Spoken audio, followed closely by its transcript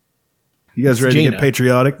You guys ready to get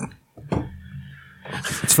patriotic?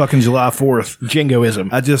 It's fucking July 4th. Jingoism.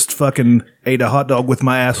 I just fucking ate a hot dog with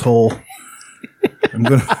my asshole. I'm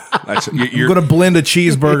gonna blend a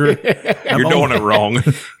cheeseburger. You're doing it wrong.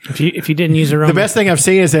 If you didn't use the wrong, The best thing I've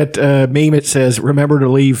seen is that meme. It says, "Remember to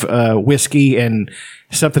leave whiskey and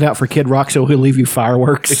something out for Kid Rock, so he'll leave you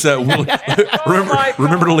fireworks." It's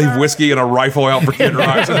remember to leave whiskey and a rifle out for Kid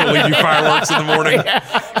Rock, so he'll leave you fireworks in the morning.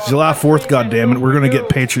 July 4th, goddammit. We're gonna get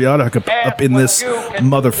patriotic up in this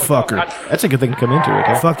motherfucker. That's a good thing to come into it.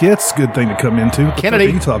 Huh? Fuck yeah, it's a good thing to come into. What Kennedy.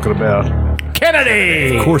 the fuck are you talking about?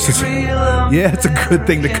 Kennedy. Of course it's a good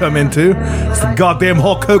thing to come into. It's the goddamn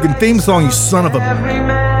Hulk Hogan theme song, you son of a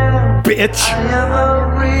bitch.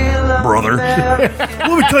 Brother. Let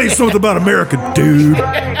me tell you something about America, dude.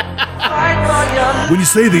 When you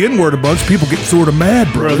say the N-word a bunch, people get sort of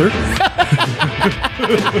mad, brother.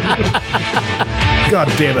 God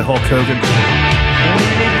damn it, Hulk Hogan.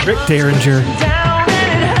 Rick Derringer.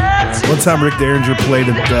 One time Rick Derringer played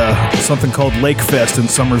at something called Lake Fest in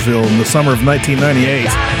Somersville in the summer of 1998.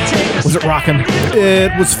 Was it rockin'?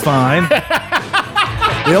 It was fine.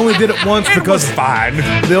 They only did it once because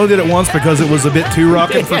They only did it once because it was a bit too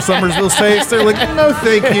rockin' for Somersville's taste. They're like, no,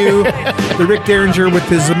 thank you. The Rick Derringer with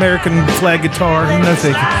his American flag guitar, no,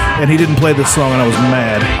 thank you. And he didn't play this song, and I was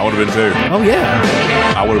mad. I would have been too. Oh yeah.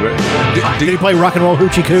 I would have been. Did he play Rock and Roll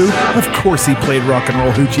Hoochie Coo? Of course, he played Rock and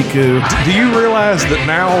Roll Hoochie Coo. Do you realize that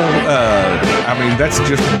now? I mean, that's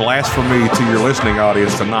just blasphemy to your listening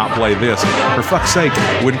audience to not play this. For fuck's sake,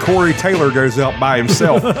 when Corey Taylor goes out by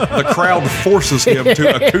himself, the crowd forces him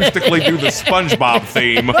to acoustically do the SpongeBob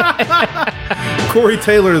theme Corey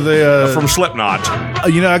Taylor, from Slipknot.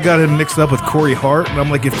 I got him mixed up with Corey Hart, and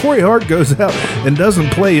I'm like, if Corey Hart goes out and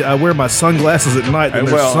doesn't play I Wear My Sunglasses at Night, then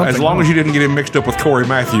there's Well, something as long wrong. as you didn't get him mixed up with Corey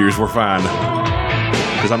Matthews, we're fine.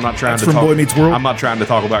 Because I'm not trying That's to from talk. Boy Meets World? I'm not trying to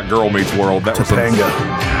talk about Girl Meets World. That Topanga.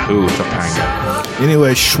 was Topanga.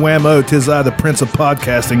 Anyway, Schwammo, 'tis I, the Prince of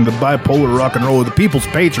Podcasting, the bipolar rock and roller, the People's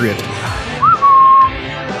Patriot.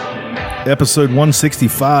 Episode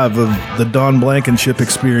 165 of the Don Blankenship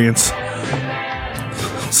Experience.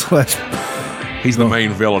 He's the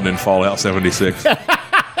main villain in Fallout 76.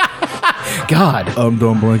 God. I'm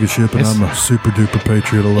Don Blankenship, and I'm a super duper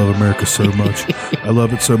patriot. I love America so much. I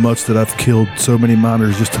love it so much that I've killed so many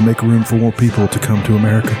miners just to make room for more people to come to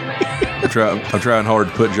America. I'm trying hard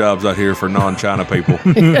to put jobs out here for non-China people.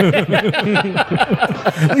 At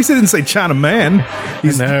least I didn't say China man.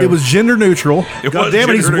 It was gender neutral. God damn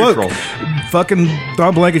it, he's woke. Fucking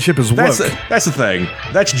Don Blankenship is woke. That's the thing.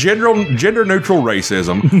 That's gender neutral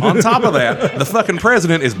racism. On top of that, the fucking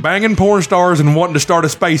president is banging porn stars and wanting to start a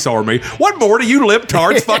space army. What more do you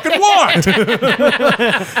libtards fucking want?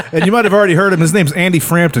 And you might have already heard him. His name's Andy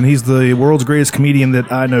Frampton. He's the world's greatest comedian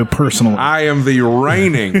that I know personally. I am the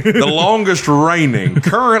longest reigning,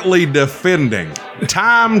 currently defending,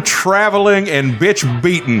 time-traveling, and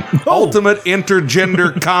bitch-beating ultimate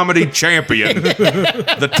intergender comedy champion.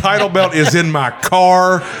 The title belt is in my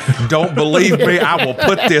car. Don't believe me? I will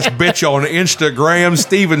put this bitch on Instagram.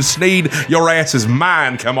 Stephen Sneed, your ass is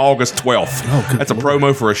mine come August 12th. That's a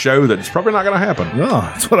promo for a show that's probably not going to happen. Oh,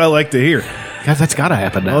 that's what I like to hear. God, that's got to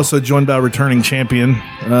happen now. Also joined by returning champion,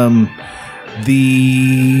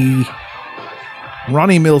 the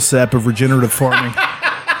Ronnie Millsap of regenerative farming.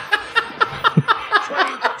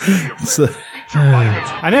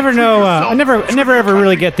 I never know. I never ever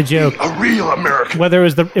really get the joke. A real American. Whether it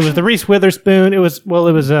was the Reese Witherspoon. It was the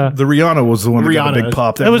Rihanna was the one that got a big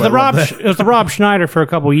pop. It was the Rob Schneider for a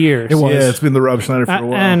couple years. It was. Yeah, it's been the Rob Schneider for a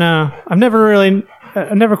while. And I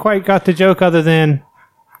never quite got the joke other than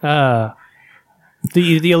the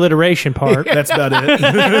alliteration part. That's about it.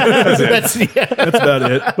 That's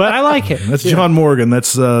about it. But I like it. That's John Morgan.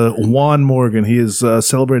 That's Juan Morgan. He is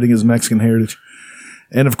celebrating his Mexican heritage.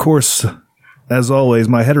 And of course, as always,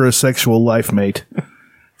 my heterosexual life mate,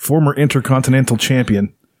 former Intercontinental Champion.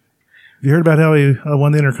 Have you heard about how he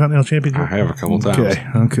won the Intercontinental Championship? I have a couple times.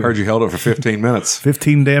 Okay. Heard you held it for 15 minits.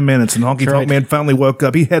 15 damn minutes, and Honky Tonk Man finally woke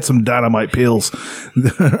up. He had some dynamite pills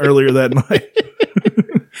earlier that night.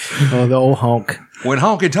 Oh, the old honk. When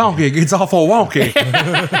Honky Tonky gets awful wonky,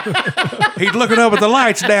 he's looking up at the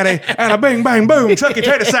lights, Daddy, and a bing, bang, boom, Chucky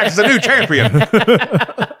Tater Sacks is a new champion.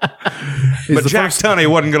 But Jack Tunney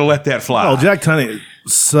wasn't going to let that fly. Oh, Jack Tunney,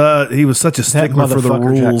 he was such a stickler for the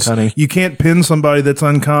rules. You can't pin somebody that's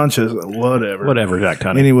unconscious. Whatever, Jack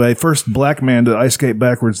Tunney. Anyway, first black man to ice skate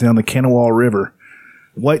backwards down the Kanawha River.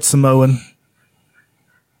 White Samoan.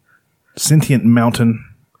 Sentient mountain.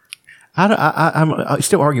 I'm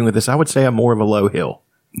still arguing with this. I would say I'm more of a low hill.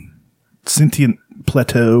 Sentient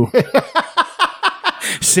plateau.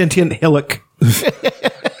 Sentient hillock.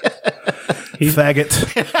 Faggot.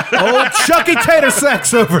 Old Chucky Tater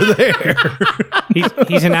Sacks over there.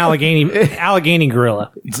 He's an Allegheny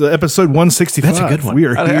gorilla. It's episode 165. That's a good one. We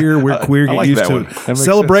are here. We're queer. I Get like used that to one. it. That makes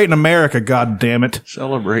Celebrating America, God damn it.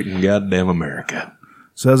 Celebrating goddamn America.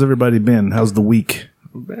 So how's everybody been? How's the week?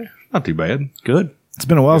 Not too bad. Good. It's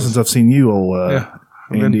been a while since I've seen you, old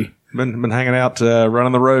Andy. Been hanging out,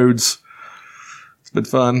 running the roads. It's been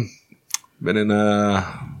fun. Been in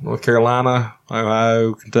North Carolina,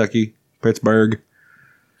 Ohio, Kentucky, Pittsburgh.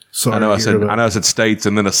 Sorry, I know I said states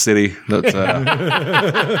and then a city. That's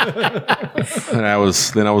and I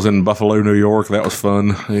was in Buffalo, New York. That was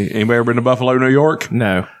fun. Anybody ever been to Buffalo, New York?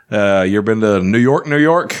 No. You ever been to New York, New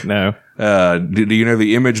York? No. Do you know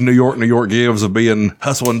the image New York gives of being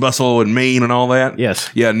hustle and bustle and mean and all that? Yes.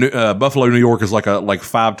 Yeah. Buffalo, New York is like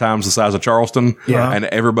 5 times the size of Charleston. Yeah. And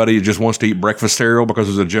everybody just wants to eat breakfast cereal because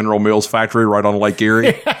there's a General Mills factory right on Lake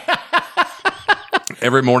Erie.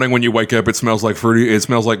 Every morning when you wake up, it smells like fruity. It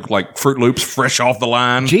smells like Fruit Loops fresh off the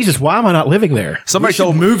line. Jesus, why am I not living there? Somebody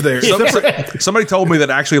should move there. Somebody told me that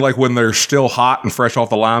actually, like when they're still hot and fresh off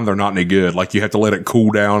the line, they're not any good. Like you have to let it cool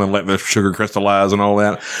down and let the sugar crystallize and all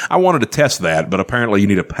that. I wanted to test that, but apparently you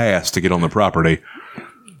need a pass to get on the property.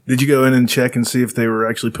 Did you go in and check and see if they were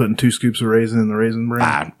actually putting 2 scoops of raisin in the raisin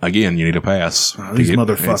bran? Again, you need a pass. These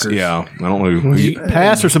motherfuckers. Yeah, I don't know.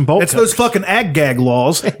 Pass or some bulk? It's those fucking ag gag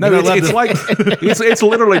laws. No, it's like it's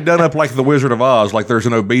literally done up like the Wizard of Oz. Like there's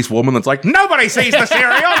an obese woman that's like, nobody sees the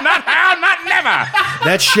cereal, not now, not never.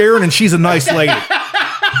 That's Sharon, and she's a nice lady.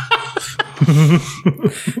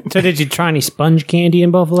 So did you try any sponge candy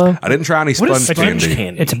in Buffalo? I didn't try any sponge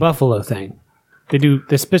candy. It's a Buffalo thing. They do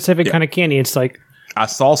the specific kind of candy. It's like I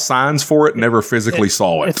saw signs for it, never physically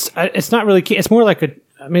saw it. it's not really. It's more like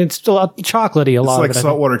it's still chocolatey. A lot It's like of it. I think.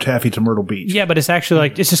 saltwater taffy to Myrtle Beach. Yeah, but it's actually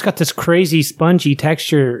like it's just got this crazy spongy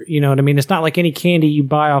texture. You know what I mean? It's not like any candy you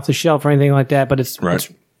buy off the shelf or anything like that. But it's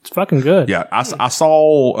fucking good. Yeah, I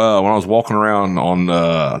saw when I was walking around on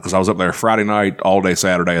because I was up there Friday night, all day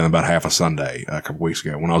Saturday, and about half a Sunday a couple weeks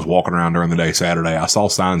ago. When I was walking around during the day Saturday, I saw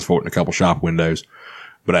signs for it in a couple shop windows,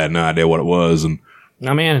 but I had no idea what it was. And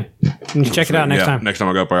Oh man, you check it out next time. Next time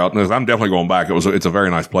I go up there, I'm definitely going back. It's a very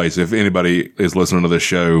nice place. If anybody is listening to this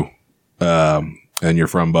show and you're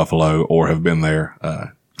from Buffalo or have been there,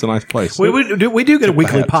 it's a nice place. We do get a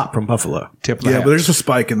weekly pop from Buffalo. Tip of the Yeah, hat. but there's a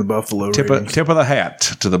spike in the Buffalo ratings. Tip of the hat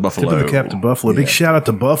to the Buffalo. Tip of the cap to Buffalo. Big shout out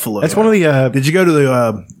to Buffalo. That's one of the. Did you go to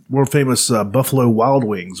the world famous Buffalo Wild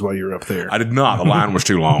Wings while you were up there? I did not. The line was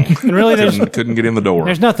too long. And really, couldn't get in the door.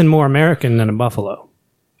 there's nothing more American than a buffalo.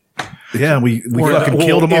 Yeah, we fucking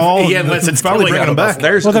killed them all. Unless it's finally totally bringing them back.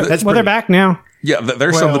 There's They're back now. Yeah,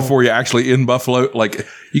 there's something for you actually in Buffalo. Like,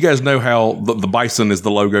 you guys know how the bison is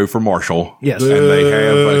the logo for Marshall. Yes. And they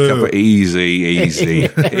have a couple easy,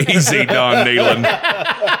 Don Nealon.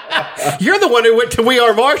 You're the one who went to We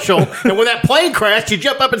Are Marshall, and when that plane crashed, you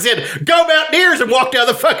jumped up and said, "Go Mountaineers," and walked out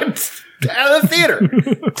of the theater.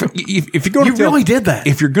 If you're going to really did that.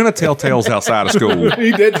 If you're going to tell tales outside of school,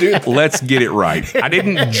 He did do that. let's get it right. I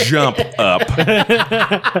didn't jump up.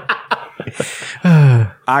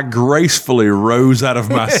 I gracefully rose out of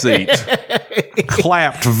my seat,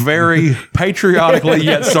 clapped very patriotically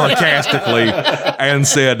yet sarcastically, and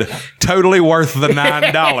said, "Totally worth the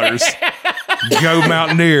 $9. Go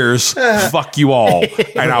Mountaineers. Fuck you all."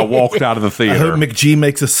 And I walked out of the I theater. hope McG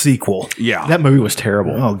makes a sequel. Yeah. That movie was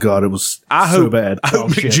terrible. Oh, God, it was I so hope, bad. I hope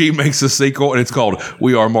McG makes a sequel, and it's called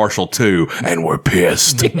We Are Marshall 2, and we're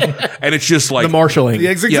pissed. And it's just like The marshalling.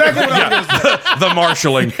 Yeah, exactly what I was gonna say. the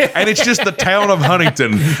marshalling. And it's just the town of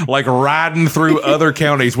Huntington, like riding through other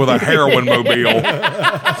counties with a heroin mobile,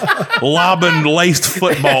 lobbing laced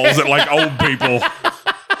footballs at like old people.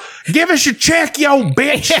 Give us your check, yo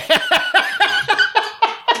bitch.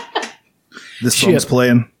 This song's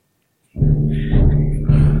playing.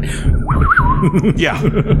 Yeah,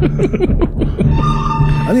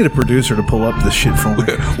 I need a producer to pull up this shit for me.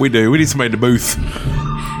 we do. We need somebody in the booth.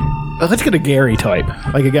 Let's get a Gary type,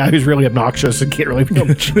 like a guy who's really obnoxious and can't really be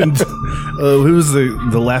Who's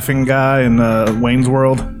the laughing guy in Wayne's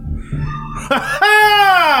World?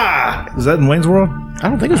 Is that in Wayne's World? I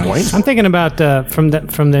don't think it's Wayne. I'm thinking about from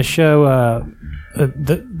the show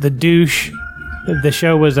the douche. The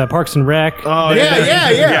show was Parks and Rec. Oh,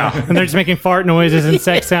 Yeah. And they're just making fart noises and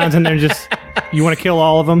sex sounds, and they're just you want to kill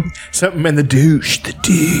all of them. Something in the douche. The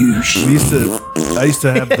douche. I used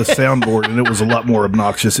to have the soundboard, and it was a lot more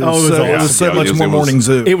obnoxious. It was, it was so, awesome. it was so Yeah, much it was- more it was- Morning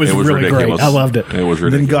Zoo. It was It was really ridiculous. great. I loved it. It was Then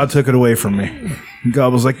ridiculous. God took it away from me.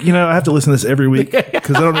 God was like, I have to listen to this every week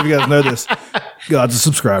because I don't know if you guys know this. God's a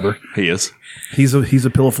subscriber. He is. He's a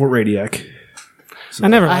Pillowfort Radiac. I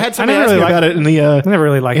never I had somebody never ask really me about liked it in the I never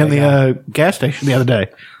really liked in that guy. the gas station the other day.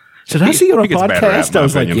 Did I see you on a He gets bad rap, podcast? in my I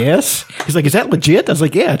was like, opinion. yes. He's like, is that legit? I was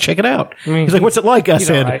like, yeah, check it out. mean, He's like, what's it like? I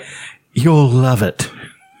said, right. you'll love it.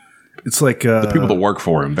 It's like People that work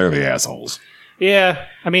for him, they're the assholes. Yeah,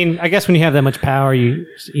 I mean, I guess when you have that much power, you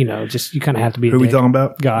kind of have to be. who are we talking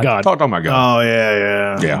about? God. Talking about God. Oh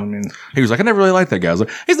yeah. Yeah. I mean, He was like, I never really liked that guy. I was like,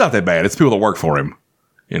 he's not that bad. It's people that work for him.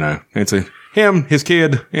 You know, it's him, his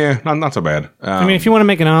kid. Yeah, not so bad. I mean, if you want to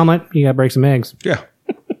make an omelet, you got to break some eggs. Yeah.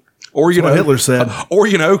 Or, what Hitler said. Or,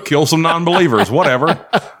 kill some non-believers, whatever.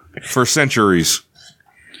 For centuries.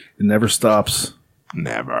 It never stops.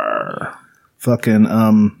 Never. Fucking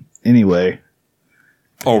anyway.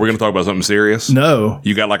 Oh, we're going to talk about something serious? No.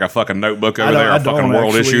 You got like a fucking notebook I over don't- there, I of fucking don't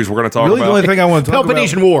world actually. issues we're going to talk Really, about? the only thing I want to talk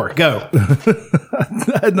Peloponnesian War, go.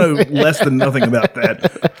 I know less than nothing about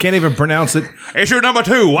that. Can't even pronounce it. Issue number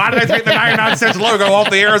 2. Why did they take the 99-cent logo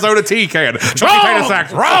off the Arizona tea can? Chucky Tater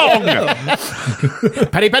Sacks. Wrong!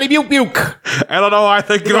 Patty, patty, buke, buke. Eleanor, I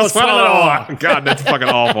think you're a Gross Eleanor. God, that's fucking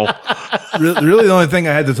awful. Really, the only thing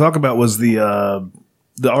I had to talk about was the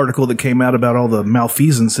article that came out about all the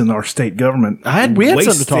malfeasance in our state government. we had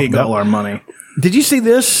something to talk Wasting about. all our money. Did you see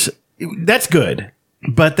this? That's good.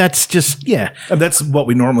 But that's just, yeah. And that's what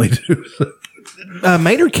we normally do.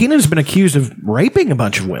 Maynard Keenan's been accused of raping a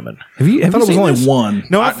bunch of women. Have you thought it was seen only this? one.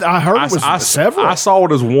 No, I heard it was several. I saw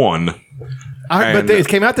it as one. But it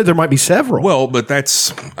came out that there might be several. Well, but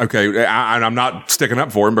that's okay. I'm not sticking up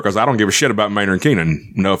for him because I don't give a shit about Maynard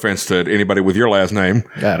Keenan. No offense to anybody with your last name.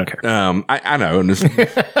 I don't care. I know. And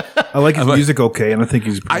I like his music okay, and I think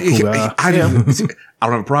he's a pretty cool guy. I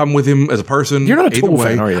don't have a problem with him as a person. You're not a either Tool way.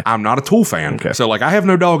 fan, are you? I'm not a Tool fan. Okay. So, like, I have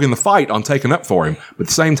no dog in the fight on taking up for him. But at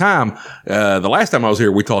the same time, the last time I was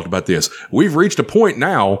here, we talked about this. We've reached a point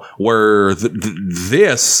now where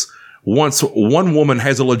once one woman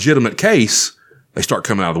has a legitimate case, they start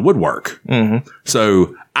coming out of the woodwork. Mm-hmm.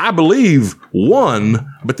 So I believe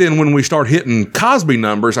one, but then when we start hitting Cosby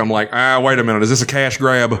numbers, I'm like, wait a minute, is this a cash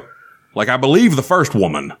grab? Like, I believe the first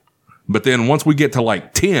woman. But then once we get to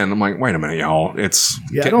like 10, I'm like, wait a minute, y'all. It's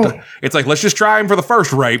like, let's just try him for the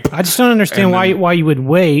first rape. I just don't understand why you would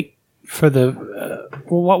wait for the.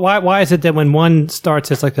 Why is it that when one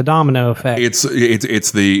starts, it's like the domino effect? It's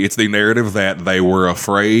the narrative that they were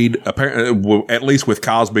afraid, apparently, at least with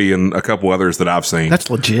Cosby and a couple others that I've seen. That's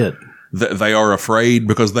legit. They are afraid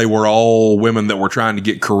because they were all women that were trying to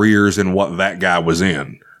get careers in what that guy was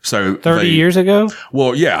in. So 30 years ago?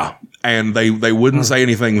 Well, yeah. And they wouldn't say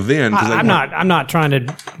anything then. I'm not trying to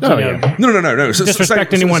No.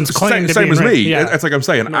 disrespect anyone's claim to Same be as me. raped. Yeah. That's like I'm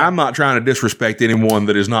saying. I'm not trying to disrespect anyone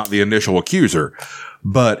that is not the initial accuser.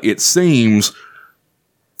 But it seems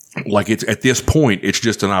like it's at this point, it's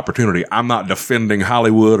just an opportunity. I'm not defending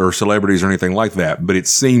Hollywood or celebrities or anything like that. But it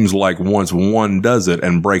seems like once one does it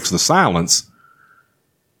and breaks the silence,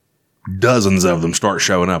 dozens of them start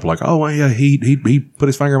showing up like, oh, well, yeah, he put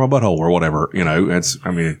his finger in my butthole or whatever. You know,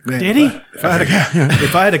 Did he? If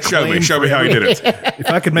I had a claim show me how he did it if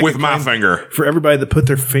I could make with a my claim finger. for everybody that put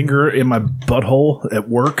their finger in my butthole at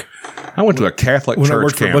work. I went to a Catholic When I church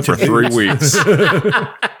worked for a camp bunch for of 3 idiots. weeks.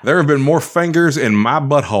 There have been more fingers in my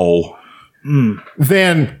butthole.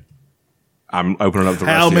 Then I'm opening up the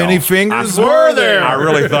rest How of many y'all. fingers were there? I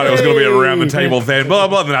really thought it was going to be around the table then, blah,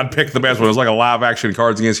 blah, then I'd pick the best one. It was like a live action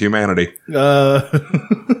Cards Against Humanity. But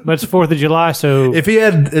it's 4th of July, so If he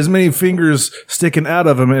had as many fingers sticking out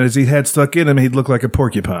of him as he had stuck in him, he'd look like a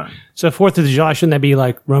porcupine. 4th of July, shouldn't that be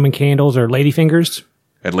like Roman candles or lady fingers?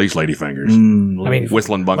 At least lady fingers. I mean,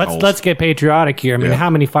 Whistling bunk holes. let's get patriotic here. I mean, Yeah. how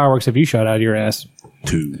many fireworks have you shot out of your ass?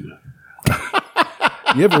 2.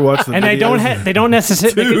 You ever watch the And they don't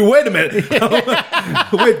necessarily. Dude, wait a minute.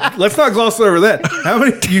 Wait, let's not gloss over that. How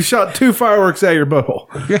many? You shot 2 fireworks out of your butthole.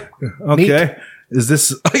 Yeah. Okay. Is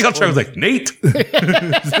this I think I was like, neat.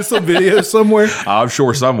 is this a video somewhere? I'm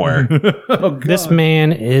sure somewhere. This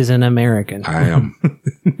man is an American. I am.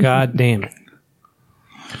 God damn it.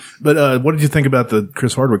 But what did you think about the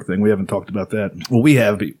Chris Hardwick thing? We haven't talked about that. Well, we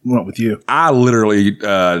have, but not with you. I literally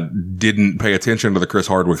didn't pay attention to the Chris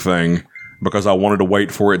Hardwick thing because I wanted to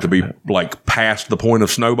wait for it to be like past the point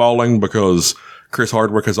of snowballing because Chris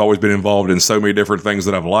Hardwick has always been involved in so many different things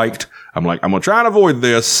that I've liked. I'm like, I'm going to try and avoid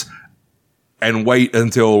this and wait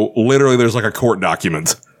until literally there's like a court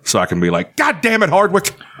document so I can be like, God damn it,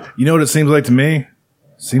 Hardwick. You know what it seems like to me?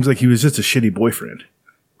 Seems like he was just a shitty boyfriend.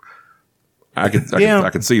 I could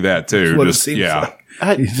see that too. That's what it Just, seems yeah.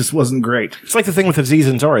 like. He just wasn't great. it's like the thing with Aziz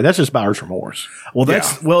Ansari. That's just buyer's remorse. Well,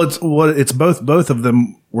 it's both of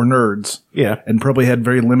them were nerds. Yeah. And probably had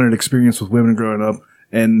very limited experience with women growing up,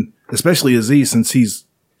 and especially Aziz since he's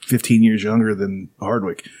 15 years younger than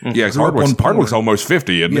Hardwick. Yeah, 'cause Grew up on porn. Hardwick's almost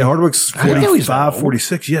 50, isn't Yeah, he? Hardwick's didn't know he's that 45, old.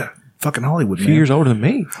 46. Yeah. fucking Hollywood, A few years older than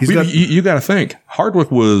me. You got to think.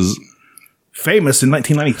 Hardwick was famous in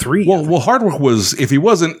 1993. well. Hardwick was, if he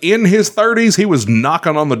wasn't in his 30s, he was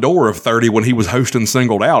knocking on the door of 30 when he was hosting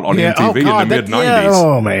Singled Out on MTV in the mid 90s.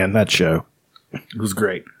 Oh man, that show. It was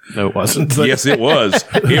great. No, it wasn't. Yes, it was.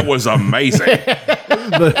 It was amazing.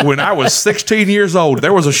 When I was 16 years old,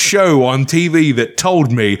 there was a show on TV that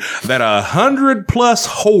told me that 100+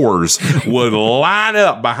 whores would line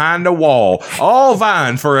up behind a wall, all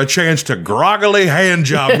vying for a chance to groggily hand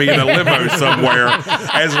job me in a limo somewhere,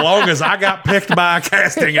 as long as I got picked by a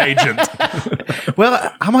casting agent.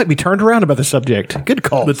 Well, I might be turned around about the subject. Good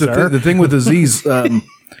call, But sir. the thing with Aziz,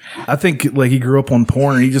 I think like he grew up on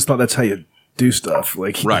porn and he just thought that's how you do stuff.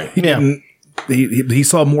 Like, Right. He didn't. He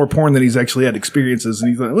saw more porn than he's actually had experiences,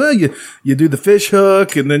 and he's like, well, you do the fish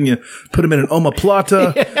hook, and then you put him in an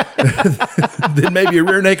omoplata, then maybe a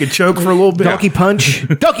rear naked choke for a little bit. Donkey punch.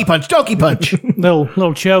 Donkey punch. Donkey punch.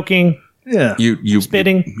 Little choking. Yeah. You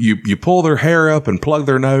Spitting. You pull their hair up and plug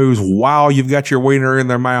their nose while you've got your wiener in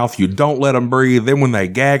their mouth. You don't let them breathe. Then when they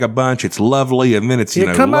gag a bunch, it's lovely, and then it's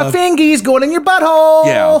Here come my fingies going in your butthole.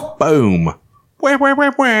 Yeah, boom. Wah, wah,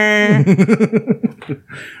 wah, wah.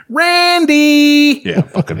 Randy. Yeah,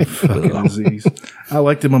 fucking Aziz. I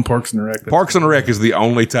liked him on Parks and Rec. Parks and Rec is the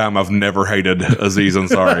only time I've never hated Aziz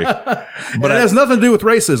Ansari. But it has nothing to do with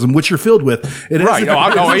racism, which you're filled with. It Right.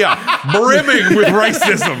 has Oh, yeah. Brimming with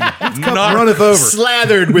racism. Not runneth over.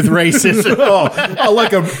 Slathered with racism. Oh,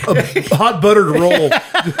 like a hot buttered roll.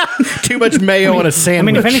 Too much mayo on a I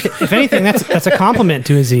sandwich. mean, if anything, that's a compliment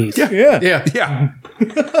to Aziz. Yeah. Yeah.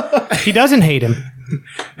 He doesn't hate him.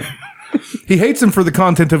 He hates him for the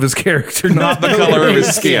content of his character, Not the color of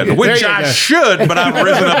his skin, which I should, but I've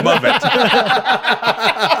risen above it.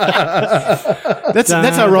 That's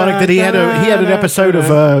ironic that he had an episode of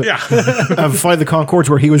of Flight of the Conchords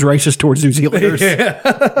where he was racist towards New Zealanders.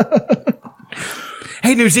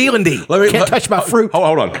 Hey, New Zealandy, can't touch my fruit.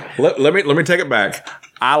 Hold on. Let me take it back.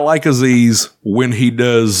 I like Aziz when he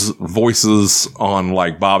does voices on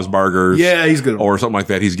like Bob's Burgers. Yeah, he's good. Or something like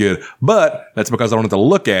that. He's good. But that's because I don't have to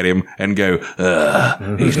look at him and go,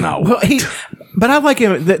 he's not. Well, but I like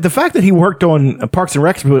him. The fact that he worked on Parks and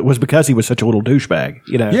Rec was because he was such a little douchebag.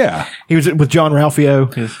 You know. Yeah. He was with John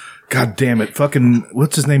Ralphio. God damn it. Fucking,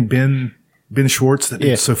 what's his name? Ben Schwartz? That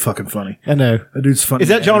dude's so fucking funny. I know. That dude's funny. Is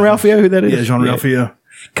that John Ralphio? Who that is? Yeah, John Ralphio.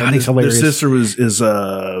 God, he's hilarious. Their sister is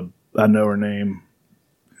I know her name.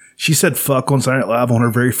 She said fuck on Saturday Night Live on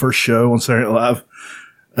her very first show on Saturday Night Live.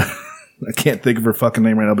 I can't think of her fucking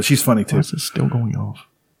name right now, but she's funny too. Why is it still going off?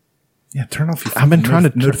 Yeah, turn off your I've been trying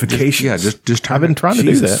to notifications. Yeah, just turn I've been it. trying to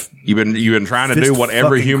do that. You've been trying to Fist do what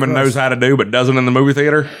every fucking human crust. knows how to do, but doesn't in the movie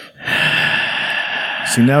theater.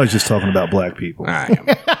 See, now he's just talking about black people. I am.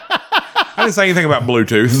 I didn't say anything about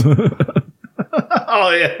Bluetooth.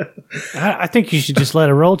 Oh yeah. I think you should just let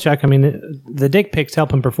it roll, Chuck. I mean, the dick pics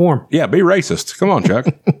help him perform. Yeah, be racist. Come on, Chuck.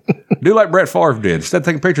 Do like Brett Favre did. Instead of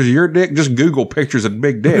taking pictures of your dick, just Google pictures of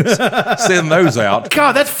big dicks. Send those out.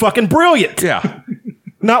 God, that's fucking brilliant. Yeah.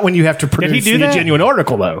 Not when you have to produce do a that? genuine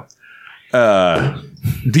article, though.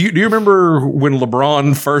 Do you remember when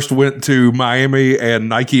LeBron first went to Miami and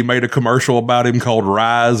Nike made a commercial about him called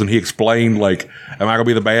Rise, and he explained, like, am I going to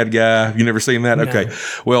be the bad guy? You never seen that? No. Okay.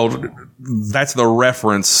 Well, that's the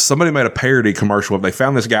reference. Somebody made a parody commercial. They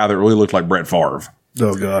found this guy that really looked like Brett Favre.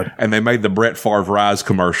 Oh God. And they made the Brett Favre Rise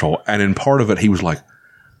commercial. And in part of it, he was like,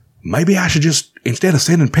 maybe I should just, instead of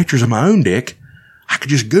sending pictures of my own dick, I could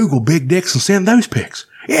just Google big dicks and send those pics.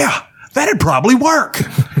 Yeah. That'd probably work.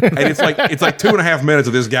 And it's like 2.5 minutes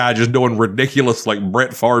of this guy just doing ridiculous, like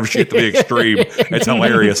Brett Favre shit to the extreme. It's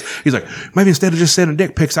hilarious. He's like, maybe instead of just sending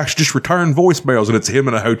dick pics, I should just return voicemails. And it's him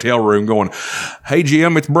in a hotel room going, hey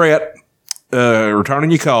Jim, it's Brett.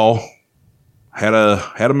 Returning your call. Had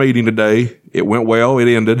a meeting today. It went well. It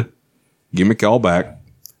ended. Give me a call back. And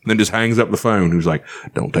then just hangs up the phone. He's like,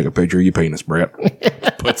 don't take a picture of your penis, Brett.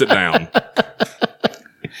 Puts it down.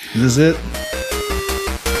 Is this it?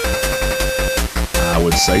 I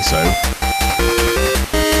would say so.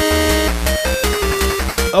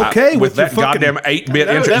 Okay, With that your fucking- goddamn 8-bit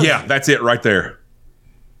intro. Yeah, that's it right there.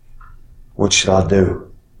 What should I do?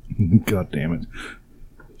 God damn it.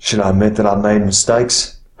 Should I admit that I've made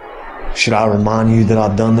mistakes? Should I remind you that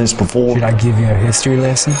I've done this before? Should I give you a history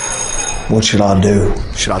lesson? What should I do?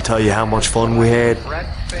 Should I tell you how much fun we had?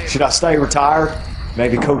 Should I stay retired?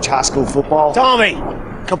 Maybe coach high school football? Tommy!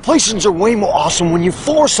 Completions are way more awesome when you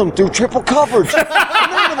force them through triple coverage. Remember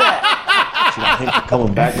that. Should I think you're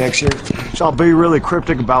coming back next year? Should I be really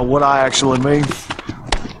cryptic about what I actually mean?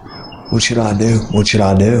 What should I do? What should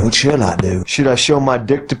I do? What should I do? Should I show my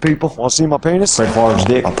dick to people? Want to see my penis? Brett Favre's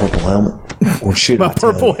dick. My purple helmet. Or should My I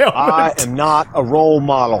tell purple you, helmet. I am not a role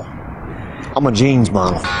model. I'm a jeans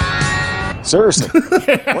model. Seriously.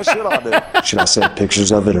 What should I do? Should I send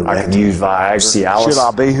pictures of it or I can use Viagra? Cialis? Should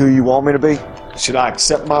I be who you want me to be? Should I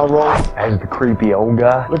accept my role as the creepy old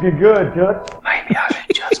guy? Looking good, Tut. Maybe I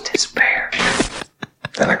should just despair.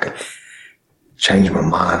 Then I could change my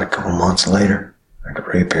mind a couple months later. I could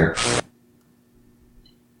reappear.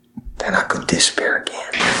 Then I could despair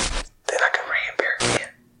again. Then I could reappear again.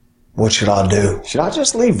 What should I do? Should I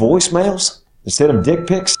just leave voicemails instead of dick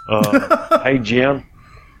pics? Hey, Jim.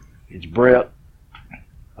 It's Brett.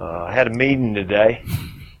 I had a meeting today.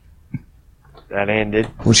 That ended.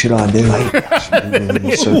 What should I do?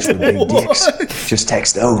 I should search for big dicks. Just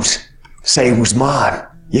text those. Say it was mine.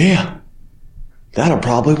 Yeah. That'll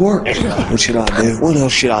probably work. What should I do? What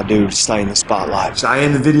else should I do to stay in the spotlight? Should I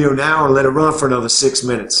end the video now or let it run for another 6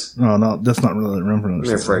 minutes? No, that's not really run for another.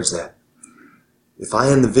 Let me rephrase that. If I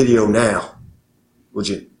end the video now, would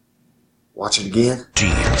you watch it again?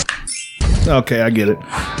 Okay, I get it.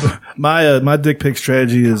 My dick pic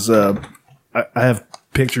strategy is I have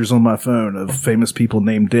pictures on my phone of famous people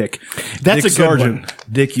named Dick. That's Dick a good Sargent, one.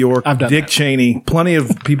 Dick York, I've done Dick that. Cheney, plenty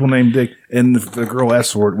of people named Dick, and the girl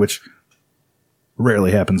asks for it, which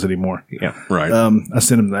rarely happens anymore. Yeah, right. I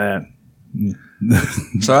sent him that.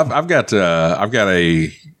 So I've got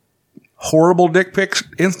a horrible dick pic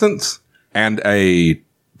instance and a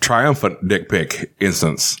triumphant dick pic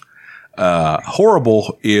instance.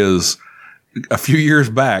 Horrible is a few years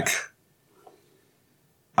back.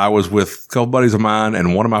 I was with a couple buddies of mine,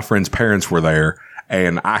 and one of my friend's parents were there,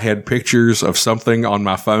 and I had pictures of something on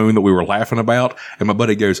my phone that we were laughing about, and my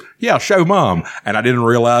buddy goes, "Yeah, show Mom," and I didn't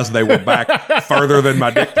realize they were back further than my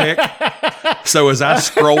dick pic. So as I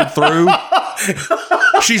scrolled through,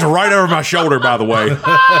 she's right over my shoulder, by the way.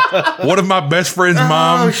 One of my best friend's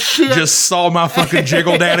mom just saw my fucking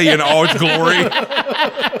jiggle daddy in all its glory,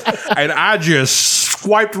 and I just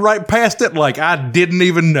swiped right past it like I didn't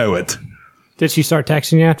even know it. Did she start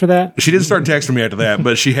texting you after that? She didn't start texting me after that,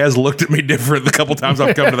 but she has looked at me different the couple times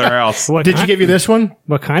I've come to their house. What Did you give you this one?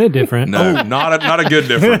 What kind of different? No, not a good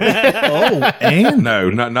different. And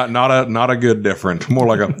No, not a good different. More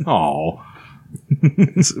like a oh.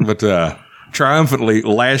 But triumphantly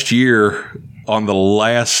last year on the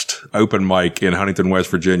last open mic in Huntington,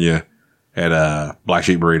 West Virginia, at Black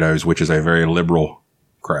Sheep Burritos, which is a very liberal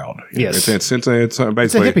crowd. Yes. It's basically It's a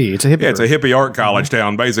hippie Yeah, it's a hippie art college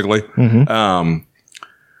town, basically.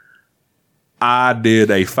 I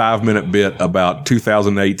did a 5-minute bit about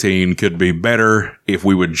 2018 could be better if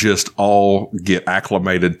we would just all get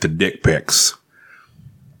acclimated to dick pics.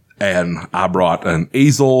 And I brought an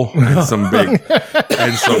easel and some big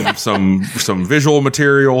and some visual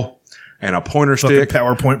material and a pointer stick.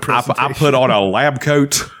 PowerPoint presentation. I put on a lab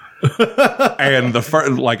coat. And the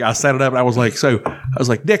first, I set it up and I was like,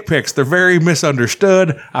 dick pics, they're very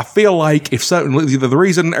misunderstood. I feel like if something, the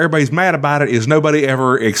reason everybody's mad about it is nobody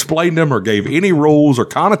ever explained them or gave any rules or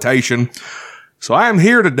connotation. So I am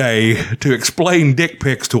here today to explain dick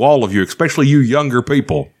pics to all of you, especially you younger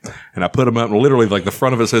people. And I put them up and literally the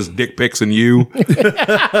front of it says dick pics and you. You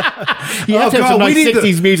have to have some nice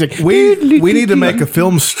 60s music. We need to make a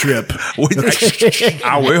film strip.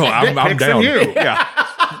 I will. I'm down. Yeah.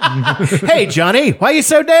 Hey, Johnny, why you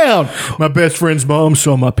so down? My best friend's mom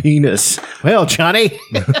saw my penis. Well, Johnny.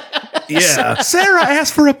 Yeah. Sarah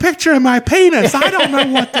asked for a picture of my penis. I don't know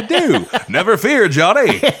what to do. Never fear,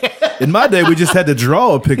 Johnny. In my day, we just had to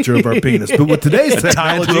draw a picture of our penis. But with today's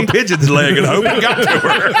Tie it to a technology, pigeon's leg and hope it got to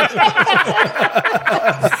her.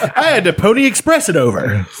 I had to Pony Express it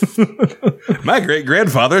over. My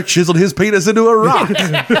great-grandfather chiseled his penis into a rock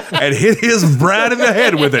and hit his bride in the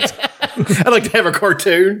head with it. I'd like to have a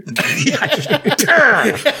cartoon.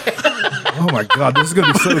 oh my God, this is going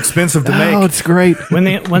to be so expensive to make. Oh, it's great. When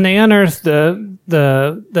they unearthed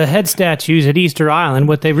the head statues at Easter Island,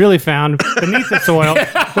 what they really found beneath the soil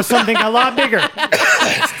was something a lot bigger.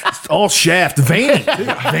 All shaft, veiny,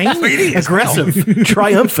 veiny, Aggressive.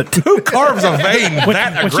 Triumphant. Who carves a vein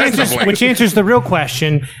that aggressively? Which answers the real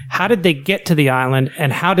question: how did they get to the island,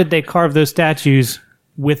 and how did they carve those statues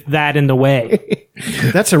with that in the way?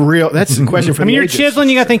 That's a question for I mean, the you're ages. chiseling.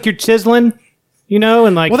 You got to think you're chiseling. You know,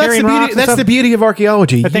 and Well, that's carrying the beauty. rocks and That's stuff. the beauty of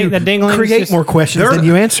archaeology. I think You the dinglings create just- more questions than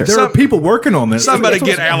you answer. There are people working on this. Somebody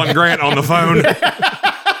get Alan Grant on the phone.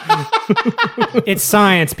 It's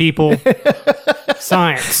science, people.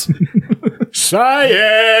 Science.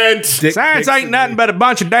 Science. Science ain't nothing but a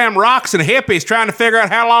bunch of damn rocks and hippies trying to figure out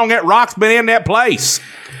how long that rock's been in that place.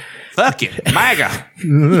 Fuck it. MAGA.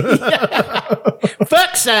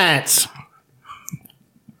 Fuck science.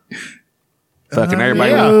 Fucking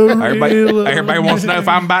everybody wants to know if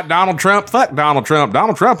I'm about Donald Trump. Fuck Donald Trump.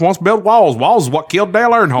 Donald Trump wants to build walls. Walls is what killed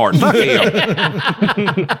Dale Earnhardt. Fuck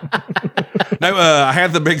him. No, I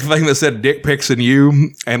had the big thing that said dick pics and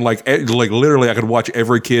you, and like literally, I could watch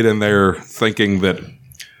every kid in there thinking that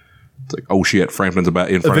it's like, oh shit, Franklin's about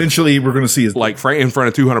in front. Eventually, we're going to see his like in front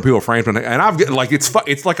of 200 people, Franklin, and I've got like it's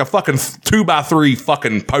like a fucking 2x3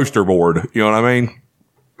 fucking poster board. You know what I mean?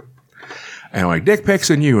 And I'm like, dick pics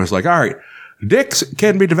and you. And it's like, all right. Dicks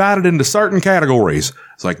can be divided into certain categories.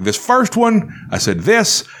 It's like this first one. I said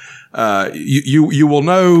this. You will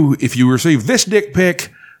know if you receive this dick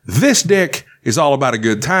pic. This dick is all about a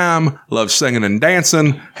good time. Loves singing and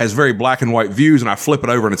dancing. Has very black and white views. And I flip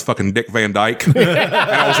it over and it's fucking Dick Van Dyke. And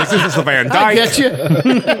I was like, this is the Van Dyke. I get you.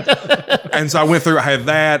 And so I went through. I had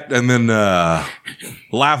that, and then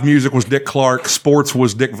live music was Dick Clark. Sports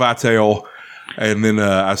was Dick Vitale. And then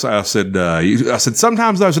I said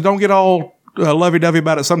sometimes though, so don't get all lovey-dovey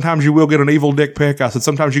about it. Sometimes you will get an evil dick pic. I said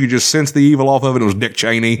sometimes you can just sense the evil off of it. It was Dick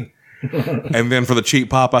Cheney. And then for the cheap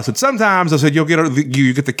pop, I said sometimes you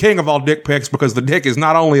get the king of all dick pics because the dick is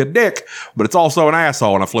not only a dick, but it's also an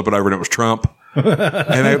asshole. And I flip it over and it was Trump.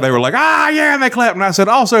 And they were like, yeah, and they clapped. And I said,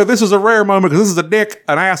 also, this is a rare moment because this is a dick,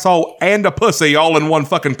 an asshole, and a pussy all in one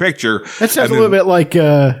fucking picture. That sounds a little bit like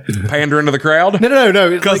pandering to the crowd. No,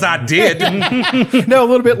 because I did. No, a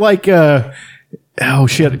little bit like oh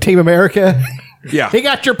shit, Team America. Yeah. You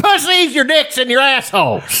got your pussies, your dicks, and your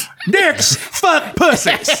assholes. Dicks, fuck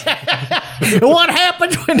pussies. What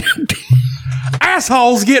happens when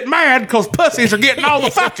assholes get mad because pussies are getting all the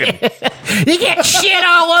fucking? You get shit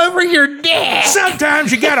all over your dick.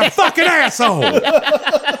 Sometimes you got a fucking asshole.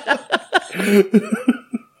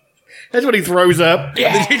 That's what he throws up.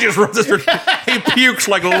 Yeah. He just runs he pukes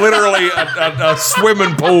like literally a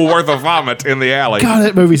swimming pool worth of vomit in the alley. God,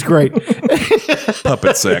 that movie's great.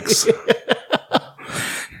 Puppet sex.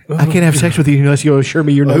 I can't have sex with you unless you assure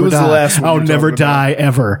me you'll never was die. the last one I'll you're never talking die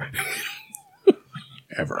ever.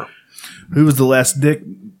 Ever. Who was the last dick?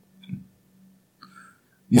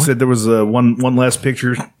 You said there was one last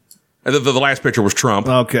picture. The last picture was Trump.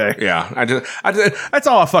 Okay. Yeah. I just, that's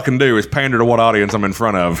all I fucking do is pander to what audience I'm in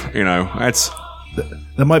front of. You know,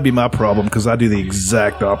 that might be my problem because I do the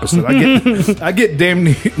exact opposite. I get damn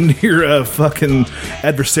near fucking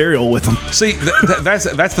adversarial with them. See,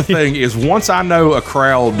 that's the thing is once I know a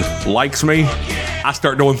crowd likes me, I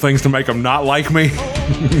start doing things to make them not like me.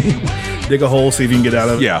 Dig a hole, see if you can get out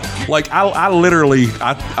of it. Yeah, like I literally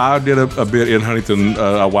did a bit in Huntington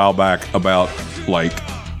a while back about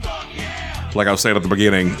like I was saying at the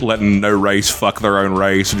beginning, letting no race fuck their own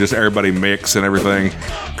race and just everybody mix and everything.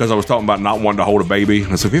 Because I was talking about not wanting to hold a baby.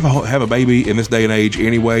 And I said, if you ever have a baby in this day and age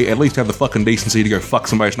anyway, at least have the fucking decency to go fuck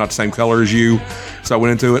somebody that's not the same color as you. So I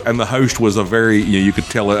went into it, and the host was a very, you could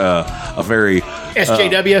tell a very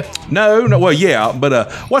SJW. No, well, yeah,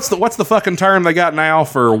 but what's the fucking term they got now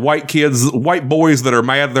for white kids, white boys that are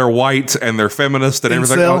mad they're white and they're feminist and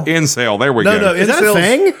everything? Incel? Oh, incel. There we go. No, Is that a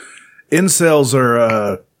thing? Incels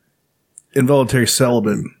are involuntary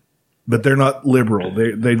celibate, but they're not liberal.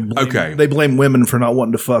 They blame women for not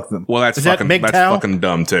wanting to fuck them. Well, that's that fucking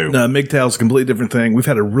dumb too. No, MGTOW's a completely different thing. We've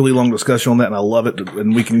had a really long discussion on that, and I love it.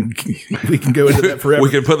 And we can go into that forever. We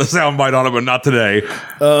can put the soundbite on it, but not today.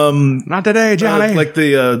 Not today, Johnny. Like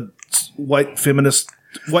the white feminist,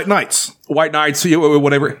 white knights. White Knights,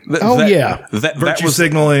 whatever. That Virtue was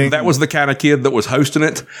signaling. That was the kind of kid that was hosting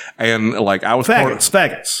it, and like I was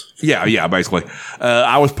faggots. Yeah, basically.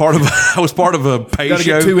 I was part of a pay Got to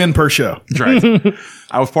show. get 2 in per show. That's right.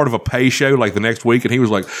 I was part of a pay show like the next week, and he was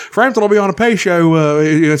like, Frampton will be on a pay show.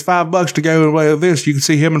 It's $5 to go and play this. You can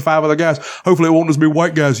see him and 5 other guys. Hopefully it won't just be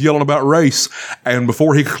white guys yelling about race. And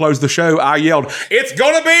before he closed the show, I yelled, it's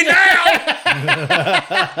going to be now!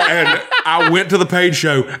 And I went to the paid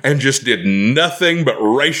show and just did nothing but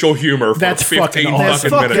racial humor for 15 fucking minutes.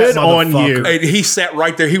 Good on you. And he sat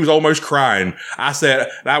right there. He was almost crying. I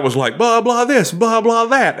was like, blah, blah, this, blah, blah,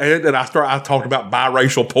 that. And I talked about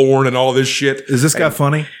biracial porn and all this shit. Is this guy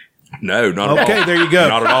funny? No, not at all. Okay, there you go.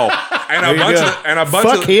 Not at all. And a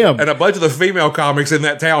bunch of the female comics in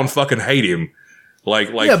that town fucking hate him.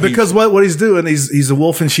 Like because what he's doing, he's a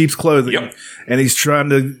wolf in sheep's clothing. Yep. And he's trying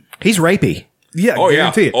to. He's rapey. Yeah, oh,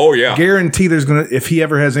 guarantee it. Oh, yeah. Guarantee there's going to, if he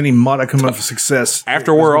ever has any modicum of success.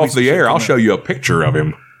 After we're off the air, I'll show you a picture of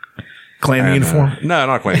him. Klan uniform? No,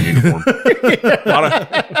 not Klan uniform.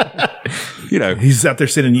 He's out there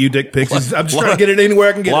sending you dick pics. I'm just trying to get it anywhere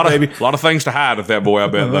I can get it, baby. A lot of things to hide with that boy, I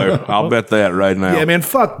bet, though. I'll bet that right now. Yeah, man,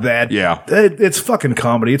 fuck that. Yeah. It's fucking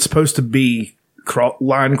comedy. It's supposed to be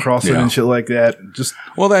line crossing and shit like that. Just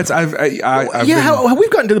well, that's I've we've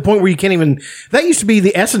gotten to the point where you can't even. That used to be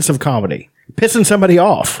the essence of comedy. pissing somebody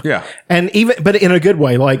off. Yeah. But in a good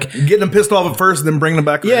way, like Getting them pissed off at first and then bringing them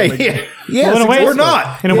back. yeah. Well, in a way, Or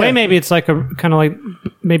not. In a way, maybe it's like a kind of like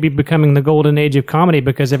maybe becoming the golden age of comedy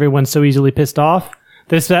because everyone's so easily pissed off.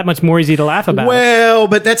 That it's that much more easy to laugh about. Well,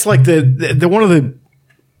 but that's like the one of the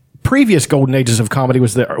previous golden ages of comedy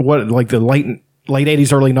was the late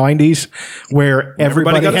 80s, early 90s, where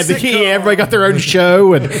everybody got a had sitcom. everybody got their own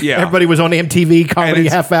show, and everybody was on MTV Comedy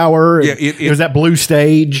Half Hour. And it was that blue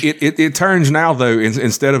stage. It turns now though,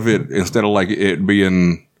 instead of like it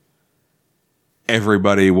being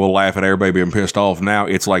everybody will laugh at everybody being pissed off. Now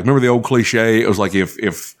it's like, remember the old cliche? It was like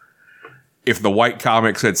if the white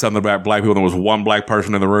comic said something about black people and there was one black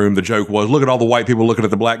person in the room, the joke was, look at all the white people looking at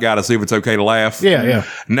the black guy to see if it's okay to laugh. Yeah.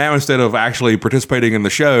 Now, instead of actually participating in the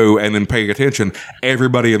show and then paying attention,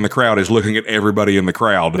 everybody in the crowd is looking at everybody in the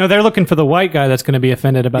crowd. No, they're looking for the white guy that's going to be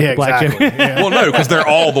offended about the black exactly. joke. Well, no, because they're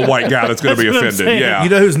all the white guy that's going to be That's what I'm offended. saying. Yeah. You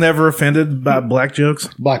know who's never offended by black jokes?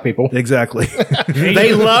 Black people. Exactly.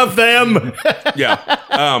 They love them.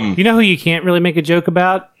 Yeah. You know who you can't really make a joke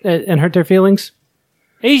about and hurt their feelings?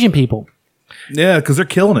 Asian people. Yeah, because they're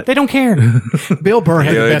killing it. They don't care. Bill Burr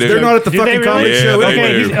had Yeah, the they best do. They're joke. not at the Do fucking they comedy really? Yeah, show.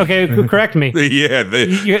 they Okay, do. okay, correct me. Yeah,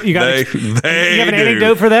 You got they you have an do.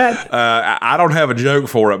 anecdote for that? I don't have a joke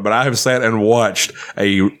for it, but I have sat and watched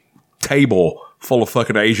a table full of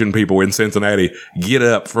fucking Asian people in Cincinnati get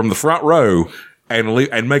up from the front row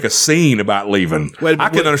and make a scene about leaving. I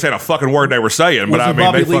couldn't understand a fucking word they were saying, but Was I it mean,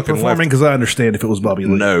 Bobby they Lee fucking performing? left. Because I understand if it was Bobby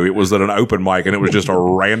Lee. No, it was at an open mic, and it was just a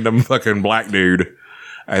random fucking black dude.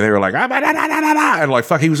 And they were like, and like,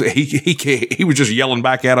 fuck, he was just yelling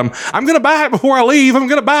back at him, I'm going to buy it before I leave. I'm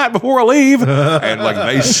going to buy it before I leave. And like,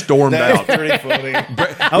 they stormed out. Pretty funny.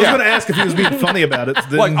 I was going to ask if he was being funny about it.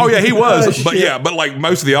 Then- Like, oh yeah, he was. But like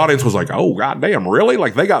most of the audience was like, oh, goddamn, really?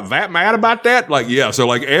 Like they got that mad about that? Like, yeah. So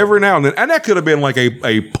like every now and then, and that could have been like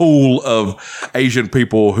a pool of Asian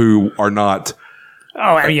people who are not,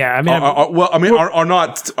 Oh, yeah. I mean,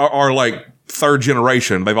 are like third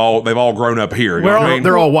generation. They've all grown up here. You know what I mean?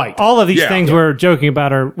 They're all white. all of these Yeah. things we're joking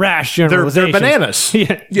about are rash They're generalizations. bananas.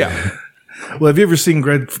 Yeah. Yeah. Well, have you ever seen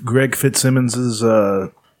Greg Fitzsimmons'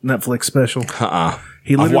 Netflix special? He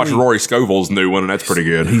I've literally, watched Rory Scovel's new one, and that's pretty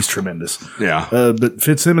good. He's tremendous. Yeah. But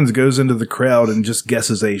Fitzsimmons goes into the crowd and just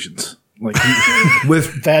guesses Asians. Like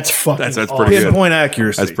with That's fucking That's pretty good. pinpoint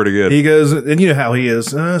accuracy. That's pretty good. He goes, and you know how he is.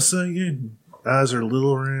 So your eyes are a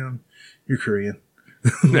little round. You're Korean.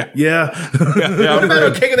 Yeah. What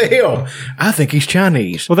about King of the Hill? I think he's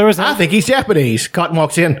Chinese. Well, there was I think he's Japanese. Cotton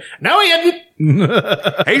walks in. No, he isn't.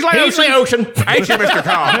 He's like He's the ocean. Ain't you, Mr.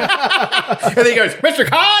 Khan? And he goes, Mr.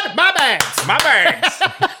 Cod, my bags. My bags.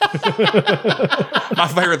 My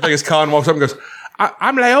favorite thing is Khan walks up and goes,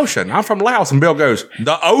 I'm Laotian. I'm from Laos. And Bill goes,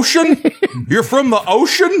 the ocean? You're from the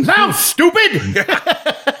ocean? No, stupid.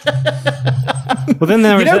 Well, then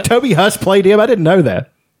there was You know, Toby Huss played him. I didn't know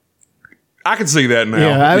that. I can see that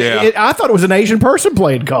now. I thought it was an Asian person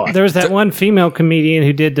playing Cod. there was that one female comedian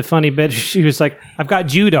who did the funny bit. She was like, "I've got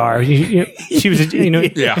Judar." She was,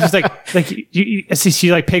 Yeah. Just like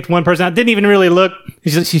she like picked one person out, didn't even really look,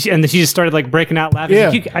 and then she just started like breaking out laughing. Yeah.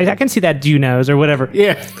 Like, I can see that Jew nose or whatever.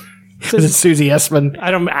 Yeah. Is it Susie Essman? I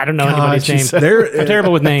don't know anybody's name. she's- I'm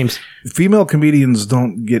terrible with names. Female comedians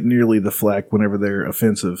don't get nearly the flack whenever they're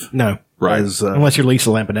offensive. No. Right. As, Unless you're Lisa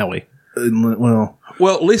Lampanelli. well,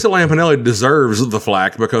 Well, Lisa Lampanelli deserves the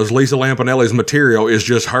flack because Lisa Lampanelli's material is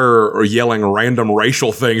just her yelling random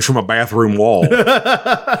racial things from a bathroom wall.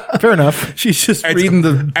 Fair enough. she's just At- reading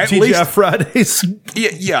the at TGI least- Fridays.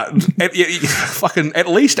 Yeah. Fucking at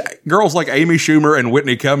least girls like Amy Schumer and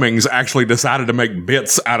Whitney Cummings actually decided to make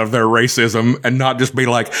bits out of their racism and not just be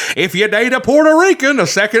like, if you date a Puerto Rican, a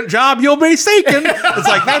second job you'll be seeking. It's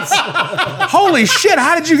like, that's holy shit.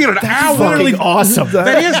 How did you get an hour? Fucking awesome.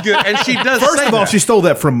 That is good. And she does First say of all, that. she stole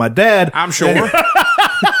that from my dad. I'm sure.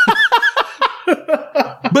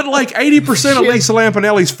 But like 80% of Lisa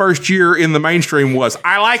Lampanelli's first year in the mainstream was,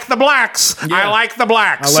 I like the blacks. I like the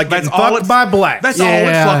blacks. I like that's getting all fucked by blacks. That's all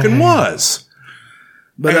it fucking was.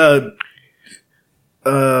 But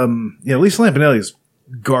Lisa Lampanelli's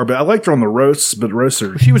garbage. I liked her on the roasts, but roasts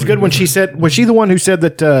are. She was good when she said, was she the one who said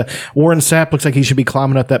that Warren Sapp looks like he should be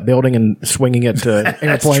climbing up that building and swinging at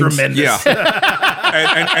airplanes? tremendous. Yeah.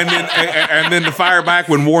 and then to fire back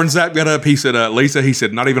when Warren Sapp got up, he said, Lisa, he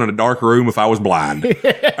said, not even in a dark room if I was blind.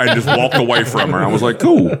 And just walked away from her. I was like,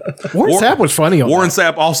 cool. Warren Sapp was funny on Warren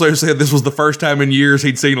that. Sapp also said this was the first time in years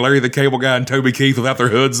he'd seen Larry the Cable Guy and Toby Keith without their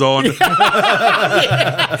hoods on.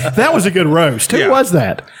 That was a good roast. Who Yeah. was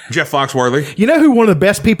that? Jeff Foxworthy. You know who one of the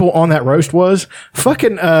best people on that roast was?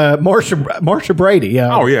 Fucking Marsha Brady.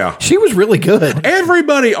 Oh, yeah. She was really good.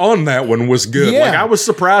 Everybody on that one was good. Yeah. Like, I was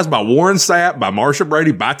surprised by Warren Sapp, by Marsha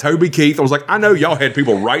Brady, by Toby Keith. I was like, I know y'all had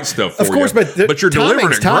people write stuff for Of course, you, but you're delivering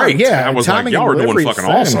timing's it time. great. Yeah, I was like, timing y'all are and doing delivery is fucking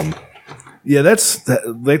fine. awesome. Yeah, that's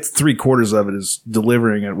 3/4 of it is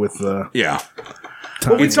delivering it with. Yeah.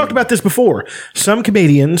 Well, we talked about this before. Some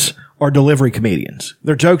comedians are delivery comedians.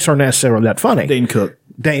 Their jokes aren't necessarily that funny. Dane Cook.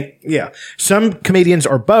 Yeah. Some comedians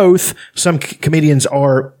are both. Some comedians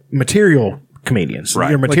are material comedians.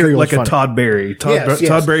 Right. Your Like, material like is a funny. Todd Berry. Todd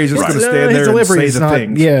Yes. Berry's just Right. going to stand His there and delivery say is the not-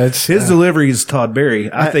 things. yeah, it's, his delivery is Todd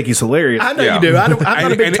Berry. I think he's hilarious. I know Yeah. you do. I'm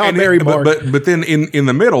not a big Todd Berry mark. But then in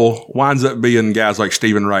the middle winds up being guys like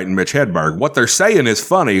Stephen Wright and Mitch Hedberg. What they're saying is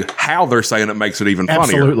funny. How they're saying it makes it even funnier.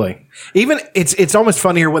 Absolutely. Even it's almost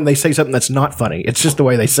funnier when they say something that's not funny. It's just the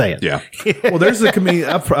way they say it. Yeah. Well, there's a comedian.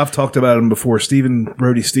 I've talked about him before.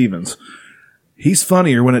 Brody Stevens. He's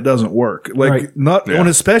funnier when it doesn't work. Like Right. not Yeah. on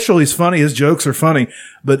his special, he's funny. His jokes are funny.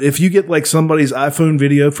 But if you get like somebody's iPhone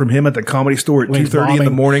video from him at the Comedy Store at When he's 2:30 in the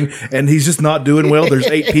bombing. morning, and he's just not doing well. There's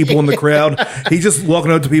 8 people in the crowd. He's just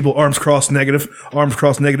walking up to people, arms crossed, negative, arms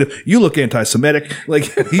crossed, negative. You look anti-Semitic. Like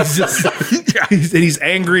he's just he's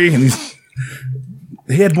angry and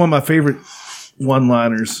he had one of my favorite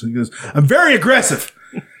one-liners. He goes, "I'm very aggressive.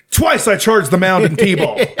 Twice I charged the mound in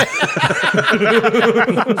T-ball."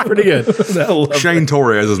 Pretty good. Shane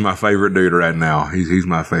Torres is my favorite dude right now. He's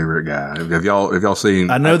my favorite guy. Have y'all seen?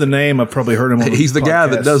 I know the name. I've probably heard him. On He's the guy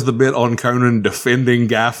that podcast. does the bit on Conan defending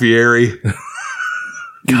Guy Fieri.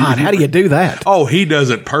 God, how do you do that? Oh, he does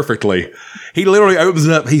it perfectly. He literally opens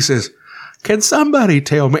it up. He says, "Can somebody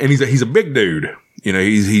tell me?" And he's a big dude. You know,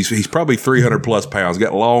 he's probably 300 plus pounds.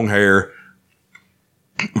 Got long hair,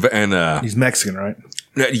 and He's Mexican, right?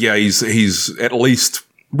 yeah, he's at least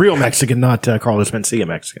Real Mexican, not Carlos Mencia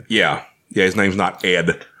Mexican. yeah. His name's not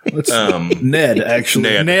Ed. Ned,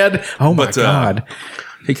 actually. Ned. Oh my But, God.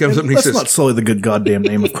 He comes up and he Let's says, not sully the good goddamn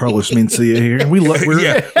name of Carlos Mencia here.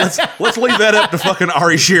 "Yeah, let's leave that up to fucking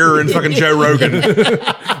Ari Shearer and fucking Joe Rogan."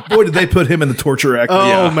 Boy, did they put him in the torture act. Oh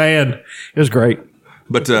yeah. man, it was great.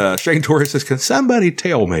 But Shane Torres says, "Can somebody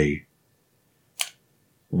tell me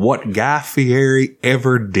what Guy Fieri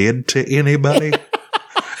ever did to anybody?"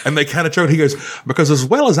 And they kind of choked. He goes, "Because as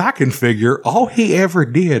well as I can figure, all he ever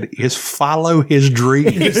did is follow his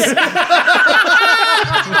dreams."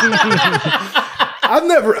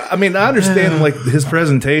 I understand like his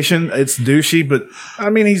presentation. It's douchey, but I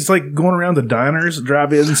mean, he's like going around the diners,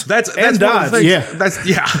 drive-ins, That's and one of the dives. things- Yeah. That's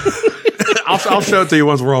yeah. I'll show it to you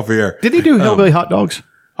once we're off the air. Did he do Hillbilly Hot Dogs?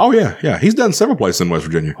 Oh yeah. He's done several places in West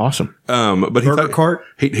Virginia. Awesome. But Burger Cart?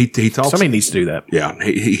 He talks. Somebody needs to do that. Yeah,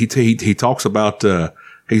 he talks about.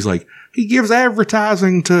 He's like he gives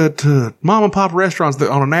advertising to mom and pop restaurants that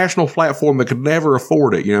on a national platform that could never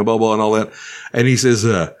afford it. You know, blah blah and all that. And he says,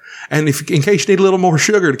 and if in case you need a little more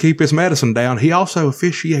sugar to keep his medicine down, he also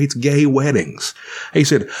officiates gay weddings. He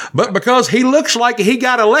said, but because he looks like he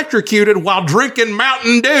got electrocuted while drinking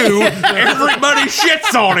Mountain Dew, everybody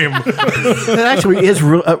shits on him. That actually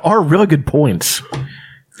are really good points.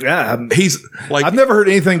 Yeah, He's like I've never heard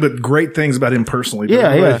anything but great things about him personally. but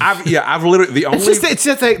Yeah, yeah. I've literally the only It's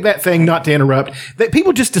just that thing, not to interrupt, that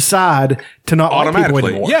people just decide to not like people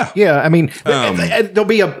Automatically, anymore. yeah. Yeah. I mean, they'll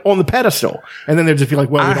be on the pedestal, and then they'll just be like,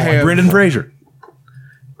 well, we I don't have- like Brendan Fraser.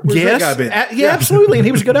 Where's Yes. that guy been? Yeah, absolutely. And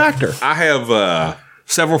he was a good actor. I have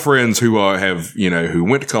several friends who who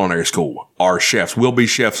went to culinary school, are chefs, will be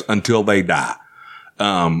chefs until they die,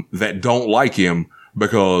 that don't like him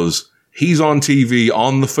because he's on TV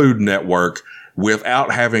on the Food Network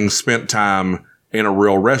without having spent time in a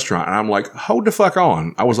real restaurant. And I'm like, hold the fuck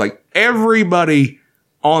on. I was like, everybody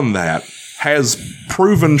on that has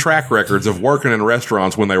proven track records of working in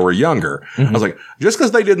restaurants when they were younger. I was like, just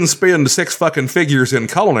because they didn't spend 6 fucking figures in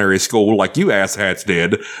culinary school like you asshats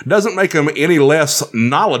did, doesn't make them any less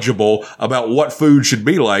knowledgeable about what food should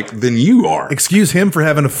be like than you are. Excuse him for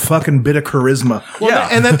having a fucking bit of charisma. Yeah.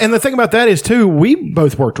 And the thing about that is, too, we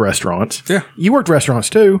both worked restaurants. Yeah. You worked restaurants,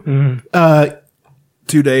 too.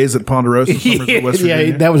 2 days at Ponderosa, Somersville, West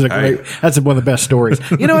Virginia. Yeah, that was that's one of the best stories.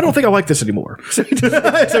 I don't think I like this anymore. So he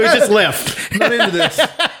just left. Not into this.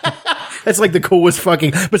 That's like the coolest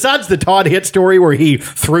fucking. Besides the Todd Hitt story where he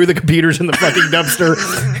threw the computers in the fucking dumpster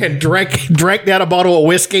and drank down a bottle of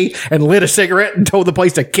whiskey and lit a cigarette and told the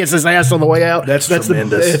place to kiss his ass on the way out. That's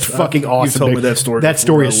tremendous. It's fucking awesome. You've told dude. me that story That before.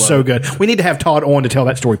 story I is love so it. good. We need to have Todd on to tell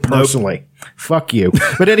that story personally. Fuck you.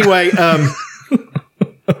 But anyway,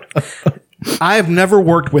 I have never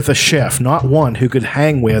worked with a chef, not one, who could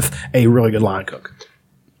hang with a really good line cook.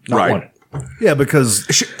 Not Right. one. Yeah, because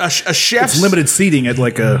A chef's it's limited seating at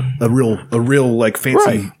like a real like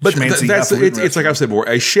fancy, But schmancy that's highfalutin it's like I've said before.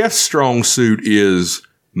 A chef's strong suit is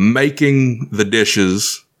making the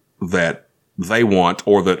dishes that they want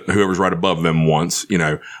or that whoever's right above them wants. You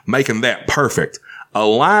know, making that perfect. A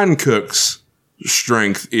line cook's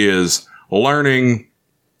strength is learning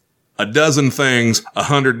a dozen things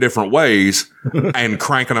 100 different ways and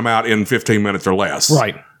cranking them out in 15 minutes or less.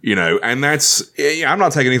 Right. You know, and that's, I'm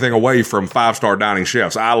not taking anything away from 5-star dining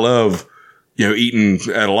chefs. I love, eating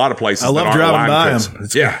at a lot of places. I love that aren't driving line by cooks. them.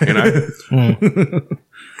 It's Yeah,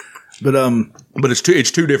 but but it's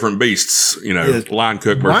two different beasts, line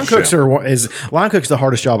cook versus Line cooks chef. line cook's the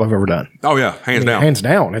hardest job I've ever done. Oh yeah, hands down. Hands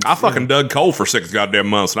down. I fucking dug coal for 6 goddamn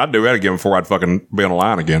months, and I'd do that again before I'd fucking be on a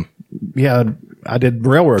line again. Yeah, I did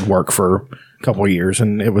railroad work for a couple of years,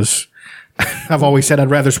 and it was. I've always said I'd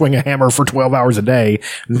rather swing a hammer for 12 hours a day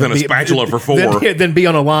Than a spatula for 4. than be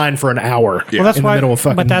on a line for an hour. Yeah. Well, that's in the why. middle of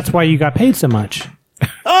fucking. But that's why you got paid so much.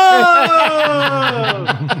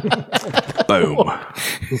 Boom.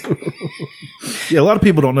 yeah, a lot of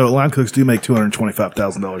people don't know line cooks do make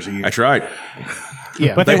 $225,000 a year. That's right.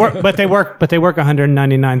 yeah, But they work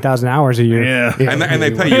 199,000 hours a year. Yeah, And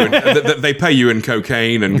they pay you. They pay you in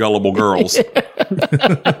cocaine and gullible girls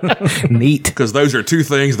neat. because those are two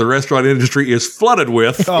things the restaurant industry is flooded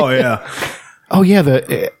with. Oh yeah, Oh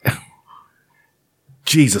yeah,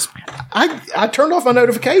 Jesus. I turned off my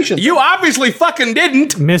notifications. You obviously fucking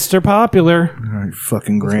didn't. Mr. Popular. All right,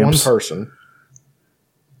 fucking One Gramps. person.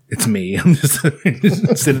 It's me. I'm just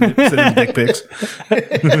sending dick pics.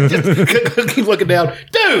 Keep looking down,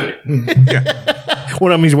 dude.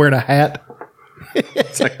 One of them, he's wearing a hat.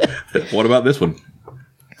 It's like, what about this one?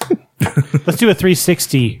 Let's do a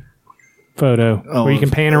 360 photo where you can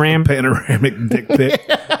panorama. Panoramic dick pic.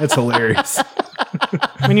 That's hilarious.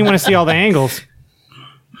 When you want to see all the angles.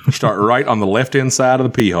 Start right on the left-hand side of the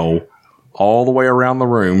pee hole, all the way around the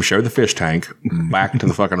room, show the fish tank, back to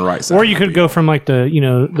the fucking right side. Or you could go from like the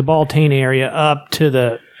the ball taint area up to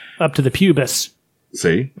the pubis.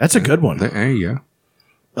 See? That's a good one. There you go.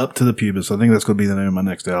 Up to the pubis. I think that's going to be the name of my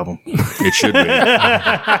next album. It should be.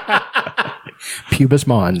 Pubis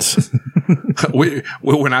Mons.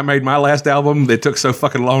 When I made my last album, it took so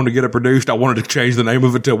fucking long to get it produced, I wanted to change the name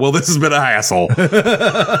of it to, well, this has been a hassle.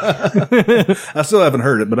 I still haven't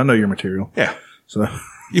heard it, but I know your material. Yeah. So,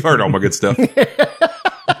 You've heard all my good stuff.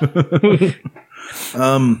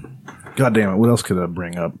 God damn it. What else could I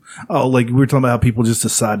bring up? Oh, like we were talking about how people just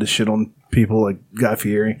decide to shit on people like Guy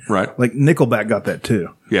Fieri. Right. Like Nickelback got that too.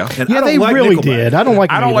 Yeah. And Yeah, I don't they like really Nickelback. did. I don't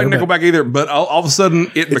like. I them don't like either, but- Nickelback either, but all of a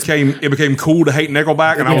sudden it became cool to hate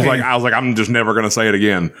Nickelback, and I was like, I'm just never going to say it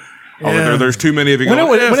again. I was like, there's too many of you When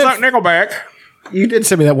going, it- when suck it- Nickelback. You did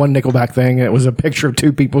send me that one Nickelback thing. And it was a picture of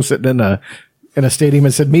two people sitting in a stadium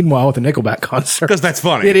and said, "Meanwhile, at the Nickelback concert." Because that's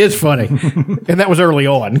funny. It is funny, and that was early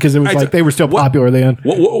on because it was Hey, like they were still popular then.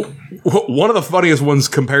 One of the funniest ones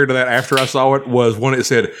compared to that after I saw it was one it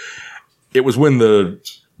said it was when the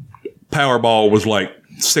Powerball was like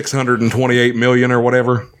 628 million or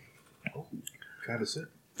whatever.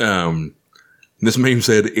 This meme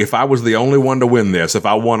said, if I was the only one to win this, if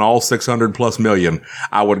I won all 600 plus million,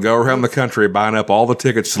 I would go around the country buying up all the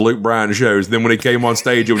tickets to Luke Bryan shows. Then when he came on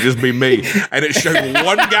stage, it would just be me. And it showed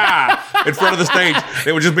one guy in front of the stage.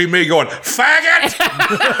 It would just be me going, faggot!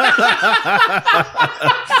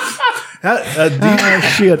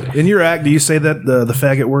 Shit. In your act, do you say that the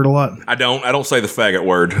faggot word a lot? I don't say the faggot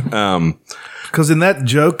word. Because in that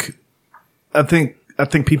joke, I think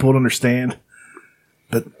people would understand.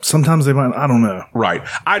 But sometimes they might, I don't know. Right.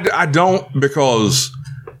 I don't, because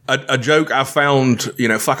a joke I found,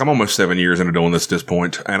 I'm almost 7 years into doing this at this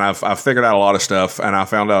point, and I've figured out a lot of stuff, and I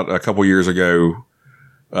found out a couple years ago,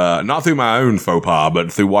 not through my own faux pas,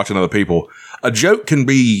 but through watching other people, a joke can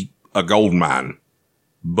be a gold mine,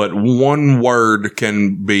 but one word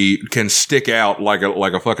can stick out like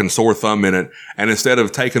a fucking sore thumb in it, and instead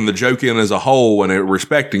of taking the joke in as a whole and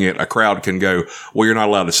respecting it, a crowd can go, well, you're not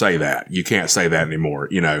allowed to say that. You can't say that anymore,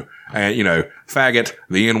 and faggot,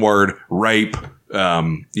 the N-word, rape,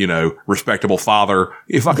 respectable father,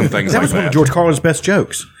 fucking things That like was one that. of George Carlin's best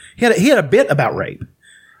jokes. He had a bit about rape.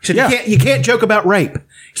 He said, "You can't joke about rape.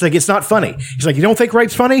 He's like, it's not funny. He's like, you don't think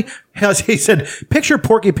rape's funny? He said, picture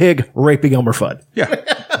Porky Pig raping Elmer Fudd. Yeah.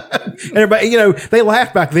 And everybody, they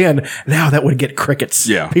laughed back then. Now that would get crickets.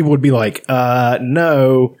 Yeah. People would be like,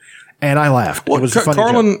 no. And I laughed. Well, it was a funny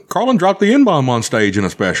joke. Carlin dropped the N-bomb on stage in a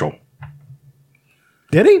special.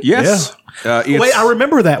 Did he? Yes. Wait, I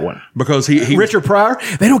remember that one. Because he Richard Pryor,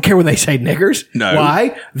 they don't care when they say niggers. No.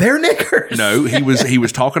 Why? They're niggers. No, he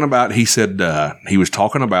was talking about, he said, he was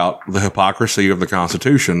talking about the hypocrisy of the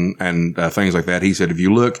Constitution and things like that. He said, if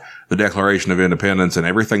you look the Declaration of Independence and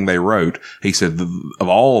everything they wrote, he said, of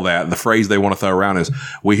all that, the phrase they want to throw around is,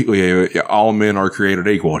 we all men are created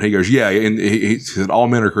equal. And he goes, yeah. And he said, all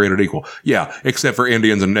men are created equal. Yeah. Except for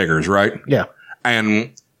Indians and niggers, right? Yeah.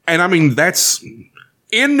 And I mean, that's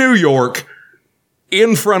in New York,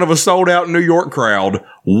 in front of a sold out New York crowd,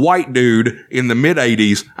 white dude in the mid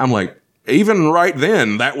 80s. I'm like, even right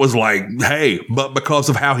then, that was like, hey, but because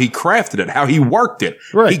of how he crafted it, how he worked it,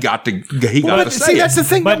 Right. he got to say that's the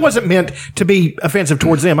thing. That wasn't meant to be offensive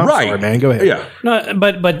towards them. I'm sorry, man. Go ahead. Yeah. No,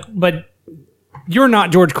 but you're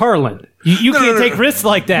not George Carlin. You can't take risks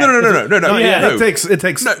like that. No. Yeah. It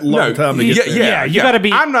takes a long time to get there. Yeah, you gotta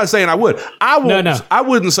be- I'm not saying I would. I won't. No. I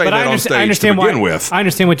wouldn't say But that on stage to begin with. I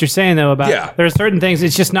understand what you're saying though about Yeah. there are certain things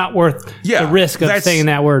it's just not worth the risk of that's- saying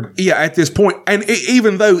that word. Yeah, at this point, and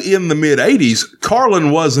even though in the mid '80s,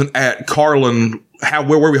 Carlin wasn't at Carlin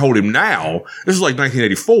where we hold him now. This was like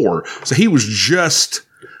 1984, so he was just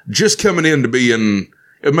coming in to be in.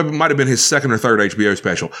 It might have been his second or third HBO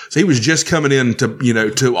special. So he was just coming in to be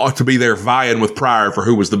there vying with Pryor for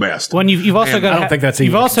who was the best. When you've also got I don't think that's you've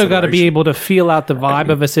even a also got to be able to feel out the vibe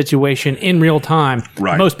of a situation in real time.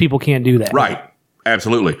 Right. Most people can't do that. Right.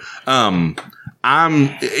 Absolutely. I'm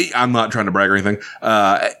not trying to brag or anything.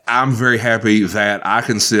 I'm very happy that I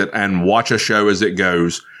can sit and watch a show as it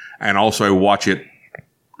goes and also watch it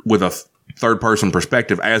with a third person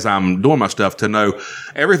perspective as I'm doing my stuff to know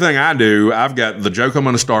everything I do. I've got the joke I'm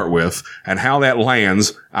going to start with and how that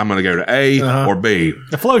lands. I'm going to go to A or B.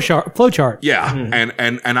 The flow chart. Yeah.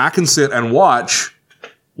 And I can sit and watch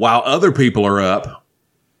while other people are up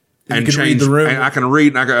and can read change the room. And I can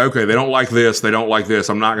read and I go, okay, they don't like this. They don't like this.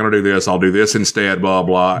 I'm not going to do this. I'll do this instead, blah,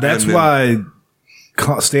 blah. That's And then-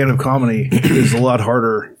 why stand-up comedy is a lot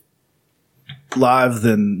harder live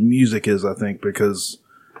than music is, I think, because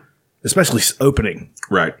especially opening.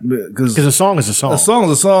 Right. Because Because a song is a song. a song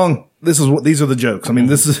is a song. These are the jokes. I mean,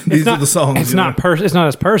 these are the songs. It's you not know? it's not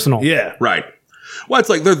as personal. Yeah. Right. Well, it's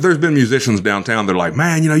like there's been musicians downtown. They're like,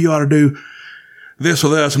 man, you ought to do this or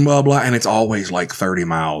this and blah, blah. And it's always like 30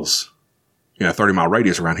 miles, 30-mile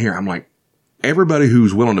radius around here. I'm like, everybody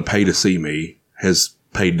who's willing to pay to see me has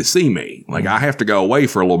paid to see me. Like I have to go away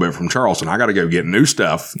for a little bit from Charleston. I got to go get new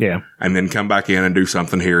stuff. Yeah. And then come back in and do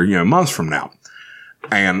something here, months from now.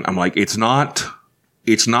 And I'm like, it's not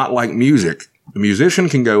like music. A musician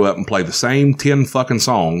can go up and play the same 10 fucking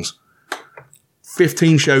songs,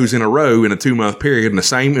 15 shows in a row in a 2-month period in in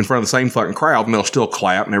front of the same fucking crowd, and they'll still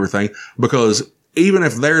clap and everything, because even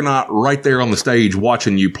if they're not right there on the stage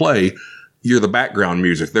watching you play, you're the background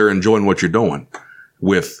music. They're enjoying what you're doing.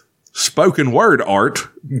 With spoken word art,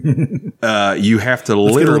 you have to Get a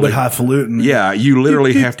little literally bit highfalutin. yeah, you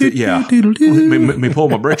literally have to. Yeah, me pull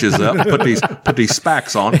my britches up, put these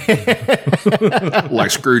spacks on,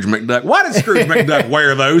 like Scrooge McDuck. Why did Scrooge McDuck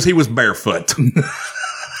wear those? He was barefoot.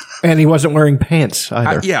 And he wasn't wearing pants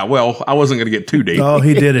either. Yeah, well, I wasn't going to get too deep. Oh,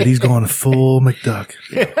 he did it. He's going full McDuck.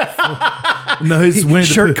 No, he's Winnie the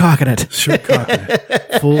Shirt Pooh. cocking it. Shirt cocking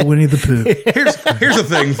it. Full Winnie the Pooh. Here's a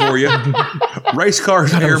thing for you: race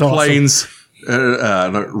cars, was airplanes,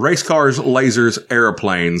 race cars, lasers,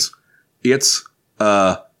 airplanes. It's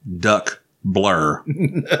a duck blur.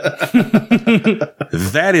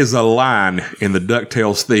 That is a line in the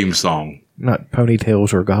DuckTales theme song. Not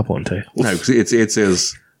ponytails or goblin tails. No, 'cause it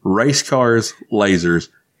says race cars, lasers,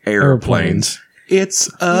 airplanes.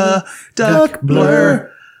 It's a duck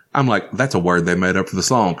blur. I'm like, that's a word they made up for the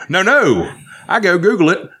song. No. I go Google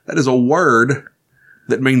it. That is a word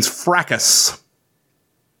that means fracas.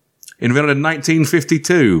 Invented in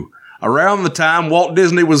 1952. Around the time Walt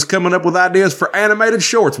Disney was coming up with ideas for animated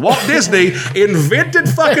shorts. Walt Disney invented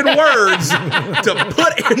fucking words to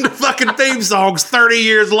put into fucking theme songs 30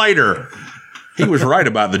 years later. He was right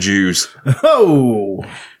about the Jews. Oh.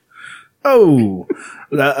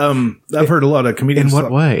 I've heard a lot of comedians. In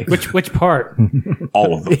what way? Which part?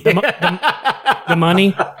 All of them. The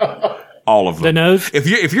money? All of them. The nose?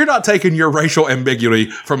 If you're not taking your racial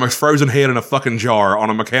ambiguity from a frozen head in a fucking jar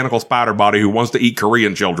on a mechanical spider body who wants to eat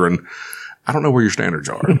Korean children, I don't know where your standards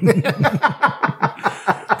are.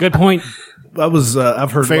 Good point.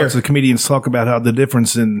 I've heard lots of comedians talk about how the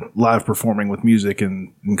difference in live performing with music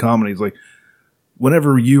and comedy is like,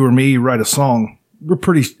 whenever you or me write a song, we're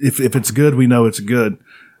pretty, if it's good, we know it's good.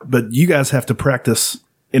 But you guys have to practice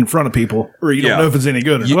in front of people, or you don't know if it's any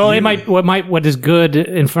good. Or well, what is good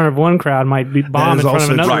in front of one crowd might be bomb in front of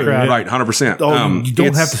another crowd. Right, 100%. Oh, you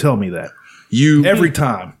don't have to tell me that. Every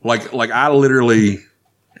time. Like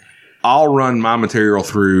I'll run my material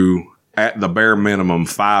through at the bare minimum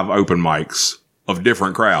 5 open mics of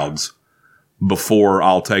different crowds before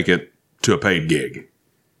I'll take it to a paid gig.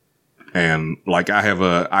 And like I have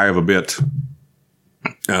a bit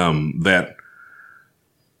that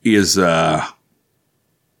is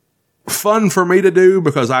fun for me to do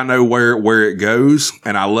because I know where it goes,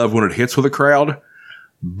 and I love when it hits with a crowd.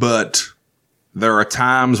 But there are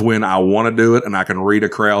times when I want to do it and I can read a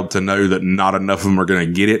crowd to know that not enough of them are going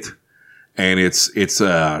to get it. And I say,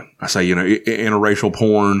 interracial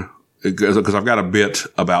porn, because I've got a bit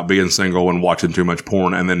about being single and watching too much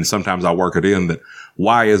porn. And then sometimes I work it in that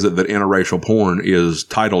why is it that interracial porn is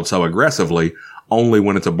titled so aggressively only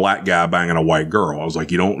when it's a black guy banging a white girl? I was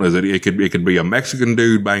like, it could be a Mexican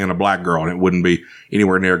dude banging a black girl and it wouldn't be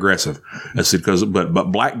anywhere near aggressive. I said, but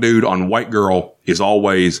black dude on white girl is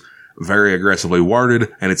always very aggressively worded,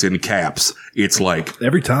 and it's in caps. It's like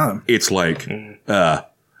every time. It's like,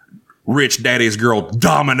 Rich Daddy's Girl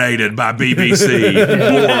dominated by BBC,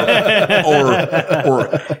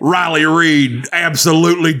 or Riley Reid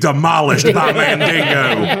absolutely demolished by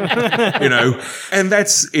Mandingo, and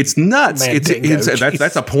it's nuts. Mandingo,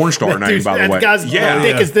 that's a porn star name, by the way. That guy's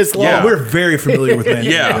dick is this long. Yeah. We're very familiar with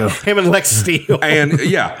Mandingo. Yeah. Him and Lex Steele. And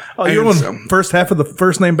yeah. You're on first half of the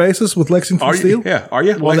first name basis with Lexington Steele? Yeah. Are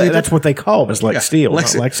you? Well, that's what they call him, is Lex Steele,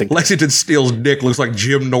 not Lexington. Lexington Steele's dick looks like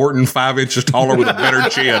Jim Norton, 5 inches taller with a better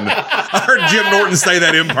chin. I heard Jim Norton say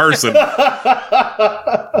that in person.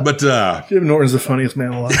 But Jim Norton's the funniest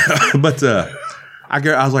man alive. But I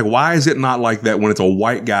was like, why is it not like that when it's a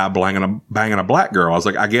white guy banging a black girl? I was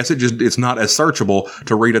like, I guess it's not as searchable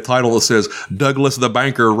to read a title that says Douglas the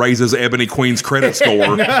banker raises Ebony Queen's credit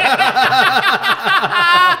score.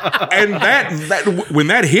 And that when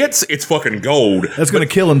that hits, it's fucking gold. That's going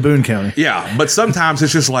to kill in Boone County. Yeah, but sometimes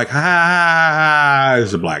it's just like,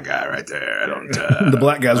 there's a black guy right there. I don't. The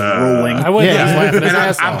black guy's rolling. I wouldn't laughing his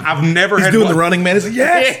ass off. I've never He's had doing the running man. He's like,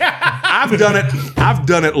 yes. I've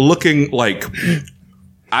done it looking like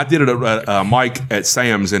I did it at a mic at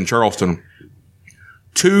Sam's in Charleston.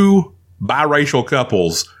 2 biracial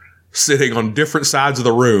couples sitting on different sides of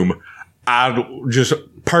the room. I just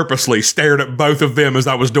purposely stared at both of them as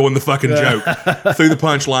I was doing the fucking joke. Through the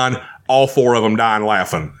punchline, all 4 of them dying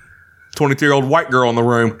laughing. 22-year-old white girl in the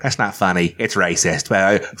room. That's not funny. It's racist.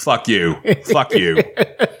 Fuck you. Fuck you.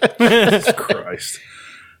 Jesus Christ.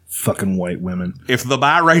 Fucking white women. If the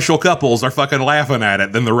biracial couples are fucking laughing at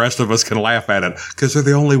it, then the rest of us can laugh at it because they're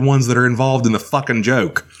the only ones that are involved in the fucking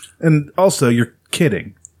joke. And also, you're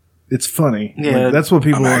kidding. It's funny. Yeah. Like, that's what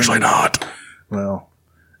people I'm are. actually not. Well,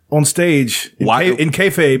 on stage, in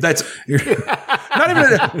kayfabe, That's not even.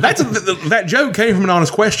 That joke came from an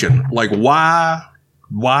honest question. Like, why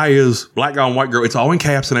is black guy and white girl? It's all in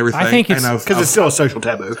caps and everything. I think it's Because it's still a social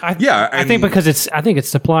taboo. I think because it's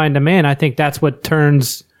supply and demand. I think that's what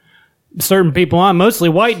turns certain people on, mostly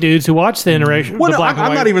white dudes who watch the interracial. Well, the black and I'm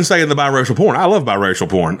white. not even saying the biracial porn. I love biracial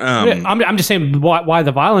porn. I'm just saying why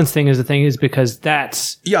the violence thing is the thing is because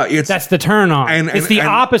that's the turn on. And it's the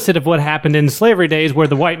opposite of what happened in slavery days, where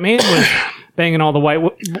the white man was banging all the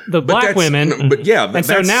black women. But yeah, and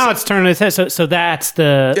so now it's turning its head. So that's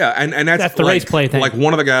the and that's the race play thing. Like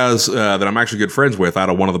one of the guys that I'm actually good friends with out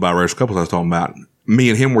of one of the biracial couples I was talking about. Me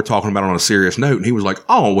and him were talking about it on a serious note, and he was like,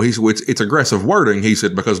 "Oh, well, it's aggressive wording." He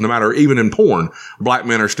said because no matter, even in porn, black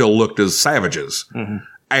men are still looked as savages. Mm-hmm.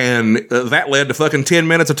 And that led to fucking 10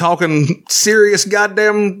 minutes of talking serious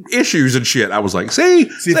goddamn issues and shit. I was like, see,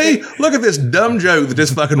 look at this dumb joke that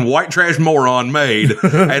this fucking white trash moron made.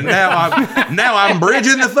 And now I'm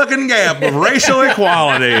bridging the fucking gap of racial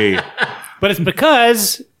equality. But it's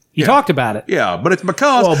because you talked about it. Yeah, but it's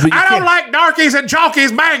because I don't like darkies and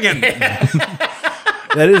chalkies banging.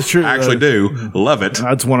 that is true. I actually do. Love it.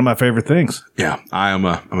 That's one of my favorite things. Yeah, I'm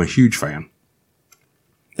a huge fan.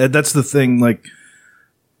 That's the thing, like,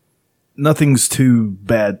 nothing's too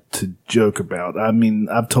bad to joke about. I mean,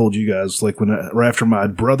 I've told you guys, like, right after my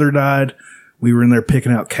brother died, we were in there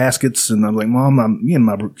picking out caskets, and I'm like, Mom, me and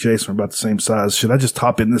my Jason are about the same size. Should I just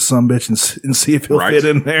hop in this sumbitch and see if he'll fit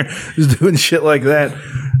in there? Just doing shit like that.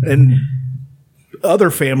 And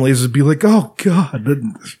other families would be like, oh, God.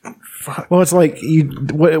 Fuck. Well, it's like,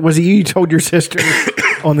 you told your sister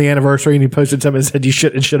on the anniversary, and he posted something and said, it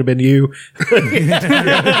should have been you.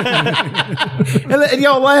 and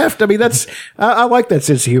y'all laughed. I mean, I like that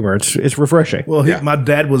sense of humor. It's refreshing. Well, my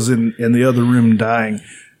dad was in the other room dying,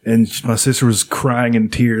 and my sister was crying in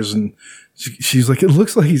tears, and she's like, "It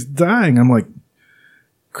looks like he's dying." I'm like,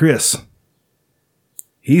 "Chris,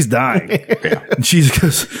 he's dying." And she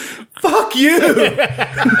goes, "Fuck you."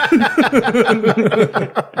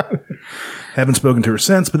 Haven't spoken to her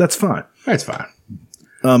since, but that's fine. That's fine.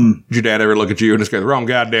 Did your dad ever look at you and just go, the wrong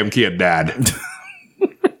goddamn kid died?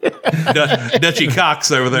 Dutchy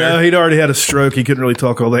Cox over there. No, he'd already had a stroke. He couldn't really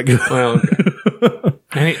talk all that good. Well,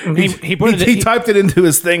 And he put it. He typed it into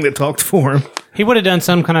his thing that talked for him. He would have done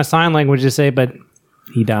some kind of sign language to say, but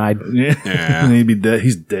he died. Yeah. Yeah. And he'd be dead.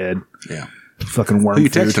 He's dead. yeah. Fucking worm Who you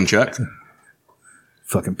food. texting, Chuck?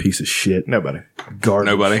 Fucking piece of shit. Nobody. Garbage.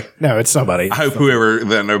 Nobody. No, it's somebody. I hope whoever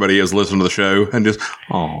that nobody is listening to the show and just,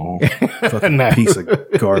 oh, Fucking piece of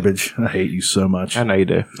garbage. I hate you so much. I know you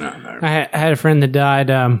do. I had a friend that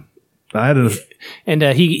died. I had a And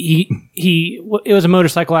it was a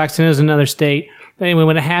motorcycle accident. It was in another state. But anyway,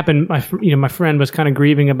 when it happened, my friend was kind of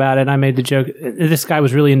grieving about it. And I made the joke. This guy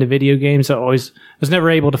was really into video games. So I was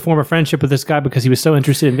never able to form a friendship with this guy because he was so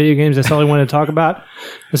interested in video games. That's all he wanted to talk about.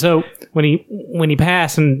 And so when he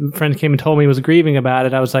passed, and friends came and told me he was grieving about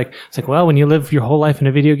it, I was like, well, when you live your whole life in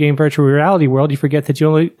a video game virtual reality world, you forget that you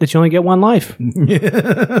only get one life.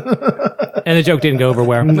 And the joke didn't go over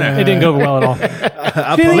well. It didn't go over well at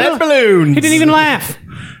all. Lead balloons. He didn't even laugh.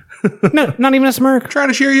 No, not even a smirk. trying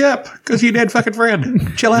to cheer you up because you dead fucking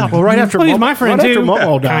friend. Chill out. Well, right after Well, he's my friend, right after too.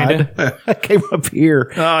 Mama died, I came up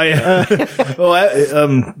here. Oh yeah.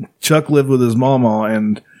 Well, Chuck lived with his mama,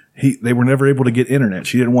 and they were never able to get internet.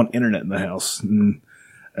 She didn't want internet in the house. And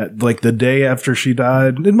like the day after she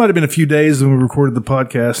died, it might have been a few days when we recorded the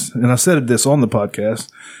podcast, and I said this on the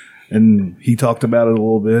podcast, and he talked about it a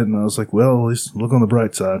little bit, and I was like, well, at least look on the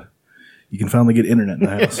bright side. You can finally get internet in the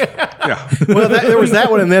house. Yeah. Well, there was that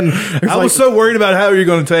one, and then I was so worried about how you're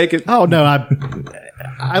going to take it. oh no, I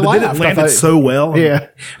But laughed. then it landed so well. Yeah,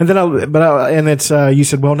 and then you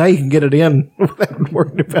said, well, now you can get it in without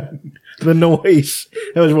worrying about the noise.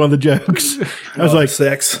 That was one of the jokes. I was like,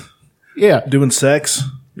 sex. yeah, Doing sex.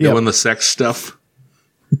 Doing the sex stuff.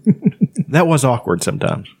 that was awkward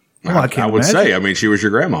sometimes. Well, I can't I would imagine. say. I mean, she was your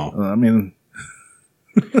grandma. I mean,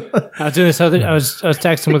 I was doing this other. I was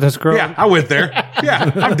texting with this girl. Yeah, I went there.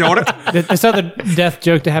 Yeah, I'm doing it. This other death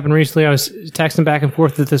joke that happened recently. I was texting back and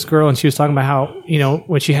forth with this girl, and she was talking about how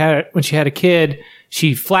when she had a kid,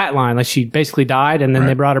 she flatlined, like she basically died, and then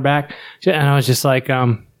they brought her back. And I was just like,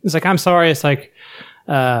 it's like, I'm sorry. It's like,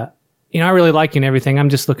 I really like you and everything. I'm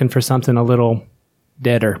just looking for something a little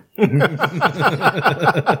deader. You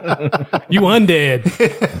undead.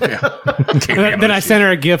 Yeah. Then I sent her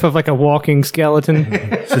a gif of like a walking skeleton.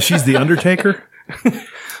 so she's the Undertaker.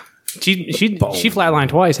 She flatlined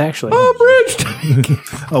twice actually.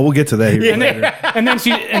 Oh, we'll get to that here later. And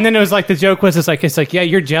then it was like the joke was it's like yeah,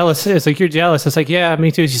 you're jealous. It's like you're jealous. It's like yeah,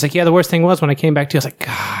 me too. She's like yeah, the worst thing was when I came back to you, I was like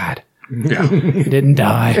God, Yeah. he didn't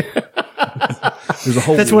die. There's a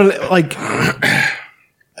whole. That's when like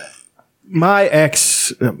my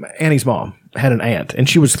ex, Annie's mom, had an aunt, and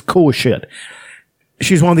she was cool as shit.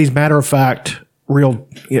 She's one of these matter of fact, real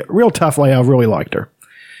tough lady. I really liked her,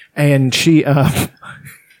 and she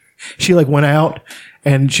like went out,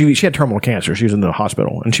 and she had terminal cancer. She was in the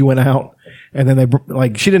hospital, and she went out, and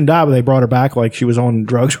then she didn't die, but they brought her back like she was on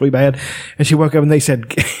drugs really bad, and she woke up and they said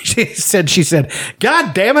she said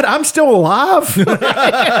God damn it, I'm still alive.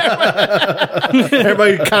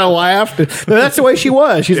 Everybody kind of laughed. But that's the way she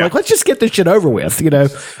was. She's like, let's just get this shit over with.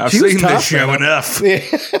 I've She was seen tough, this show man. enough.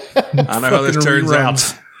 I know how this turns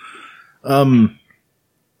reruns. out.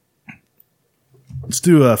 Let's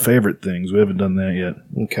do favorite things. We haven't done that yet.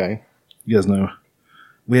 Okay. You guys know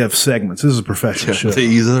we have segments. This is a professional show.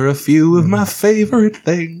 These are a few of my favorite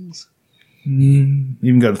things.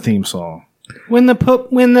 Even got a theme song. When the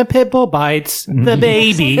pit bull bites the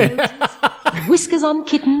baby. Whiskers on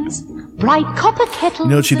kittens, bright copper kettles. You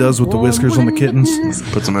know what she does with the whiskers on the kittens?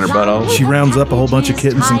 Puts them in her butthole. She rounds up a whole bunch of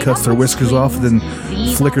kittens and cuts their whiskers off, then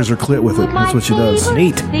flickers her clit with it. That's what she does.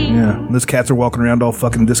 Neat. Yeah, those cats are walking around all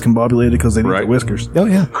fucking discombobulated because they need Right. their whiskers. Oh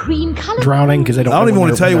yeah. Cream colored Drowning because they don't. I don't even know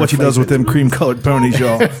want to tell you when what she they're does with them cream-colored ponies,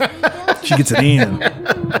 y'all. She gets it in.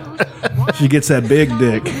 She gets that big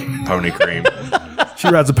dick. Pony cream. She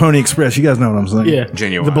rides a Pony Express. You guys know what I'm saying? Yeah.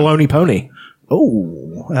 Genuine. The baloney pony.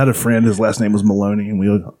 Oh, I had a friend. His last name was Maloney, and we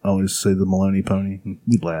would always say the Maloney Pony.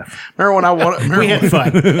 We'd laugh. Remember when I wanted? We had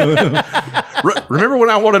fun. Remember when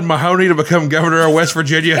I wanted Mahoney to become governor of West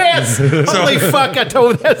Virginia? Holy fuck! I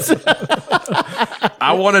told that. I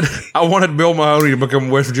I wanted Bill Mahoney to become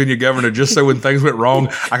West Virginia governor just so when things went wrong,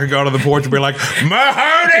 I could go out on the porch and be like,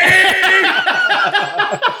 Mahoney!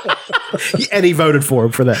 And he voted for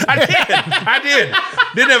him for that. I did.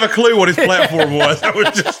 Didn't have a clue what his platform was. I was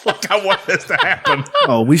just like, I want this to happen.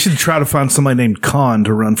 Oh, we should try to find somebody named Khan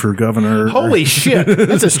to run for governor. Holy shit.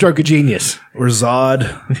 That's a stroke of genius. Or Zod.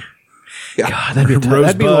 God, that'd be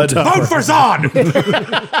that'd be a little tough. Vote for Zod!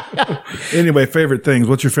 Anyway, favorite things.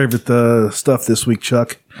 What's your favorite stuff this week,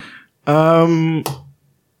 Chuck?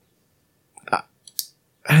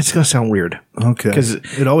 It's going to sound weird. Okay.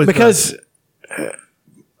 Because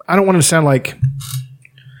I don't want to sound like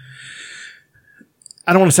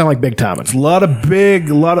big time. It's a lot of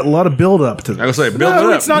build up to I was this. say, build it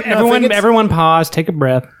up. It's not Everyone, nothing. everyone pause, take a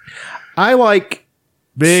breath. I like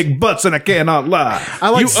Big butts and I cannot lie. I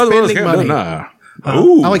like spending money. Nah. I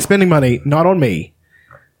like spending money not on me,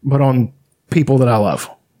 but on people that I love.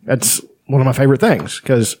 That's one of my favorite things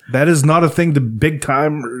because That is not a thing to big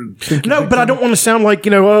time. no, but I don't want to sound like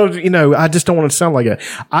I just don't want to sound like it.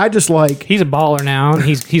 I just like He's a baller now, and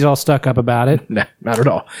he's all stuck up about it. nah, not at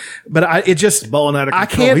all. But it just Balling out of I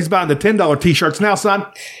control. can't. He's buying the $10 t-shirts now, son.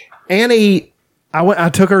 Annie, I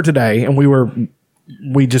took her today, and we were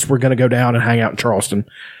going to go down and hang out in Charleston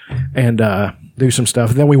and do some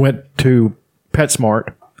stuff. And then we went to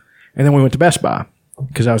PetSmart, and then we went to Best Buy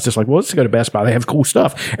because I was just like, well, let's go to Best Buy. They have cool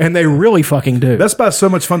stuff, and they really fucking do. Best Buy's so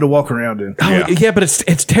much fun to walk around in. Oh, yeah, but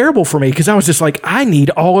it's terrible for me because I was just like, I need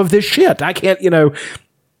all of this shit. I can't,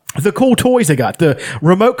 the cool toys they got, the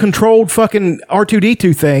remote controlled fucking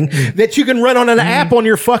R2D2 thing that you can run on an app on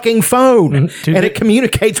your fucking phone, and it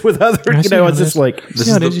communicates with other. I see how It's just this- like Is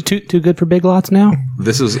it too good for Big Lots now?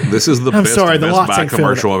 This is the I'm best sorry, the Best lots Buy ain't filled.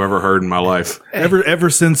 commercial I've ever heard in my life. Ever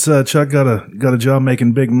since Chuck got a job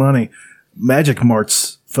making big money, Magic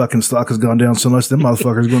Mart's fucking stock has gone down so much them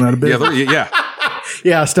motherfuckers going out of Yeah, business.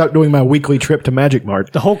 yeah. I stopped doing my weekly trip to Magic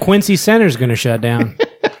Mart. The whole Quincy Center's going to shut down.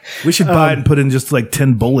 We should buy it and put in just like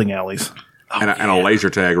 10 bowling alleys. And a laser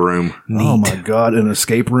tag room. Oh my God, an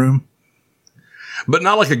escape room. But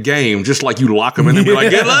not like a game, just like you lock them in and be like,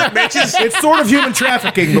 good luck, bitches. It's sort of human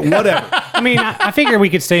trafficking, but whatever. I mean, I figure we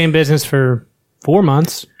could stay in business for 4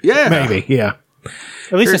 months, Yeah. Maybe, yeah.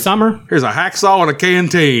 at least a summer. Here's a hacksaw and a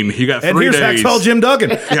canteen. You got 3 And here's days. Hacksaw Jim Duggan.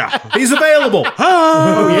 Yeah. He's available.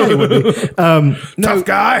 Tough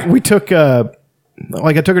guy. We took, I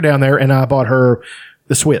took her down there and I bought her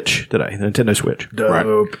the Switch today, the Nintendo Switch.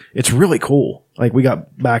 Dope. It's really cool. Like we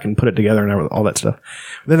got back and put it together and all that stuff.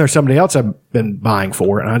 Then there's somebody else I've been buying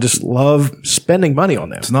for, and I just love spending money on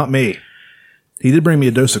them. It's not me. He did bring me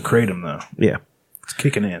a dose of Kratom, though. Yeah. It's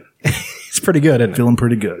kicking in. It's pretty good, isn't it? Feeling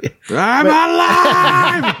pretty good. I'm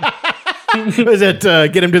alive. Is it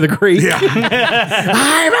get him to the creek? Yeah.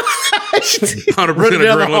 100%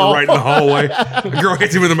 adrenaline right in the hallway. The girl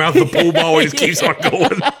hits him in the mouth with a pool ball and just keeps on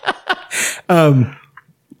going.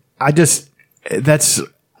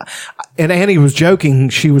 And Annie was joking.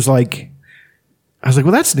 She was like, I was like,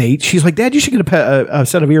 well, that's neat. She's like, Dad, you should get a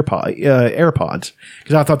set of AirPods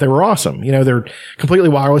because I thought they were awesome. They're completely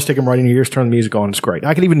wireless. Take them right in your ears, turn the music on. It's great.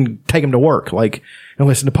 I can even take them to work, and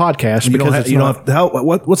listen to podcasts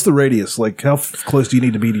What's the radius? Like, how close do you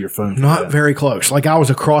need to be to your phone? for not that? very close. Like I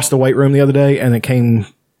was across the weight room the other day, and it came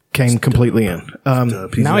completely in. Now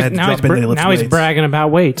he's bragging about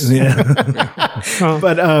weights.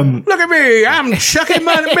 But Look at me. I'm chucking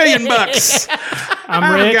 $1 million.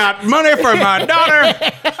 I'm rich. got money for my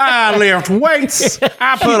daughter. I lift weights.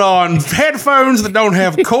 I put on headphones that don't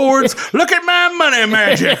have cords. Look at my money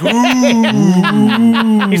magic.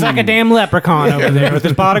 Ooh. He's like a damn leprechaun over there with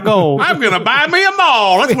his pot of gold. I'm going to buy me a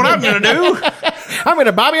mall. That's what I'm going to do. I'm going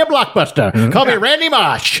to buy me a Blockbuster. Call me Randy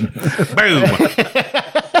Mosh. Boom.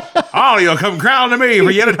 All of you'll come crowding to me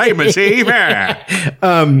for your entertainment, see?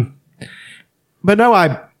 But no,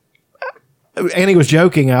 Annie was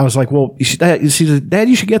joking. I was like, well, she said, Dad,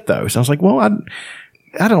 you should get those. I was like, well,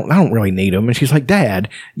 I don't really need them. And she's like, Dad,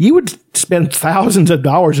 you would spend thousands of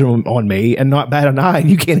dollars on me and not bat an eye, and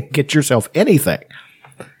you can't get yourself anything.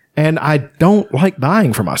 And I don't like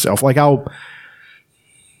buying for myself. Like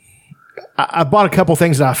I bought a couple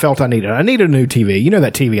things that I felt I needed. I needed a new TV.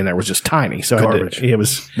 That TV in there was just tiny. So Garbage. it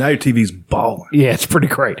was. Now your TV's balling. Yeah, it's pretty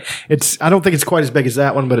great. I don't think it's quite as big as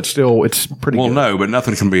that one, but it's pretty Well, good. no, but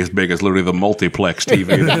nothing can be as big as literally the multiplex TV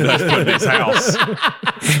that does put in his house.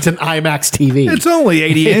 It's an IMAX TV. It's only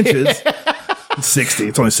 80 inches. It's 60.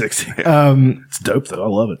 It's only 60. It's dope, though. I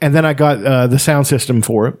love it. And then I got the sound system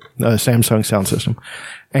for it, Samsung sound system.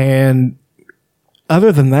 And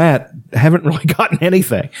other than that, I haven't really gotten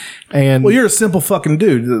anything. And Well, you're a simple fucking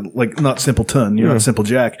dude. Like, not simpleton. You're not a simple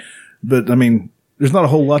Jack. But, I mean, there's not a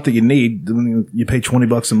whole lot that you need. You pay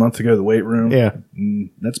 $20 a month to go to the weight room. Yeah.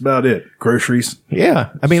 That's about it. Groceries.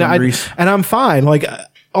 Yeah. I mean, Sundries. and I'm fine. Like,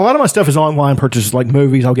 a lot of my stuff is online purchases, like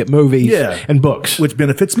movies. I'll get movies and books. Which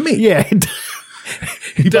benefits me. Yeah.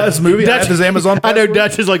 He does movie. I have his Amazon I know password.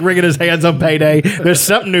 Dutch is like wringing his hands on payday. There's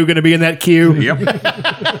something new going to be in that queue. Yep.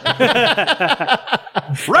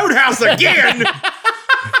 Roadhouse again.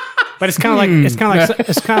 But it's kind of like it's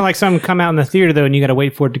kind of like something come out in the theater though, and you got to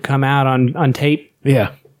wait for it to come out on tape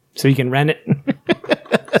Yeah. so you can rent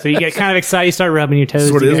it. So you get kind of excited, you start rubbing your toes.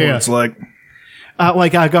 That's what it is. together. What it's like.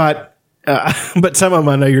 Like I got, but some of them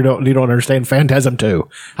I know you don't understand. Phantasm 2.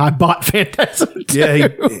 I bought Phantasm 2. Yeah,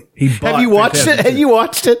 he bought Have you watched Phantasm it? Have 2. you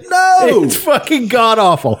watched it? No. It's fucking god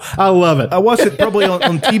awful. I love it. I watched it probably on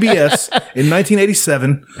TBS in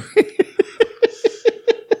 1987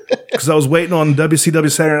 because I was waiting on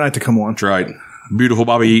WCW Saturday Night to come on. That's right. Beautiful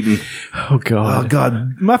Bobby Eaton. Oh Oh god.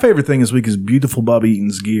 God, my favorite thing this week is beautiful Bobby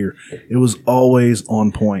Eaton's gear. It was always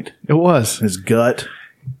on point. It was. His gut,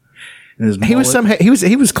 and his He was mullet.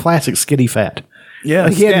 he was classic skinny fat. Yeah,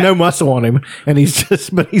 Like, he had no muscle on him, and he's still.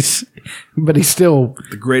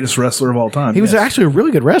 the greatest wrestler of all time. He was Yes. actually a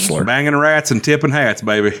really good wrestler. Banging rats and tipping hats,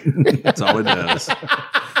 baby. That's all it does.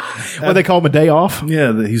 What they call him, a day off.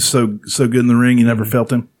 Yeah, he's so good in the ring. You never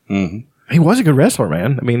felt him. He was a good wrestler,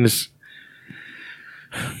 man. I mean,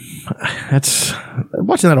 that's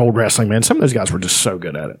watching that old wrestling, man. Some of those guys were just so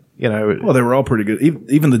good at it. You know, Well, they were all pretty good.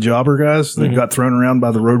 Even the jobber guys that got thrown around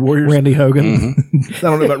by the Road Warriors. Randy Hogan, I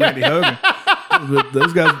don't know about Randy Hogan.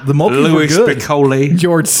 Those guys, the multis were Louis good. Spicoli.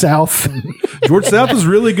 George South. George South was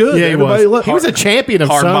really good. Yeah, he Everybody was. He was a champion of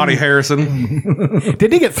Hard some. Body Harrison.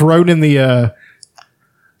 Didn't he get thrown in the?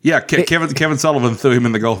 Yeah, Kevin Sullivan threw him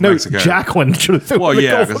in the Gulf of No, Mexico. Jacqueline should have thrown Well, him in the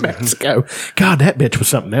yeah, Gulf of 'cause- Mexico. God, that bitch was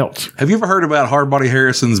something else. Have you ever heard about Hard Body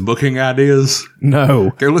Harrison's booking ideas?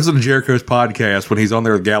 No. Go listen to Jericho's podcast when he's on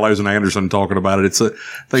there with Gallows and Anderson talking about it. It's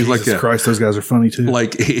things like Jesus that. Christ, those guys are funny too.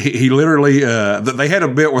 Like he literally, they had a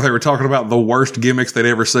bit where they were talking about the worst gimmicks they'd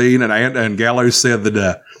ever seen, and Gallows said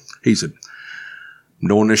that he said, "I'm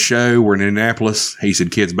doing this show. We're in Indianapolis." He said,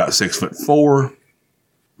 "Kid's about 6'4".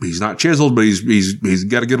 He's not chiseled, but he's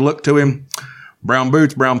got a good look to him. Brown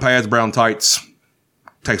boots, brown pads, brown tights.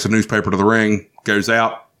 Takes a newspaper to the ring, goes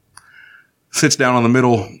out, sits down on the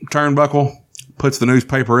middle turnbuckle, puts the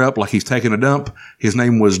newspaper up like he's taking a dump. His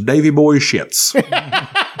name was Davy Boy Shits."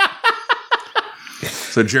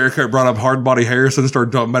 So Jericho brought up Hard Body Harrison,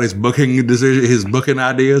 started talking about his booking decision, his booking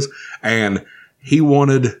ideas, and he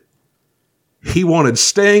wanted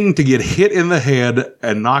Sting to get hit in the head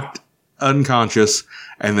and knocked unconscious,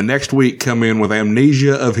 and the next week come in with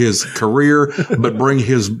amnesia of his career, but bring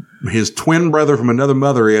his twin brother from another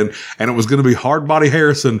mother in, and it was going to be Hard Body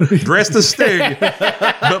Harrison dressed as Sting,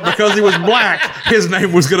 but because he was black, his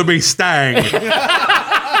name was going to be Stang.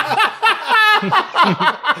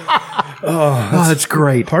 Oh, that's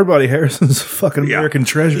great. Hard Body Harrison's a fucking American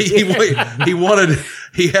treasure.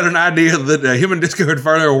 He had an idea that him and Disco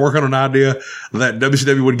Inferno were working on an idea that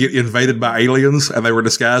WCW would get invaded by aliens, and they were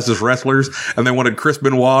disguised as wrestlers, and they wanted Chris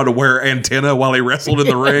Benoit to wear antenna while he wrestled in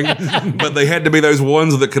the ring, but they had to be those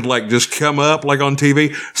ones that could like just come up like on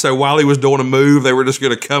TV. So while he was doing a move, they were just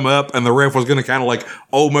going to come up, and the ref was going to kind of like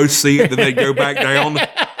almost see it, then they'd go back down.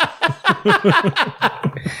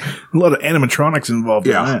 A lot of animatronics involved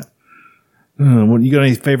in Yeah. that. What you got?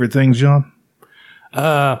 Any favorite things, John?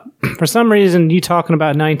 For some reason, you talking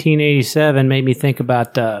about 1987 made me think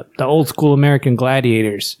about the old school American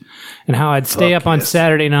Gladiators and how I'd stay up on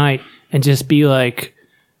Saturday night and just be like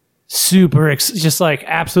just like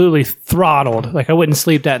absolutely throttled. Like I wouldn't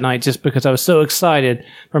sleep that night just because I was so excited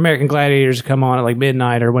for American Gladiators to come on at like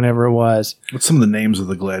midnight or whenever it was. What's some of the names of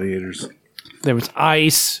the gladiators? There was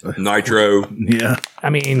Ice. Nitro, Yeah,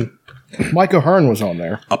 I mean, Mike O'Hearn was on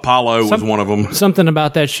there. Apollo was one of them. something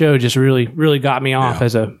about that show just really got me off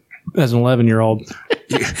as an 11-year-old.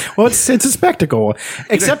 Well, it's a spectacle.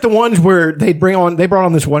 Except the ones where they brought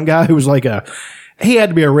on this one guy who was like he had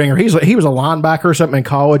to be a ringer. He was a linebacker or something in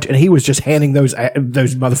college, and he was just handing those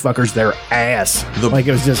motherfuckers their ass. Like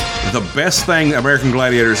it was just The best thing American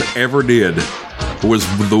Gladiators ever did was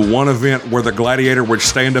the one event where the gladiator would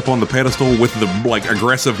stand up on the pedestal with the like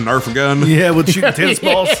aggressive Nerf gun. yeah, with shooting tennis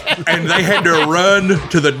balls. And they had to run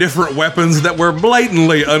to the different weapons that were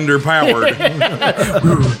blatantly underpowered.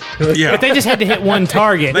 Yeah. But they just had to hit one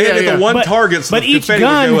target. They had to hit the one target so but the each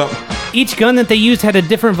confetti would go up. gun that they used had a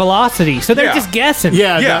different velocity, so they're Yeah. just guessing.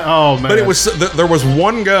 Yeah. oh man. But it was there was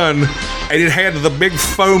one gun and it had the big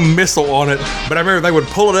foam missile on it. But I remember they would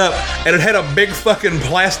pull it up and it had a big fucking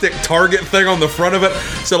plastic target thing on the front of it,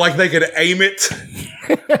 so like they could aim it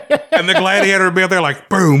And the gladiator would be up there like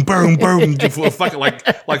boom, boom, boom, fucking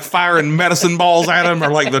like firing medicine balls at him,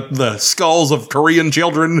 or like the skulls of Korean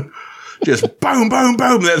children. Just boom, boom,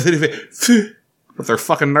 boom. With their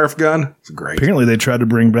fucking Nerf gun. It's great. Apparently, they tried to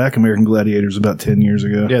bring back American Gladiators about 10 years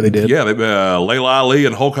ago. Yeah, they did. Yeah, Layla Ali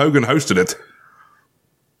and Hulk Hogan hosted it.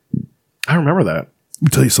 I remember that. Let me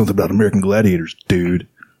tell you something about American Gladiators, dude.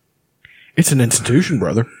 It's an institution,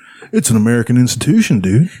 brother. It's an American institution,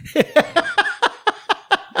 dude.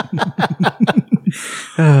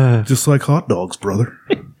 Just like hot dogs, brother.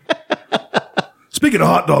 Speaking of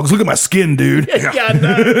hot dogs, look at my skin, dude. Yeah,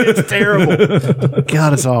 no, it's terrible.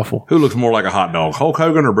 God, it's awful. Who looks more like a hot dog, Hulk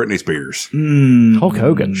Hogan or Britney Spears? Hulk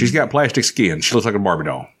Hogan. She's got plastic skin. She looks like a Barbie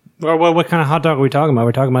doll. Or what kind of hot dog are we talking about? Are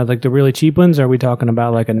we talking about like the really cheap ones? Or are we talking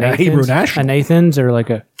about like a Nathan's? Hebrew National. A Nathan's or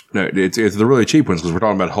like a... No, it's the really cheap ones because we're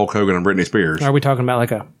talking about Hulk Hogan and Britney Spears. Or are we talking about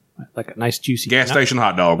like a nice juicy... Gas station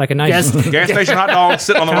hot dog. Like a nice... Gas station hot dog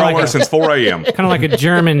sitting on the roller since 4 a.m. Kind of like a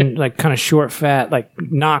German, like kind of short, fat, like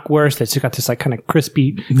knockwurst that's got this like kind of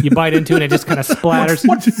crispy. You bite into it, and it just kind of splatters.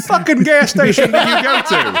 What fucking gas station do you go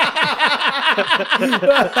to?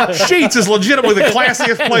 Sheetz is legitimately the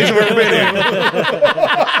classiest place I've ever been in.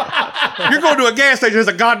 You're going to a gas station that has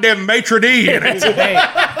a goddamn maitre d' in it. Hey,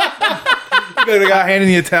 You got the guy handing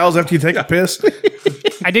you towels after you take a piss.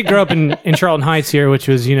 I did grow up in Charlton Heights here, which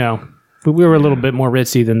was, but we were a little bit more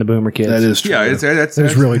ritzy than the boomer kids. That is true. Yeah, that's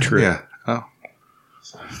really true. Yeah. Oh.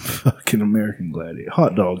 Fucking American Gladiator.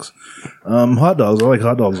 Hot dogs. Hot dogs. I like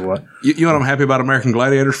hot dogs a lot. You know what I'm happy about American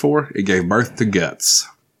Gladiators for? It gave birth to Guts.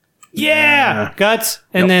 Yeah, Guts.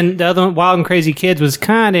 And then the other one, Wild and Crazy Kids, was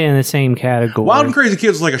kind of in the same category. Wild and Crazy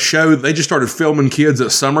Kids was like a show. They just started filming kids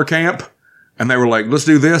at summer camp. And they were like, let's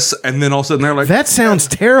do this. And then all of a sudden they're like, That sounds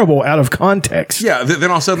terrible out of context. yeah.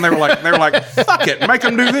 Then all of a sudden they were like, fuck it, make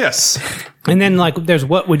them do this. And then like there's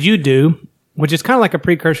What Would You Do, which is kind of like a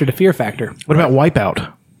precursor to Fear Factor. What about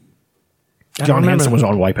Wipeout? John Henson was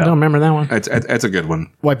on I don't Wipeout. remember that one. That's a good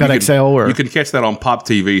one. Wipeout XL or... You can catch that on Pop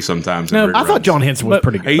TV sometimes. No, I thought John Henson was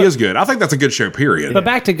pretty good. He is good. I think that's a good show, period. But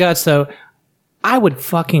back to Guts, though, I would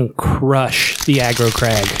fucking crush the aggro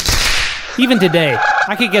crag. Even today,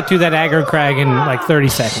 I could get through that aggro crag in like 30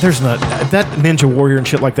 seconds. There's not... That Ninja Warrior and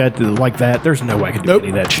shit like that, there's no way I could do any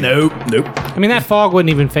of that shit. Nope. I mean, that fog wouldn't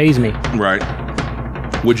even faze me. Right.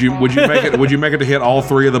 Would you make it? Would you make it to hit all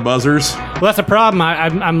three of the buzzers? Well, that's a problem.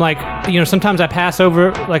 I'm like, sometimes I pass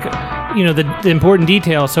over like, the important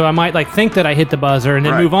details. So I might like think that I hit the buzzer and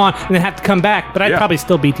then Right. move on and then have to come back. But I'd Yeah. probably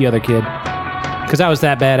still beat the other kid because I was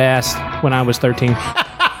that badass when I was 13.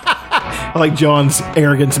 I like John's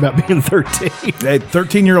arrogance about being 13. Hey,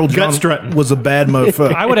 13-year-old John strutting. was a bad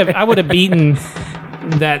mofo. I would have beaten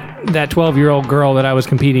that 12-year-old girl that I was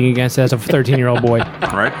competing against as a 13-year-old boy.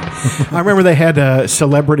 Right. I remember they had a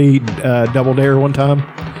celebrity Double Dare one time,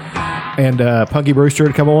 and Punky Brewster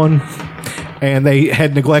had come on, and they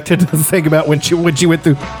had neglected to think about when she went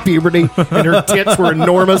through puberty and her tits were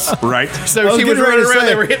enormous. Right. So she was running around.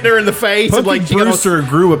 They were hitting her in the face. Punky and like Brewster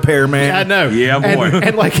grew a pair, man. I know. Yeah, boy.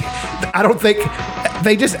 And like, I don't think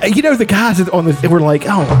they just. The guys on the were like,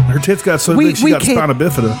 oh, Her tits got so We- big she we got can't- spina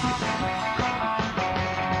bifida.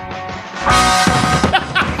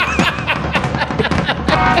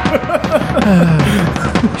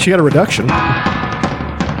 she got a reduction.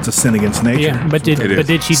 It's a sin against nature. Yeah, but did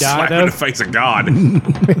she die Slap in though? the face of God.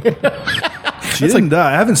 She didn't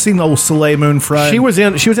die. I haven't seen the old Soleil Moon Frye. She was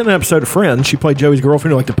in an episode of Friends. She played Joey's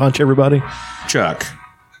girlfriend who liked to punch everybody. Chuck,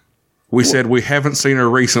 we said we haven't seen her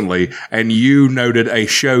recently, and you noted a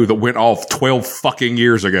show that went off 12 fucking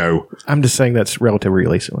years ago. I'm just saying that's relatively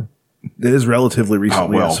recently. It is relatively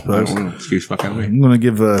recently, I suppose. Excuse fuck out of me. I'm going to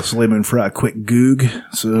give Soleil Moon Frye a quick goog.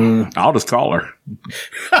 So I'll just call her.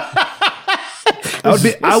 I would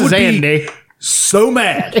be so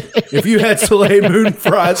mad if you had Soleil Moon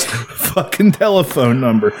Frye's fucking telephone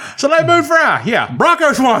number. Soleil Moon Frye. Yeah.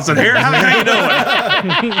 Bronco Swanson here. How you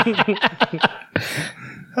doing?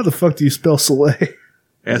 How the fuck do you spell Soleil?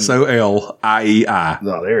 Soliei.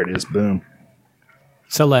 Oh, there it is. Boom.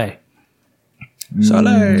 Soleil.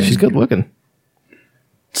 Soleil. She's good looking.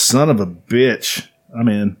 Son of a bitch. I'm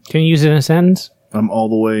in. Can you use it in a sentence? I'm all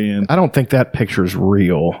the way in. I don't think that picture's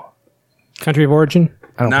real. Country of origin?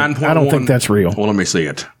 I don't think that's real. Well, let me see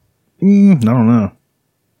it. I don't know.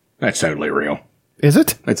 That's totally real. Is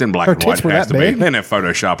it? It's in black Her and white. tits were It has that to be. big? They didn't have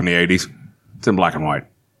Photoshop in the 80s. It's in black and white.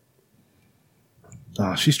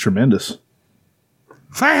 Oh, she's tremendous.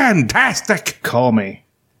 Fantastic. Call me.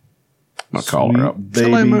 I'll call her up. Baby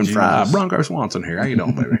Sailor Moon Jesus. Fry, Bronco Swanson here. How you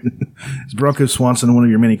doing, baby? Is Bronco Swanson one of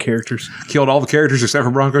your many characters? Killed all the characters except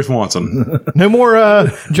for Bronco Swanson. No more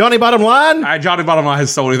Johnny Bottom Line? Johnny Bottom Line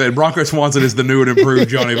has sold anything. Bronco Swanson is the new and improved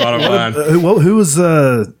Johnny Bottom Line. Who was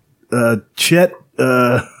Chet?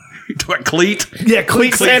 What, Cleet? Yeah,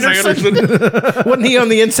 Cleet Sanderson. Wasn't he on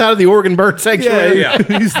the inside of the Oregon Bird Sanctuary? Yeah.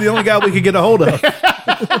 He's the only guy we could get a hold of.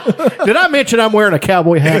 Did I mention I'm wearing a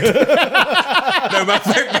cowboy hat? No, my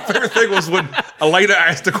favorite thing was when Elena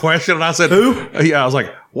asked a question and I said, "Who?" Yeah, I was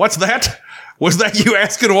like, "What's that? Was that you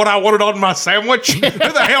asking what I wanted on my sandwich? Who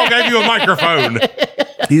the hell gave you a microphone?"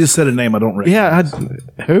 He just said a name I don't recognize.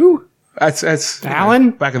 Yeah, who? That's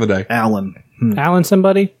Alan? back in the day. Alan. Alan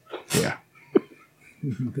somebody? Yeah,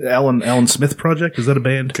 Alan Smith Project? Is that a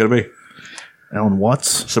band? could be Alan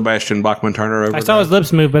Watts? Sebastian Bachman Turner over I saw his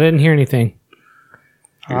lips move, but I didn't hear anything.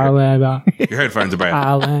 Alan. Your headphones are bad.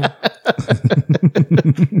 Alan.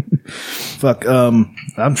 Fuck.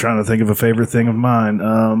 I'm trying to think of a favorite thing of mine.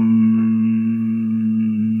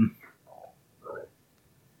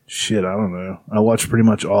 Shit, I don't know. I watched pretty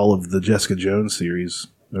much all of the Jessica Jones series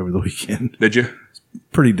over the weekend. Did you?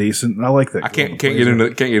 Pretty decent. I like that. I can't get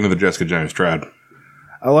into the Jessica Jones tried.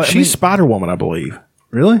 She's Spider Woman, I believe.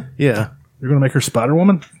 Really? Yeah. You're gonna make her Spider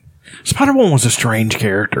Woman? Spider Woman was a strange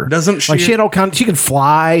character. Doesn't she? Like she had all kinds. She could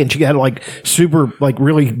fly, and she had like super, like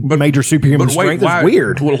really major superhuman strength. It's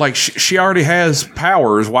weird, Well, like she already has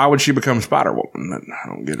powers. Why would she become Spider Woman? I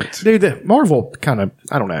don't get it. dude. The Marvel kind of,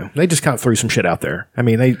 I don't know. They just kind of threw some shit out there. I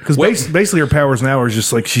mean, Because basically her powers now are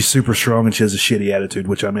just like she's super strong and she has a shitty attitude,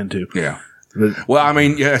 which I'm into. Yeah. But Well, I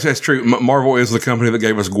mean, yeah, that's true. Marvel is the company that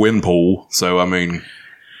gave us Gwenpool. So, I mean,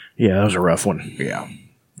 yeah, that was a rough one. yeah.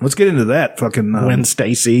 let's get into that. Fucking Gwen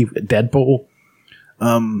Stacy, Deadpool.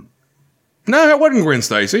 No, it wasn't Gwen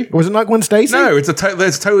Stacy. Was it not Gwen Stacy? No, it's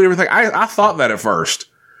it's totally different thing. I thought that at first,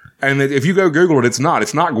 and if you go Google it, it's not.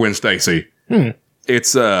 It's not Gwen Stacy. It's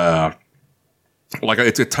it's a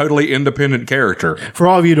totally independent character. For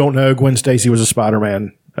all of you who don't know, Gwen Stacy was a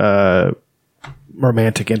Spider-Man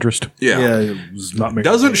romantic interest. yeah, it was not Mary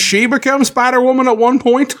Doesn't Jane. she become Spider-Woman at one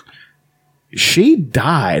point? She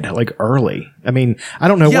died like early. I mean, I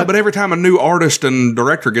don't know Yeah, what. but every time a new artist and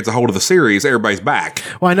director gets a hold of the series, everybody's back.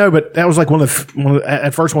 Well, I know, but that was like one of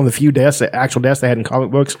the few deaths, actual deaths they had in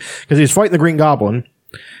comic books, because he was fighting the Green Goblin,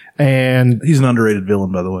 and He's an underrated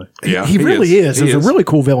villain, by the way. Yeah, he really is. He He was a really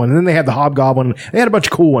cool villain. And then they had the Hobgoblin. They had a bunch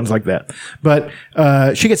of cool ones like that. But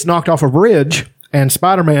she gets knocked off a bridge, and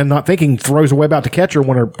Spider-Man, not thinking, throws a web out to catch her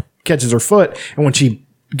when her catches her foot, and when she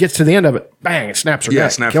gets to the end of it, bang, it snaps her Yeah,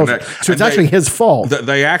 neck. snaps kills her her. neck. So it's And actually his fault.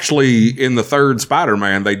 They actually, in the third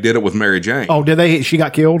Spider-Man, they did it with Mary Jane. Oh, did they? She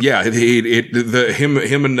got killed? Yeah,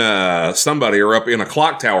 him and somebody are up in a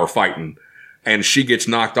clock tower fighting, and she gets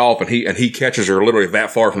knocked off, and he catches her literally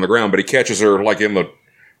that far from the ground, but he catches her like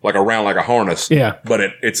around like a harness. Yeah. But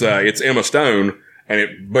it's Emma Stone, and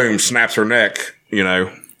it boom snaps her neck. You know,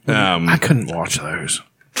 I couldn't watch those.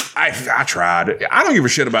 I tried. I don't give a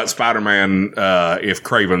shit about Spider-Man if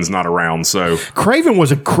Craven's not around. So Craven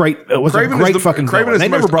was a great Craven fucking Craven villain. is They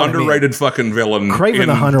the never most brought him in. underrated fucking villain. Kraven in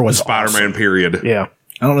the Hunter was Spider-Man. awesome. Period. Yeah.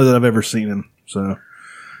 I don't know that I've ever seen him. So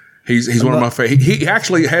He's one of my favorite. He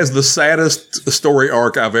actually has the saddest story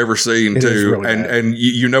arc I've ever seen It is too, really bad. and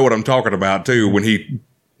you know what I'm talking about too. When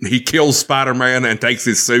he kills Spider-Man and takes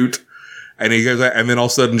his suit, and he goes, and then all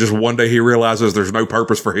of a sudden, just one day he realizes there's no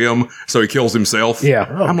purpose for him, so he kills himself. Yeah.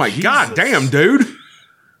 I'm like, God damn, dude.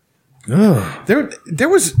 There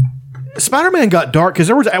was Spider-Man got dark because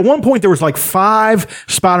there was at one point there was like 5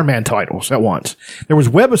 Spider-Man titles at once. There was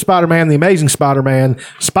Web of Spider-Man, The Amazing Spider-Man,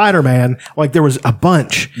 Spider-Man. Like there was a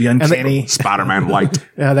bunch. The Uncanny. Spider-Man Light.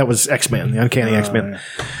 Yeah, that was X-Men, the Uncanny X-Men.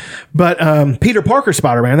 But Peter Parker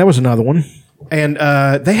Spider-Man, that was another one. And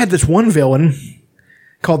they had this one villain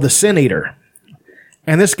called the Sin Eater.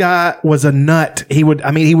 And this guy was a nut. He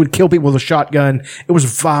would kill people with a shotgun. It was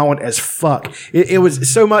violent as fuck. It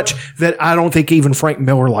was so much that I don't think even Frank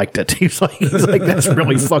Miller liked it. He's like, that's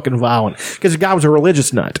really fucking violent. Because the guy was a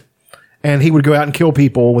religious nut. And he would go out and kill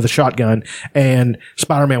people with a shotgun, and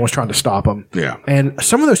Spider-Man was trying to stop him. Yeah. And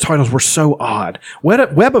some of those titles were so odd.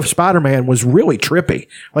 Web of Spider-Man was really trippy.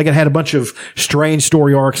 Like it had a bunch of strange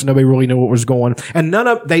story arcs, and nobody really knew what was going. And none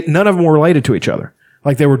of them were related to each other.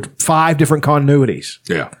 Like there were 5 different continuities.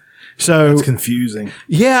 Yeah. So it's confusing.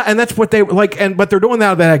 yeah, and that's what they like. But they're doing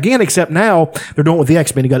that again, except now they're doing it with the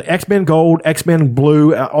X-Men. You got X-Men Gold, X-Men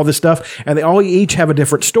Blue, all this stuff, and they all each have a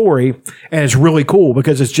different story, and it's really cool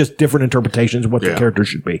because it's just different interpretations of what the characters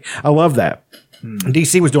should be. I love that.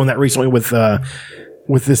 DC was doing that recently with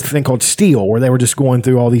with this thing called Steel, where they were just going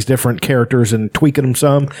through all these different characters and tweaking them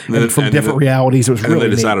some and from different realities. It was And then really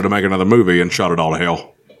they decided neat. to make another movie and shot it all to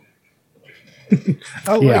hell.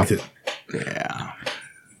 I liked it. Yeah.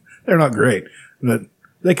 They're not great, but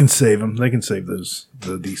they can save them. They can save the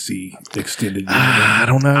DC extended universe. I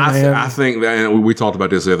don't know, man. I think that, and we talked about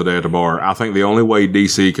this the other day at the bar. I think the only way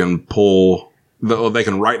DC can they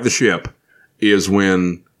can right the ship is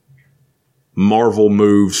when Marvel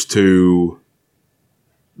moves to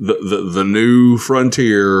the new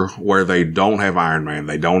frontier where they don't have Iron Man,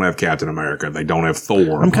 they don't have Captain America, they don't have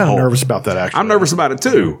Thor. I'm kind of Hulk. nervous about that, actually. I'm nervous about it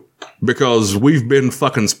too because we've been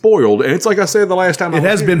fucking spoiled, and it's like I said the last time. It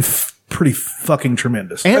has been pretty fucking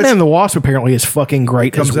tremendous. Ant-Man and the Wasp apparently is fucking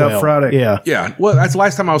great. Comes as well. out Friday. Yeah. Yeah, well, that's the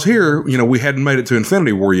last time I was here. You know, we hadn't made it to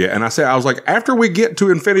Infinity War yet, and I was like, after we get to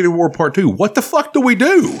Infinity War Part 2, what the fuck do we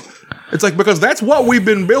do? It's like, because that's what we've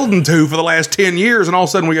been building to for the last 10 years, and all of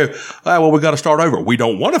a sudden we go, well, we got to start over. We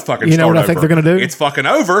don't want to fucking You know start what I think over. they're gonna do? It's fucking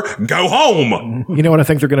over. Go home. You know what I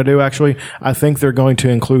think they're going to do, actually? I think they're going to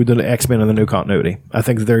include the X-Men in the new continuity. I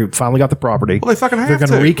think that they finally got the property. Well, they fucking have They're going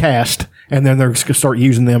to. to recast, and then they're just going to start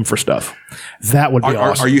using them for stuff. That would be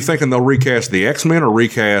awesome. Are you thinking they'll recast the X-Men or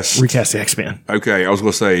recast? Recast the X-Men. Okay, I was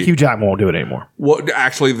going to say. Hugh Jackman won't do it anymore. Well,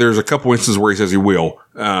 actually, there's a couple instances where he says he will.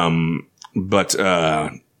 But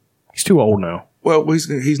He's too old now. well,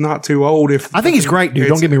 he's not too old. If I think he's great, dude.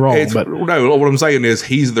 Don't get me wrong, but no, what I'm saying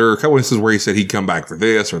is there are a couple instances where he said he'd come back for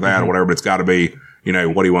this or that or whatever, but it's got to be,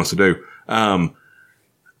 what he wants to do.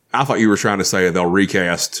 I thought you were trying to say they'll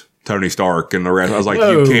recast Tony Stark and the rest. I was like,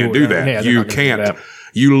 you can't do that. Yeah, they're You not gonna do can't. that.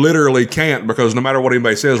 You literally can't, because no matter what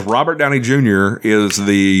anybody says, Robert Downey Jr.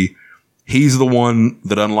 he's the one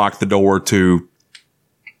that unlocked the door to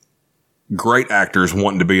great actors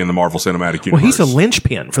wanting to be in the Marvel Cinematic Universe. well, he's a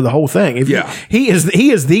linchpin for the whole thing. Yeah. he is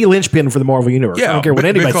the linchpin for the Marvel Universe. I don't care what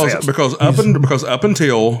anybody says. Because up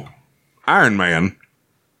until Iron Man,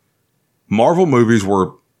 Marvel movies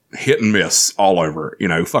were hit and miss all over.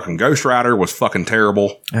 Fucking Ghost Rider was fucking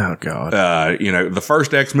terrible. Oh God, The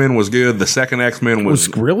first X-Men was good. The second X-Men it was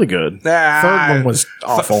really good. Third one was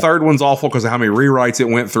awful. Third one's awful because of how many rewrites it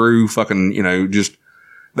went through. Fucking, just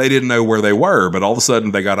they didn't know where they were. But all of a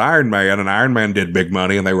sudden they got Iron Man, and Iron Man did big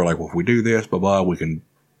money, and they were like, well, if we do this, blah, blah, we can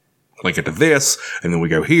link it to this, and then we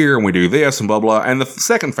go here and we do this and blah, blah. And the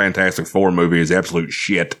second Fantastic Four movie is absolute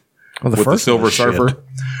shit. Well, the with the first Silver one was Surfer. shit.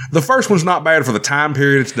 The first one's not bad for the time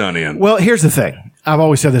period it's done in. Well, here's the thing. I've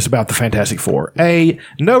always said this about the Fantastic Four.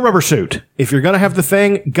 No rubber suit. If you're going to have the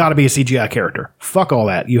thing, got to be a CGI character. Fuck all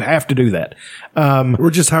that. You have to do that. Or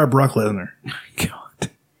just hire Brock Lesnar. God.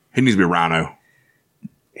 He needs to be Rhino.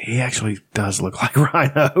 He actually does look like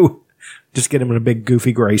Rhino. Just get him in a big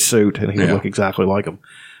goofy gray suit and he'll Yeah. look exactly like him.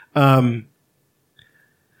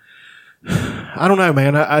 I don't know,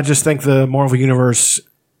 man. I just think the Marvel Universe,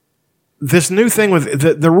 this new thing with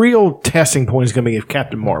the real testing point is going to be if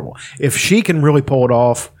Captain Marvel. If she can really pull it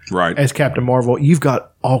off Right. as Captain Marvel, you've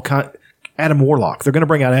got Adam Warlock. They're going to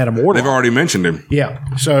bring out Adam Warlock. They've already mentioned him. Yeah.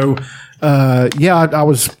 So, I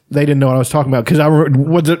was. They didn't know what I was talking about because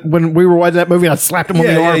was it when we were watching that movie? I slapped him on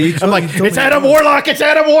the arm. I'm like, "It's Adam Warlock! It's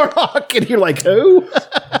Adam Warlock!" And you're like, "Who?"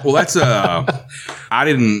 Well, that's I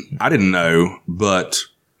didn't know, but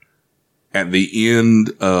at the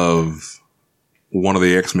end of one of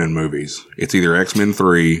the X-Men movies, it's either X-Men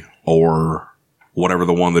 3 or whatever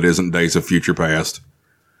the one that isn't Days of Future Past.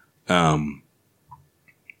 I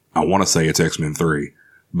want to say it's X-Men 3,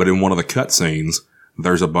 but in one of the cutscenes,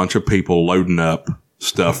 there's a bunch of people loading up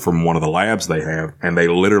stuff from one of the labs they have, and they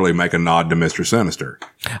literally make a nod to Mr. Sinister.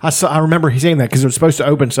 I remember saying that because it was supposed to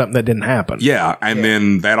open something that didn't happen. Yeah, and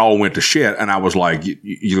then that all went to shit, and I was like,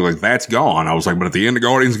 "You're like, that's gone." I was like, "But at the end of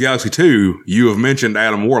Guardians of the Galaxy 2, you have mentioned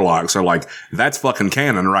Adam Warlock, so like, that's fucking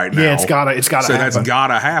canon right now." Yeah, it's gotta So happen. that's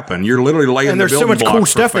gotta happen. You're literally laying And the there's so building much cool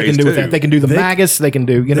blocks for stuff they can phase do with 2. that. They can do the Magus. They can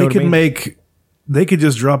do. You know They what I can mean? make. They could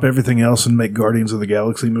just drop everything else and make Guardians of the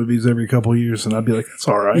Galaxy movies every couple of years, and I'd be like, "That's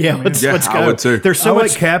all right." Yeah, I mean, let's Yeah, go. I would too. There's I so like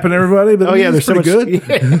much. Cap and everybody, but Oh yeah, there's so much. pretty good.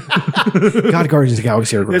 Yeah. God, Guardians of the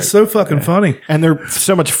Galaxy are great. It's so fucking funny. And they're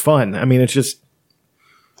so much fun. I mean, it's just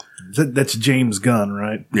That's James Gunn,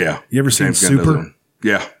 right? Yeah. You ever seen James Gunn does Super? it.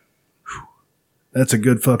 Yeah. That's a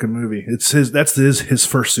good fucking movie. It's his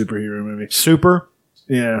first superhero movie. super.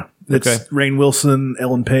 Yeah, it's Okay. Rainn Wilson,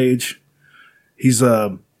 Ellen Page. He's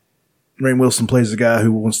Rainn Wilson plays a guy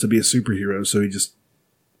who wants to be a superhero, so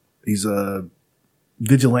he's a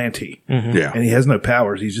vigilante, Yeah. and he has no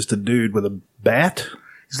powers. He's just a dude with a bat.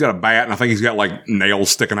 He's got a bat, and I think he's got like nails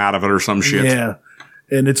sticking out of it or some shit. Yeah,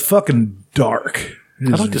 and it's fucking dark.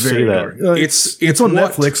 I'd like to see that. It's on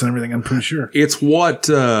what- Netflix and everything. I'm pretty sure. It's what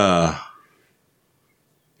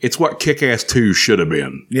It's what Kick-Ass 2 should have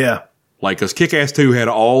been. Yeah. Like, because Kick-Ass 2 had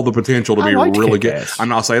all the potential to be liked really Kick-Ass. good. I'm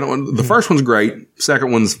not saying the first one's great.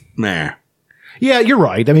 Second one's nah. Yeah, you're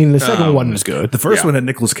right. I mean, the second one is good. The first Yeah. one had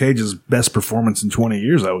Nicolas Cage's best performance in 20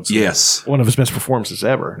 years, I would say. Yes. One of his best performances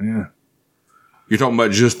ever. Yeah. You're talking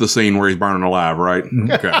about just the scene where he's burning alive, right?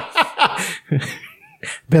 Okay.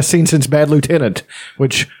 Best scene since Bad Lieutenant,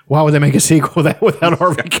 which, why would they make a sequel of that without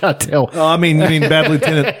Harvey Keitel? I mean, you mean Bad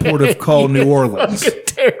Lieutenant Port of Call, New Orleans.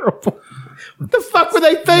 Terrible. What the fuck were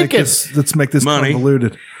they thinking? Let's make this Money.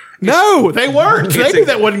 convoluted. No, they weren't. They knew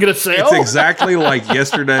that wasn't going to sell. It's exactly like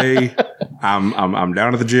yesterday. I'm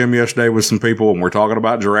down at the gym yesterday with some people, and we're talking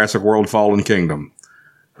about Jurassic World: Fallen Kingdom.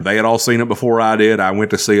 They had all seen it before I did. I went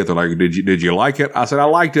to see it. They're like, "Did you like it?" I said, "I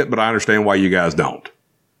liked it, but I understand why you guys don't."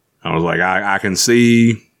 I was like, "I can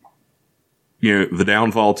see, the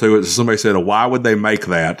downfall to it." So somebody said, "Why would they make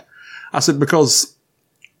that?" I said, "Because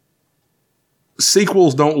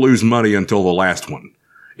sequels don't lose money until the last one.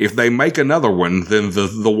 If they make another one, then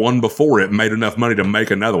the one before it made enough money to make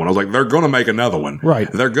another one." I was like, "They're going to make another one,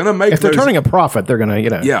 Right. They're going to make. if they're those- turning a profit, they're going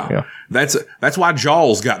to, yeah. That's why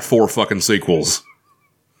Jaws got 4 fucking sequels.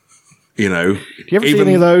 Do you ever see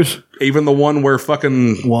any of those? Even the one where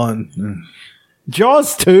fucking One.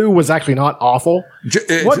 Jaws 2 was actually not awful.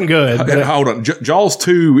 Wasn't good, but Hold on, Jaws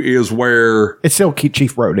 2 is where it's still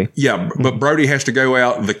Chief Brody. but Brody has to go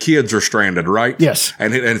out. The kids are stranded, right? Yes.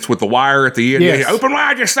 and it's with the wire at the end. Yes. Yeah, open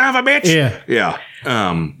wide, you son of a bitch. Yeah.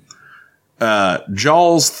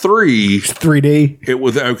 Jaws 3. 3D It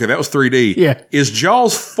was okay. That was 3D. Yeah. Is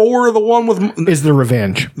Jaws 4 the one with is the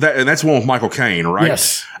revenge. that? And that's the one with Michael Caine, right?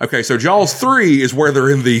 Yes. Okay, so Jaws 3 is where they're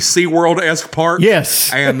in the SeaWorld-esque park.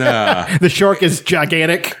 Yes. And The shark is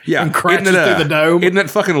gigantic yeah, and crashes isn't it, through the dome. Isn't it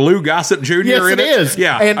fucking Lou Gossett Jr. Yes, in it is.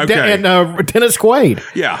 Yeah. And, okay. and Dennis Quaid.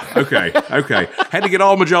 Yeah. Okay. Okay. Had to get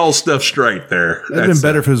all my Jaws stuff straight there. That'd been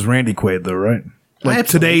better if it was Randy Quaid, though, right? Like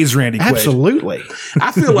today's Randy Quaid. Absolutely.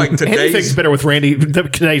 I feel like Anything's today's. better with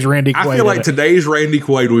today's Randy Quaid. I feel like in it. today's Randy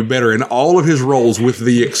Quaid would be better in all of his roles, with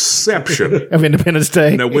the exception. Of Independence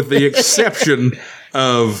Day. No, with the exception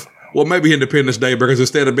of. Well, maybe Independence Day, because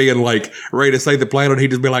instead of being like ready to save the planet,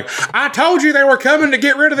 he'd just be like, "I told you they were coming to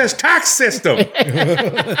get rid of this tax system."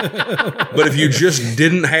 But if you just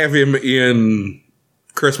didn't have him in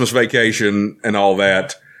Christmas Vacation and all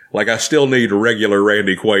that, like, I still need regular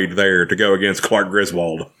Randy Quaid there to go against Clark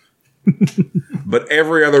Griswold. But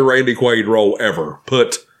every other Randy Quaid role ever,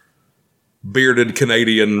 put bearded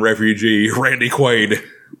Canadian refugee Randy Quaid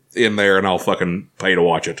in there, and I'll fucking pay to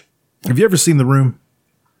watch it. Have you ever seen The Room?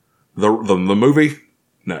 The movie?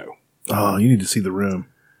 No. Oh, you need to see The Room.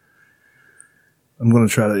 I'm going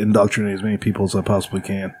to try to indoctrinate as many people as I possibly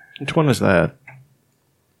can. Which one is that?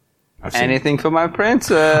 I've seen, Anything for my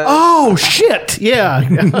princess. Oh shit! Yeah.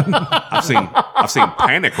 I've seen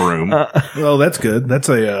Panic Room. Well, that's good. That's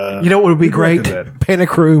a. You know what would be you'd great? recommend that.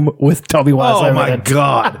 Panic Room with Toby Wise. Oh my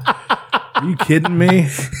god! Are you kidding me?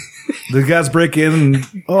 The guys break in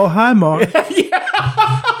and hi, Mark.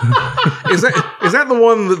 Is that the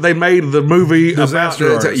one that they made the movie Disaster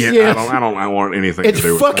about? Artist. Yeah, Yes. I don't want anything It's to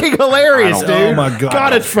do with fucking that. hilarious, I dude. don't- Oh my God.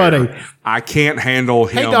 God, it's funny. I can't handle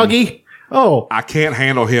him. Hey, doggy. Oh, I can't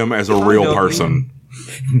handle him as a real person.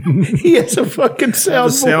 he has a fucking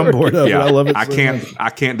soundboard. Soundboard of it. Yeah, I love it. I so can't. much. I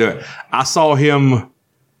can't do it. I saw him.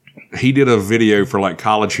 He did a video for like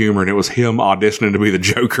College Humor, and it was him auditioning to be the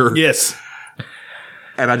Joker. Yes.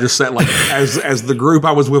 And I just sat like, as the group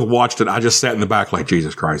I was with watched it, I just sat in the back like,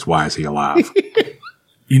 Jesus Christ, why is he alive?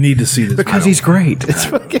 You need to see this Because he's great. It's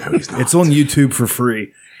fucking. No, he's not. It's on YouTube for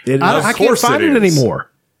free. It I is. can't course find it it is.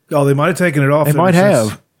 anymore. Oh, they might have taken it off. They ever might since.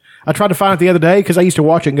 have. I tried to find it the other day because I used to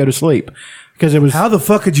watch it and go to sleep because it was How the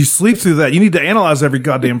fuck could you sleep through that? You need to analyze every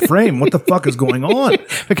goddamn frame. What the fuck is going on?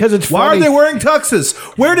 because it's Why funny. are they wearing tuxes?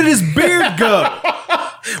 Where did his beard go?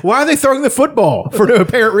 Why are they throwing the football for no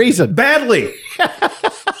apparent reason? Badly.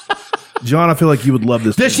 John, I feel like you would love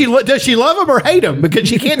this. Does she love him or hate him? Because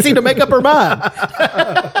she can't seem to make up her mind.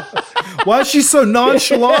 Why is she so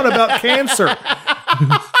nonchalant about cancer?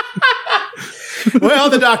 Well,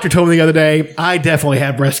 the doctor told me the other day I definitely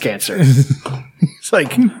have breast cancer. It's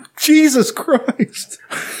like, Jesus Christ.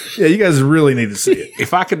 Yeah, you guys really need to see it.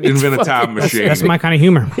 If I could invent a time machine, That's my kind of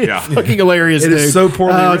humor. yeah. Fucking hilarious, It dude. is so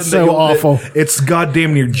poorly Oh, written. it's so awful. It's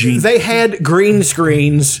goddamn near genius. They had green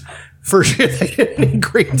screens for shit. They didn't need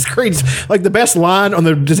green screens. Like the best line on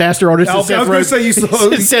the Disaster Artist is I was gonna say you saw-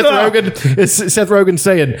 is Seth Rogen. Is Seth Rogen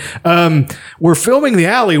saying, "We're filming the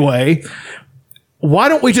alleyway. Why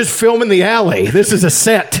don't we just film in the alley? This is a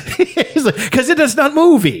set because it is not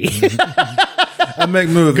movie." I make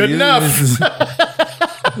movies. Good enough.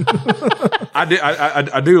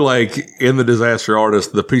 I do like in The Disaster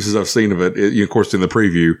Artist, the pieces I've seen of it, of course, in the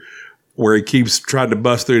preview, where he keeps trying to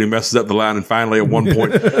bust through and he messes up the line. And finally, at one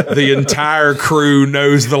point, the entire crew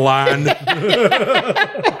knows the line.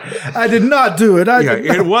 I did not do it.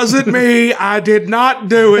 It wasn't me. I did not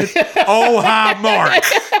do it. Oh, hi, Mark.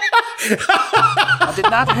 I did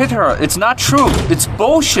not hit her. It's not true. It's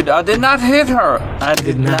bullshit. I did not hit her. I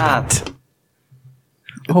did not.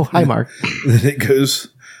 Oh, hi, Mark. Then it goes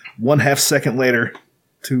 1/2 second later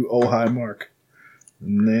to oh hi Mark.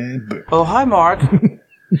 And then boom. Oh, hi, Mark. In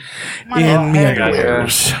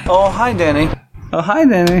Meadows. Oh, hi, Danny. Oh, hi,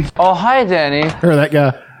 Danny. Oh, hi, Danny. Or that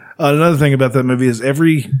guy. Another thing about that movie is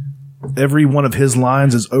every one of his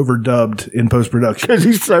lines is overdubbed in post production. Because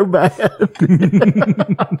he's so bad.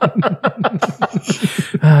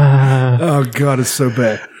 Oh God, it's so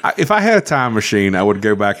bad. If I had a time machine, I would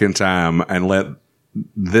go back in time and let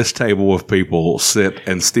this table of people sit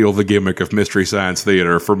and steal the gimmick of Mystery Science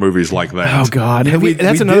Theater for movies like that. Oh God, that's We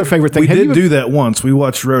another did- favorite thing. We did do that once. We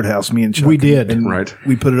watched Roadhouse. Me and Chuck. We did. and Right.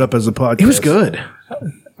 We put it up as a podcast. It was good.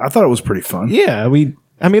 I thought it was pretty fun. Yeah,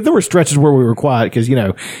 there were stretches where we were quiet because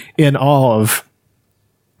in awe of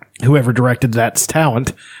whoever directed that's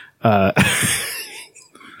talent. That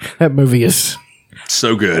movie is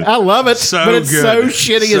So good. I love it, So but it's good. so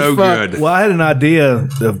shitty So as fuck. good. Well, I had an idea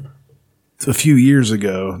a few years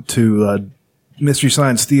ago to Mystery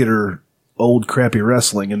Science Theater old crappy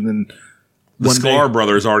wrestling, and then The one Sklar day-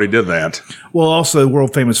 brothers already did that. well, also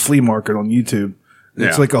world famous Flea Market on YouTube.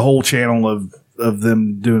 It's Yeah. like a whole channel of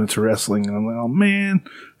them doing it to wrestling. And I'm like, oh man,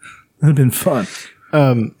 that'd been fun.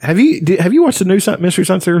 Have you watched the new Mystery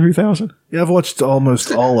Science Theater 2000? Yeah, I've watched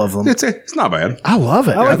almost all of them. It's not bad. I love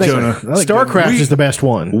it. I like think Jonah. I like StarCraft Jonah. is the best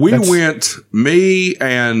one. We That's- went, me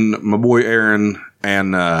and my boy Aaron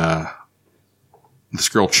and this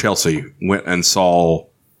girl Chelsea went and saw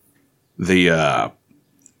the the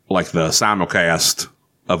simulcast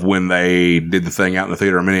of when they did the thing out in the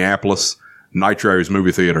theater in Minneapolis. Nitro's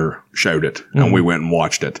movie theater showed it, and we went and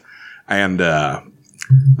watched it. And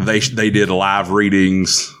they did live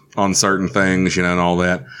readings on certain things, and all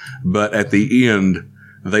that. But at the end,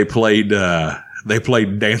 they played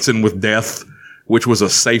Dancing with Death, which was a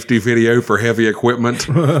safety video for heavy equipment.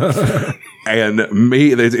 And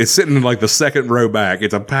it's sitting in like the second row back.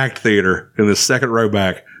 It's a packed theater in the second row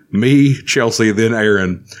back. Me, Chelsea, then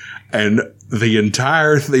Aaron, and the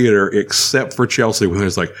entire theater except for Chelsea when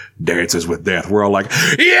there's like Dances with Death. We're all like,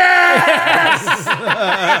 yes!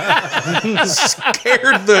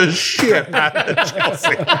 Scared the shit out of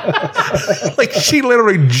Chelsea. Like she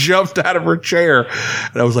literally jumped out of her chair.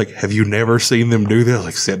 And I was like, have you never seen them do this? I was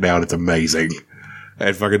like, sit down. It's amazing.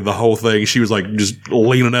 And fucking the whole thing, she was like just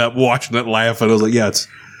leaning up, watching it, laughing. I was like, yeah, it's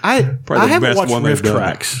probably the haven't best watched one Riff they've done.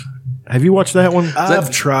 Tracks. Have you watched that one? I've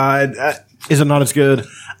tried. Is it not as good?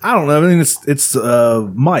 I don't know. I mean, it's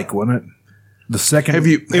Mike, wasn't it? The second.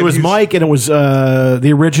 It was Mike, and it was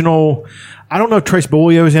the original. I don't know if Trace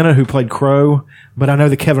Boglio's in it, who played Crow, but I know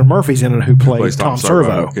that Kevin Murphy's in it, who played Plays Tom Tom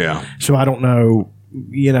Servo. Servo, yeah. So I don't know.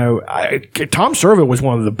 Tom Servo was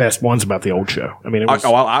one of the best ones about the old show. I mean, it was, I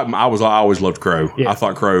always loved Crow. Yeah. I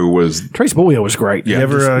thought Crow was. Trace Boglio was great. Yeah. You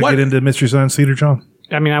ever What? get into Mystery Science Theater, John?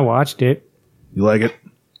 I mean, I watched it. You like it?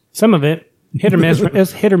 Some of it hit or miss.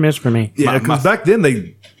 It's hit or miss for me. Yeah, because back then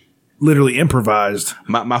they literally improvised.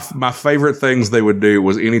 My favorite things they would do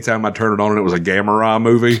was anytime I turned it on and it was a Gamma Ra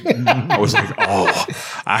movie, I was like, oh,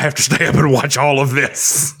 I have to stay up and watch all of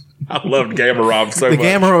this. I loved Gamma Ra so much.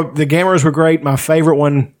 The Gammas were great. My favorite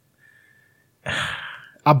one.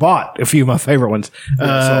 I bought a few of my favorite ones. I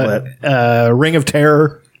saw that. Ring of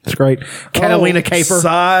Terror. It's great. Catalina Caper.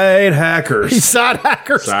 Side Hackers. Side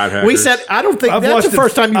hackers. Side Hackers. We said I don't think that's the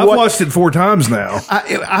first time you I've watched. watched it 4 times now.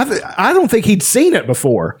 I don't think he'd seen it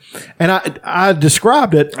before, and I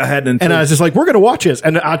described it. I hadn't, and I was just like, "We're going to watch this,"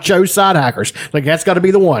 and I chose Side Hackers. Like that's got to be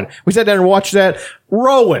the one. We sat down and watched that.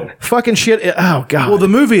 Rolling fucking shit. Oh god. Well, the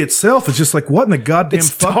movie itself is just like, what in the goddamn It's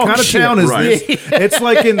fuck dog kind of shit, town is right. this? It's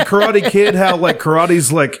like in Karate Kid, how like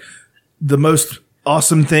karate's like the most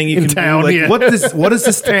awesome thing you In can town, do. Like, yeah. what is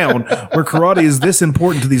this town where karate is this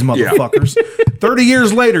important to these motherfuckers? 30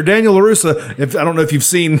 years later, Daniel LaRussa, I don't know if you've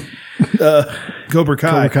seen Cobra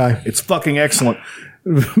Kai. Cobra Kai. It's fucking excellent.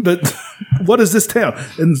 But what is this town?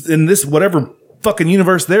 In this whatever fucking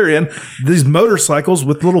universe they're in, these motorcycles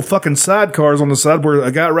with little fucking sidecars on the side where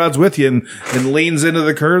a guy rides with you and leans into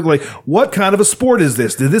the curb. Like, what kind of a sport is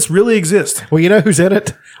this? Did this really exist? well, you know who's in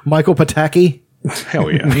it? Michael Pataki.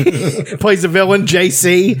 Hell yeah. Plays the villain,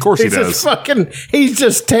 JC. Of course he he's does. He's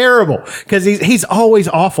just terrible because he's always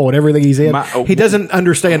awful at everything he's in. He doesn't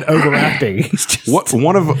understand overacting. He's just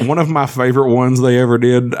One of my favorite ones they ever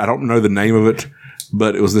did, I don't know the name of it,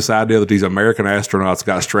 but it was this idea that these American astronauts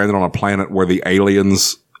got stranded on a planet where the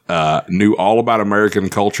aliens knew all about American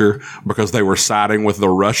culture because they were siding with the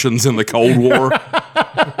Russians in the Cold War.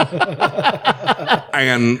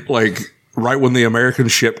 And like right when the American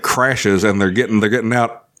ship crashes and they're getting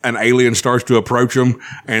out, an alien starts to approach them,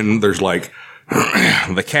 and there's like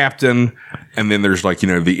the captain, and then there's like,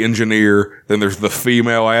 the engineer, then there's the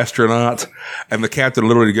female astronaut, and the captain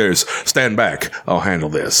literally goes, "Stand back, I'll handle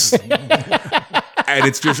this." And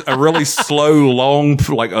it's just a really slow, long,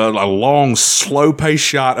 like a long, slow paced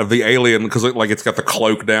shot of the alien because it's got the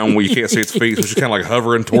cloak down where you can't see its feet, so it's just kind of like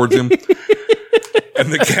hovering towards him. And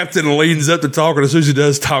the captain leans up to talk, and as soon as he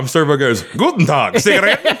does, Tom Servo goes, "Guten Tag,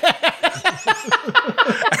 cigarette." And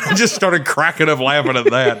I just started cracking up laughing at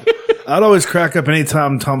that. I'd always crack up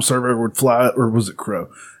anytime Tom Servo would fly, or was it Crow?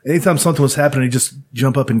 Anytime something was happening, he'd just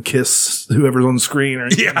jump up and kiss whoever's on the screen, or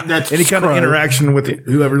any kind of interaction with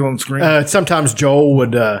whoever's on the screen. Sometimes Joel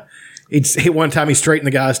would. One time he straightened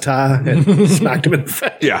the guy's tie and smacked him in the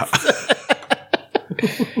face. Yeah.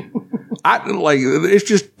 It's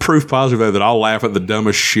just proof positive though that I'll laugh at the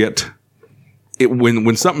dumbest shit.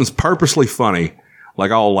 When something's purposely funny,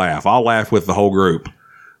 like I'll laugh with the whole group,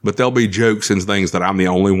 but there'll be jokes and things that I'm the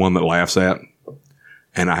only one that laughs at,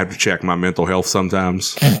 and I have to check my mental health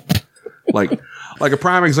sometimes. like a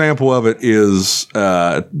prime example of it is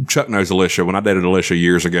Chuck knows Alicia. When I dated Alicia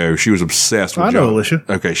years ago, she was obsessed with know Alicia.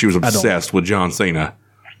 Okay, she was obsessed with John Cena.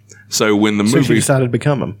 So when the movie she decided to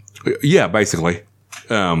become him. Yeah, basically.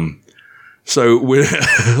 That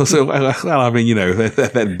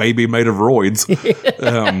baby made of roids.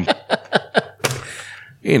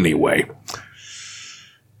 Anyway,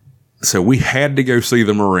 so we had to go see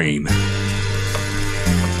the Marine.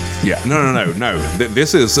 Yeah, no.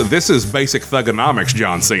 This is basic thugonomics,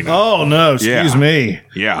 John Cena. Oh no, excuse me.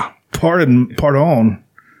 Yeah, pardon. Oh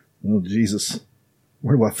Jesus,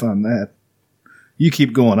 where do I find that? You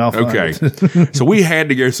keep going. I'll find it. So we had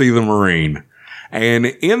to go see the Marine. And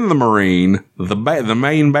in the Marine, the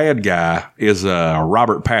main bad guy is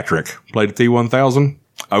Robert Patrick, played at T-1000.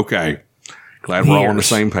 Okay, glad we're all on the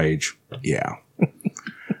same page. Yeah,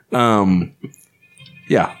 that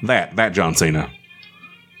John Cena.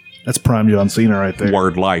 That's prime John Cena right there.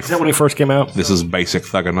 Word life. Is that when he first came out? This is basic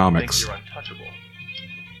thugonomics.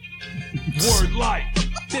 Word life.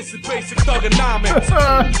 This is basic thugonomics.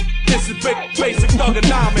 This is basic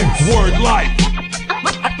thugonomics. Word life.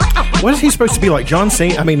 What is he supposed to be like? John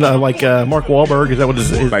Cena? I mean, like Mark Wahlberg? Is that what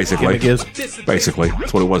his gimmick is? Basically,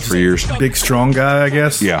 that's what it was for years. Big strong guy, I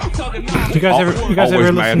guess. Yeah. You guys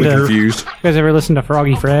ever listen to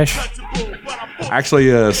Froggy Fresh?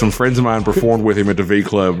 Actually, some friends of mine performed with him at the V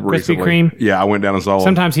Club recently. Kreme? Yeah, I went down and saw him.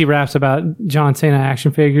 Sometimes he raps about John Cena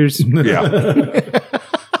action figures. Yeah.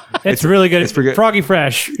 It's really good. It's pretty good. Froggy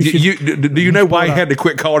Fresh. Do you know why he had to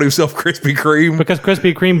quit calling himself Krispy Kreme? Because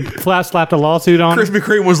Krispy Kreme flat slapped a lawsuit on him. Krispy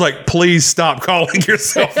Kreme was like, "Please stop calling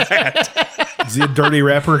yourself that." Is he a dirty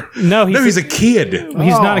rapper? No, he's a kid. He's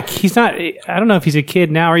not. He's not. I don't know if he's a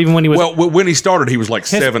kid now or even when he was. Well, when he started, he was like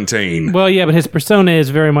 17. Well, yeah, but his persona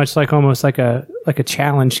is very much like almost like a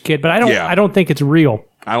challenged kid. But I don't think it's real.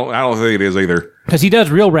 I don't think it is either. Because he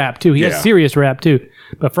does real rap too. He has serious rap too.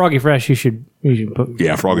 But Froggy Fresh, you should put.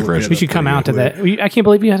 Yeah, Froggy Fresh. You should come out to that. I can't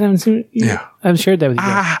believe you haven't seen. I haven't shared that with you.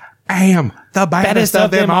 I am the baddest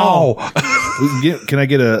of them all. Can I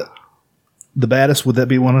get the baddest? Would that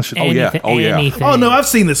be one I should? Anything. Oh no, I've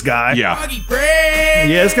seen this guy. Yeah.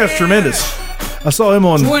 Yeah, this guy's tremendous. I saw him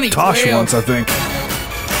on Tosh once, I think.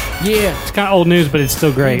 Yeah, it's kind of old news, but it's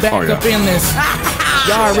still great. Back up in this.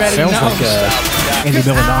 Y'all already Sounds know. like Andy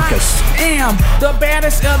Milonakis. Am the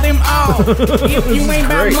baddest of them all. If you ain't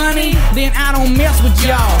about money, then I don't mess with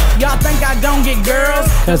y'all. Y'all think I don't get girls,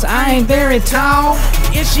 cause I ain't very tall.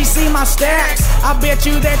 If she see my stacks, I bet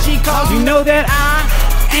you that she calls. You know that I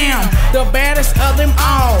am the baddest of them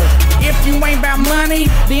all. If you ain't about money,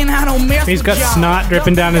 then I don't mess He's with got y'all. snot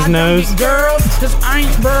dripping down his nose. Girls, cause I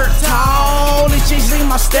ain't very tall. If she see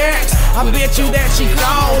my stacks, I bet you that she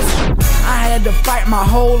calls. I had to fight my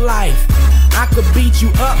whole life. I could beat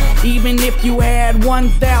you up even if you had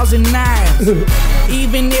 1,000 knives.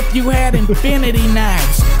 Even if you had infinity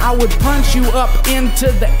knives, I would punch you up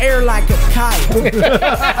into the air like a kite. I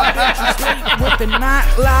bet you sleep with the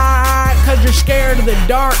night light, cause you're scared of the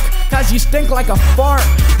dark, cause you stink like a fart.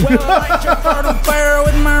 Well, I light your fertile fire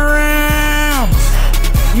with my rhymes.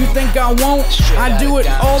 You think I won't? I do it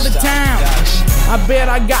all the time. I bet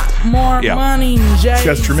I got more money than Jay-Z. This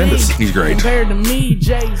guy's tremendous. He's great. Compared to me,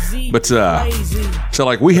 Jay-Z. But so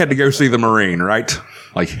like we had to go see The Marine, right?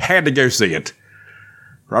 Like had to go see it.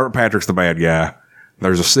 Robert Patrick's the bad guy.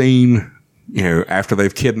 There's a scene, you know, after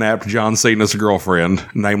they've kidnapped John Cena's girlfriend,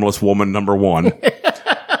 nameless woman number 1.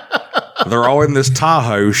 They're all in this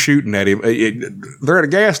Tahoe shooting at him. They're at a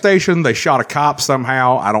gas station. They shot a cop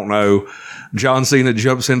somehow. I don't know. John Cena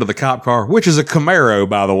jumps into the cop car, which is a Camaro,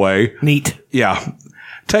 by the way. Neat. Yeah.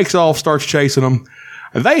 Takes off, starts chasing them.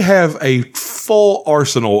 They have a full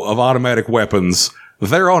arsenal of automatic weapons.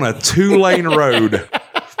 They're on a 2-lane road.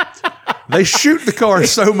 They shoot the car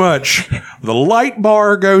so much, the light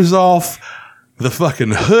bar goes off, the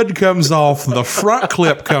fucking hood comes off, the front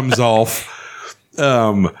clip comes off,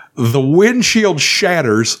 the windshield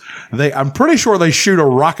shatters. I'm pretty sure they shoot a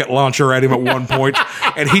rocket launcher at him at one point,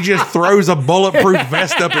 and he just throws a bulletproof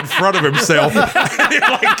vest up in front of himself, and it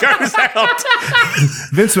like goes out.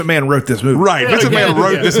 Vince McMahon wrote this movie. Right, Vince McMahon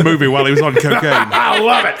wrote this movie while he was on cocaine. I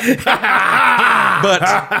love it.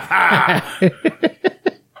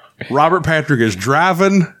 But Robert Patrick is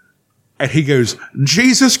driving, and he goes,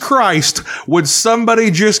 Jesus Christ, would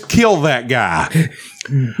somebody just kill that guy?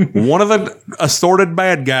 One of the assorted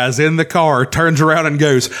bad guys in the car turns around and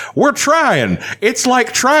goes, we're trying. It's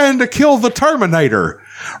like trying to kill the Terminator.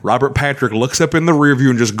 Robert Patrick looks up in the rear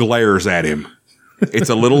view and just glares at him.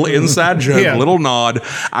 It's a little inside joke, a little nod.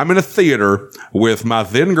 I'm in a theater with my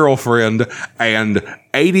then girlfriend and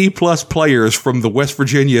 80 plus players from the West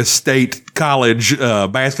Virginia State College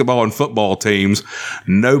basketball and football teams.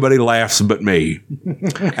 Nobody laughs but me.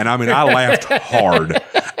 And I mean, I laughed hard.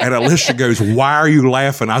 And Alicia goes, why are you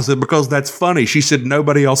laughing? I said, because that's funny. She said,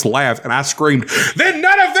 nobody else laughed. And I screamed, then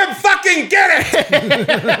none of them fucking get it.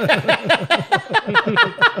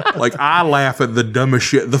 Like, I laugh at the dumbest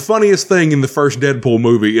shit. The funniest thing in the first Deadpool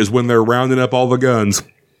movie is when they're rounding up all the guns.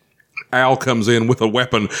 Al comes in with a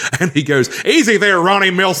weapon and he goes, easy there,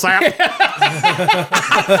 Ronnie Millsap.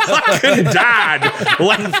 I fucking died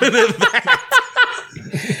laughing at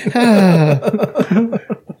that.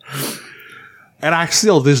 And I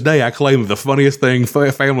still, this day, I claim the funniest thing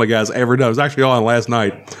Family Guy's ever done. It was actually on last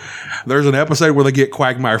night. There's an episode where they get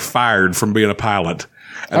Quagmire fired from being a pilot.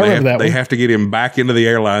 And they have to get him back into the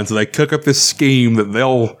airline. So they cook up this scheme that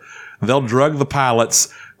they'll drug the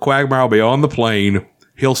pilots. Quagmire will be on the plane.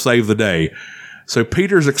 He'll save the day. So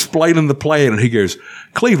Peter's explaining the plan, and he goes,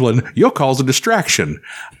 Cleveland, you'll cause a distraction.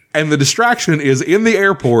 And the distraction is in the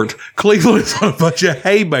airport. Cleveland is on a bunch of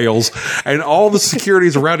hay bales, and all the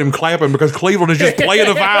security's around him clapping because Cleveland is just playing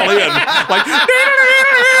a violin. Like,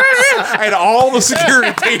 and all the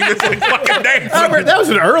security team is like fucking dancing. That was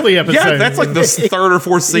an early episode. Yeah, that's like the third or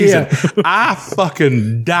fourth season. Yeah. I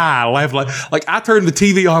fucking die laughing. Like I turned the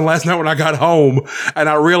TV on last night when I got home, and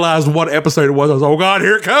I realized what episode it was. I was like, oh God,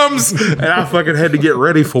 here it comes. And I fucking had to get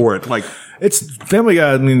ready for it. Like, it's Family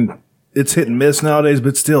Guy. I mean, it's hit and miss nowadays,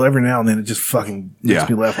 but still every now and then it just fucking makes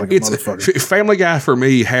me laugh like a motherfucker. Family Guy for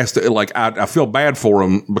me has to, like, I feel bad for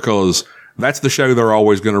them because that's the show they're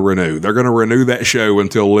always going to renew. They're going to renew that show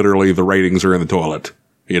until literally the ratings are in the toilet.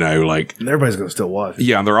 You know, like. And everybody's going to still watch it.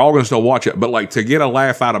 Yeah, they're all going to still watch it. But like to get a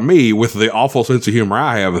laugh out of me with the awful sense of humor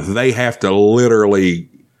I have, they have to literally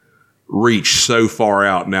reach so far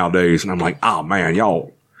out nowadays. And I'm like, oh man,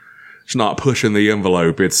 y'all, it's not pushing the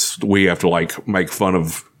envelope. We have to like make fun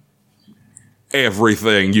of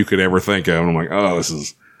everything you could ever think of. And I'm like, oh,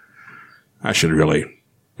 I should really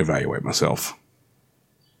evaluate myself.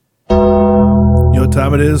 You know what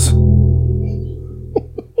time it is?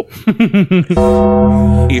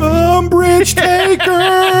 Umbrage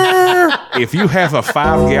Taker! If you have a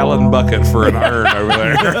 5-gallon bucket for an urn over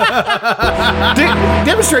there.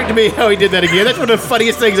 Demonstrate to me how he did that again. That's one of the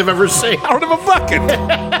funniest things I've ever seen. I don't have a bucket.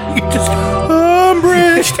 You just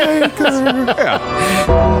Umbrage Taker. Yeah.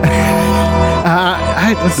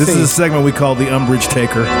 This is a segment we call the Umbrage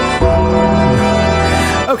Taker.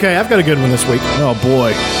 Okay, I've got a good one this week. Oh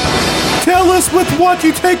boy. Tell us with what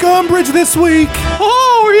you take umbrage this week.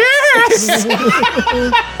 Oh, yes.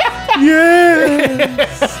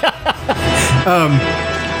 Yes.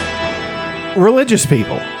 Religious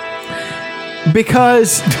people.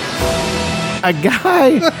 Because a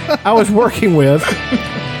guy I was working with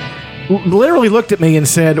literally looked at me and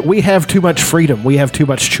said, we have too much freedom. We have too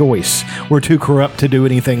much choice. We're too corrupt to do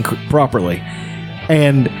anything properly.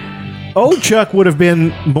 And old Chuck would have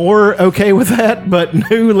been more okay with that, but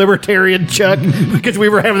new libertarian Chuck, because we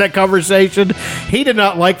were having that conversation, he did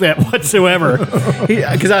not like that whatsoever.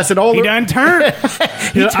 Because I said, he done turned.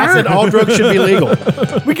 I said all drugs should be legal.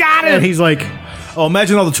 We got it. And he's like, Oh,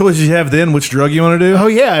 imagine all the choices you have then. Which drug you want to do? Oh,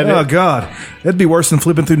 yeah. Oh God, that'd be worse than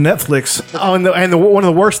flipping through Netflix. Oh, and one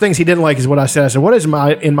of the worst things he didn't like is what I said. I said, "What is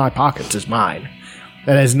in my pockets is mine.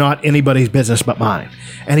 That is not anybody's business but mine."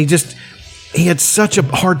 And he had such a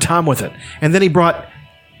hard time with it. And then he brought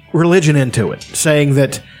religion into it, saying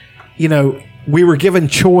that, we were given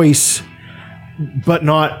choice, but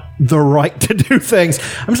not the right to do things.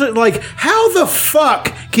 I'm just like, how the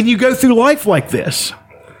fuck can you go through life like this?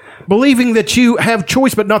 Believing that you have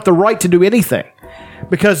choice, but not the right to do anything.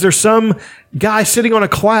 Because there's some guy sitting on a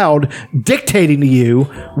cloud dictating to you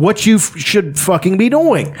what you should fucking be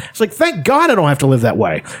doing. It's like, thank God I don't have to live that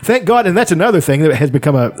way. Thank God. And that's another thing that has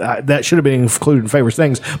become that should have been included in Favorite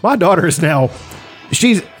Things. My daughter is now,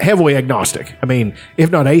 she's heavily agnostic. I mean,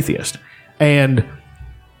 if not atheist. And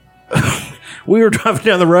we were driving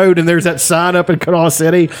down the road and there's that sign up in Kanawha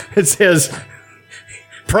City. It says,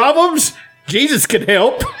 "Problems? Jesus can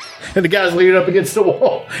help." And the guy's leaning up against the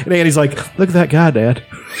wall. And Andy's like, "Look at that guy, Dad."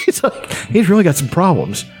 He's like, he's really got some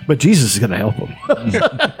problems, but Jesus is going to help him.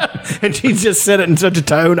 And she just said it in such a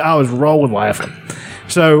tone, I was rolling laughing.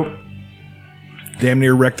 So, damn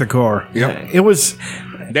near wrecked the car. Yep. It was...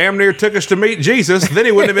 Damn near took us to meet Jesus. Then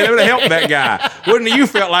he wouldn't have been able to help that guy. Wouldn't you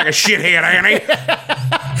felt like a shithead, Annie?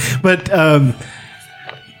 But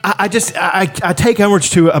I take umbrage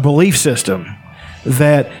to a belief system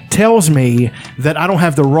that tells me that I don't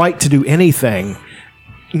have the right to do anything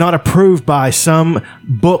not approved by some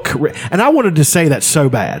book. And I wanted to say that so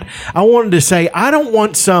bad. I wanted to say, I don't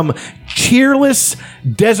want some cheerless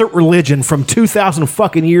desert religion from 2,000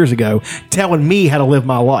 fucking years ago telling me how to live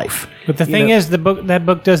my life. But the thing is, that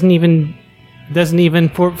book doesn't even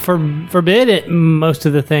forbid it. Most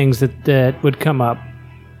of the things that would come up,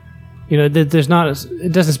 there's not.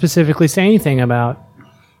 It doesn't specifically say anything about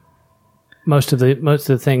most of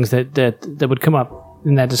the things that would come up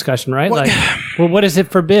in that discussion, right? Well, what does it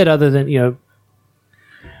forbid other than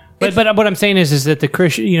But what I'm saying is that the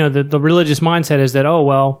Christian, the religious mindset is that, oh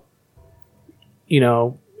well,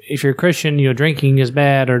 if you're a Christian, drinking is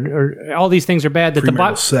bad, or all these things are bad that the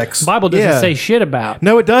Bible doesn't say shit about.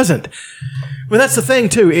 No, it doesn't. Well, that's the thing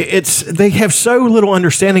too. They have so little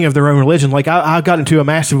understanding of their own religion. Like I got into a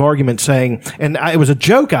massive argument saying, and it was a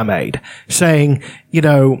joke I made, saying,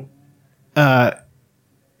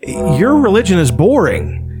 your religion is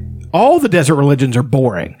boring. All the desert religions are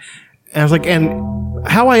boring. And I was like, and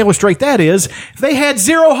how I illustrate that is they had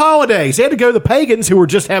 0 holidays. They had to go to the pagans who were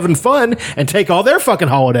just having fun and take all their fucking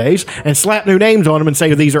holidays and slap new names on them and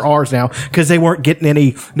say, these are ours now, because they weren't getting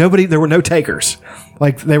there were no takers.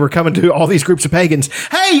 Like they were coming to all these groups of pagans.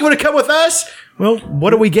 Hey, you want to come with us? Well, what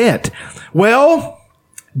do we get? Well,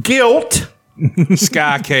 guilt.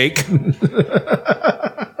 Sky cake.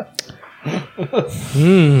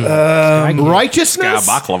 Righteousness,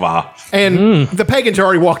 Sky baklava, and the pagans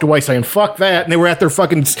already walked away saying "fuck that," and they were at their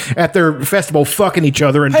festival fucking each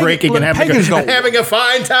other and drinking and having a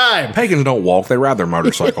fine time. Pagans don't walk; they ride their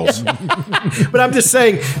motorcycles. But I'm just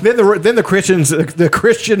saying, then the Christians, the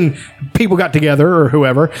Christian people got together or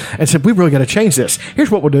whoever and said, "We really got to change this.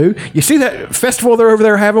 Here's what we'll do. You see that festival they're over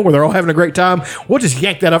there having, where they're all having a great time? We'll just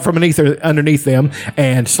yank that up from underneath them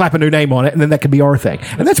and slap a new name on it, and then that could be our thing."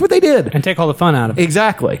 And that's what they did. And take all the fun out of it.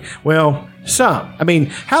 Exactly. Well, some. I mean,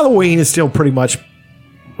 Halloween is still pretty much...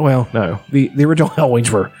 Well, no. The original Halloweens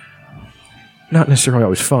were not necessarily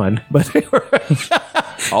always fun, but they were...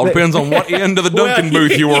 All depends on what end of the Dunkin'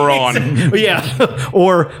 booth you were on. Yeah.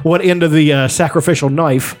 Or what end of the sacrificial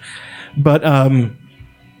knife. But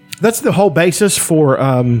that's the whole basis for...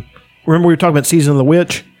 remember we were talking about Season of the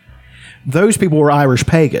Witch? Those people were Irish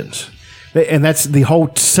pagans. And that's the whole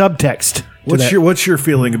subtext. What's your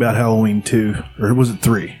feeling about Halloween 2? Or was it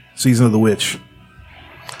 3? Season of the Witch.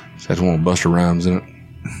 That's one with Busta Rhymes in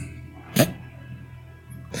it.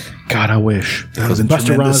 God, I wish. That would have been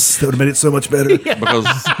tremendous. That would have made it so much better. Yeah.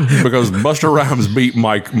 Because Busta Rhymes beat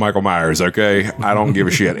Michael Myers, okay? I don't give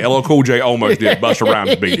a shit. LL Cool J almost did. Busta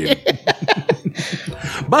Rhymes beat him.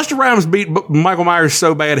 Busta Rhymes beat Michael Myers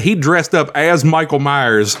so bad, he dressed up as Michael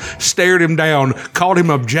Myers, stared him down, called him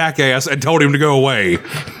a jackass, and told him to go away.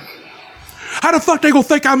 How the fuck they gonna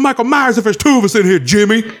think I'm Michael Myers if there's 2 of us in here,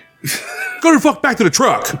 Jimmy? Go the fuck back to the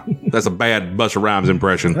truck. That's a bad Busta Rhymes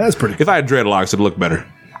impression. That's pretty good. If I had dreadlocks, it'd look better.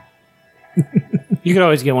 You could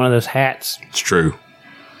always get one of those hats. It's true.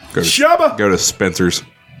 Go to Spencer's.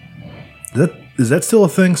 Is that still a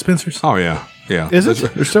thing, Spencer's? Oh, yeah. Yeah. Is it?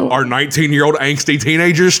 Are 19-year-old angsty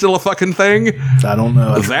teenagers still a fucking thing? I don't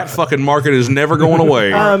know. That fucking market is never going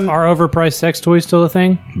away. Are overpriced sex toys still a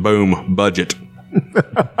thing? Boom. Budget.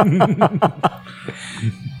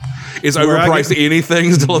 Is overpriced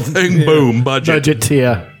anything still a thing? Yeah. Boom. Budget.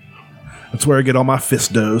 Yeah. That's where I get all my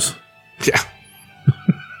fist doughs. Yeah.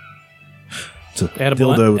 It's a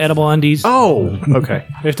Edible, dildo with- edible undies. Oh, okay.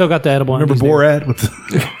 They've still got the edible Remember undies. Borat with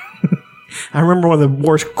the I remember one of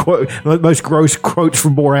the most gross quotes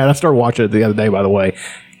from Borat. I started watching it the other day, by the way.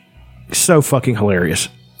 So fucking hilarious.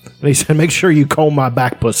 And he said, "Make sure you comb my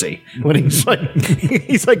back pussy." When he's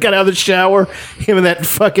like got out of the shower, him and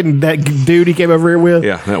that dude he came over here with.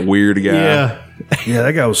 Yeah, that weird guy. Yeah. Yeah,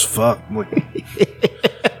 that guy was fucked. I'm like,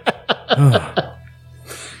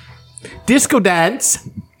 Disco dance.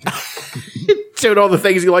 Showed all the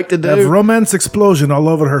things he liked to have do. romance explosion all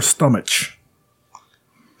over her stomach.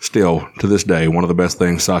 Still, to this day, one of the best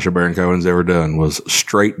things Sacha Baron Cohen's ever done was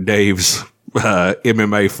straight Dave's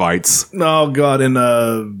MMA fights. Oh God! And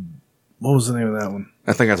what was the name of that one?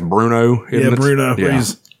 I think that's Bruno. Isn't it? Bruno. Yeah.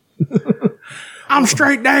 He's- I'm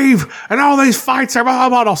straight Dave, and all these fights are blah, blah,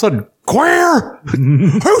 blah. All of a sudden, queer?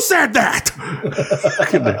 Who said that?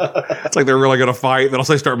 It's like they're really going to fight. Then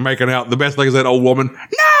also they start making out. The best thing is that old woman,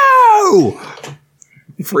 no!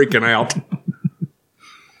 Freaking out.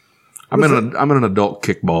 I'm in an adult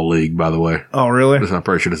kickball league, by the way. Oh, really? I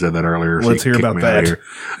probably should have said that earlier. Let's hear about that.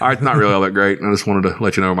 All right, not really all that great. I just wanted to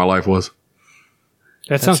let you know what my life was.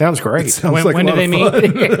 That Sounds great. Sounds when like did a they lot of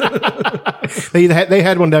meet? fun. They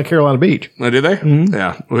had one down Carolina Beach. Did they? Mm-hmm.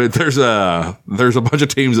 Yeah. Well, there's a bunch of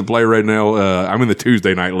teams that play right now. I'm in the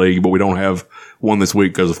Tuesday night league, but we don't have one this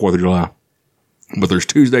week because of 4th of July. But there's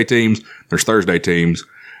Tuesday teams, there's Thursday teams,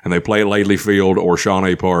 and they play at Laidley Field or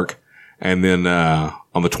Shawnee Park. And then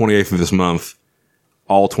on the 28th of this month,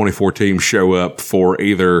 all 24 teams show up for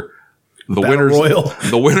either the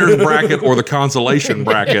winner's bracket or the consolation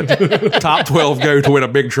bracket. Top 12 go to win a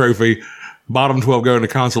big trophy. Bottom 12 go in the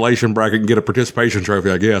consolation bracket and get a participation trophy,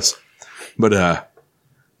 I guess. But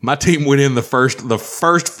my team went in the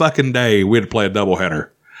first fucking day we had to play a doubleheader.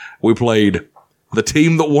 We played the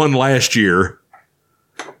team that won last year,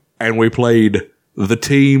 and we played the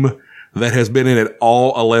team that has been in it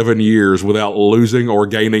all 11 years without losing or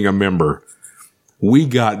gaining a member. We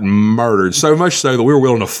got murdered, so much so that we were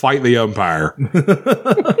willing to fight the umpire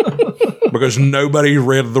because nobody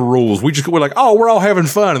read the rules. We're like, oh, we're all having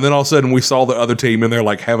fun. And then all of a sudden we saw the other team in there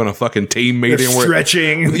like having a fucking team meeting. They're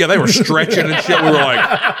stretching. Yeah, they were stretching and shit. We were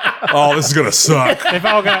like, oh, this is going to suck.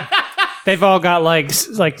 They've all got like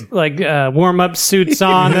warm up suits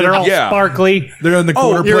on that are all Yeah. sparkly. They're on the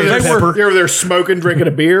quarter plate of pepper. You're there smoking, drinking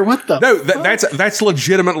a beer. What the? No, that's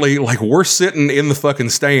legitimately like we're sitting in the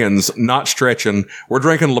fucking stands, not stretching. We're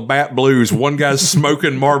drinking Labatt Blues. One guy's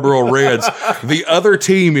smoking Marlboro Reds. The other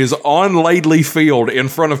team is on Laidley Field in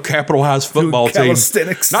front of Capitol High's football team.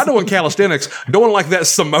 Calisthenics. Not doing calisthenics, doing like that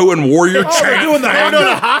Samoan warrior chant. They're doing the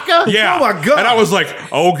haka? Yeah. Oh my God. And I was like,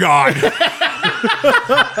 oh God.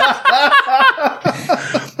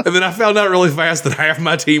 And then I found out really fast that half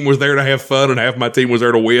my team was there to have fun and half my team was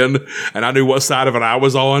there to win. And I knew what side of it I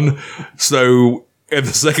was on. So at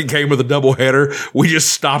the second game of the doubleheader, we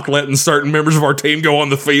just stopped letting certain members of our team go on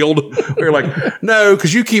the field. We were like, no,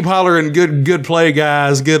 because you keep hollering, good play,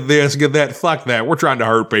 guys, good this, good that. Fuck that. We're trying to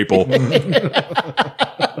hurt people.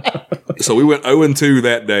 So we went 0-2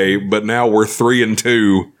 that day, but now we're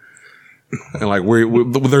 3-2. And like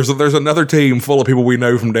there's another team full of people we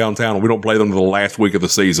know from downtown, and we don't play them until the last week of the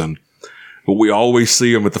season. But we always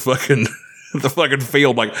see them at the fucking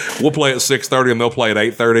field. Like we'll play at 6:30 and they'll play at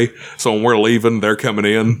 8:30. So when we're leaving, they're coming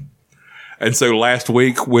in. And so last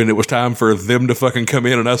week when it was time for them to fucking come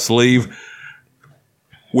in and us leave,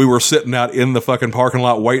 we were sitting out in the fucking parking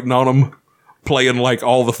lot waiting on them, playing like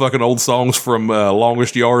all the fucking old songs from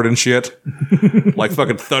Longest Yard and shit. Like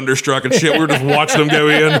fucking Thunderstruck and shit. We were just watching them go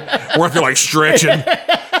in. We're up there like stretching.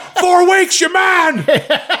 4 weeks, you man!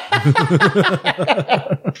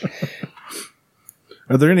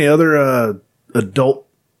 Are there any other adult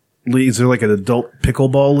leagues? Is there like an adult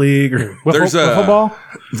pickleball league? Or There's wiffle ball?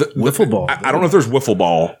 wiffle ball? I don't know if there's wiffle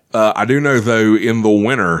ball. I do know though in the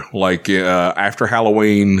winter, like after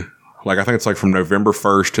Halloween, like I think it's like from November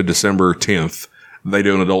 1st to December 10th, they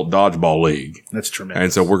do an adult dodgeball league. That's tremendous.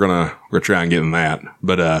 And so we're gonna try and get in that.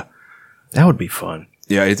 But That would be fun.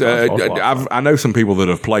 yeah, it's I know some people that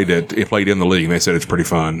have played in the league, and they said it's pretty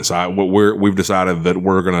fun. So we've decided that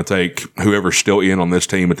we're gonna take whoever's still in on this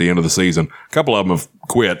team at the end of the season. A couple of them have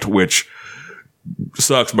quit, which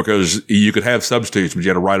sucks because you could have substitutes, but you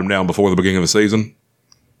had to write them down before the beginning of the season.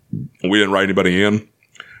 We didn't write anybody in.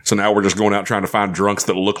 So now we're just going out trying to find drunks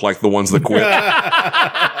that look like the ones that quit.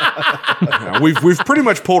 We've pretty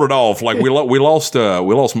much pulled it off. Like we lost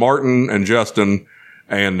Martin and Justin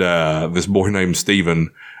and this boy named Steven.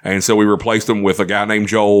 And so we replaced them with a guy named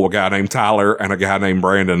Joel, a guy named Tyler, and a guy named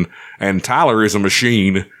Brandon. And Tyler is a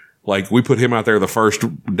machine. Like, we put him out there the first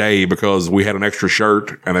day because we had an extra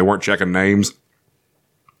shirt and they weren't checking names.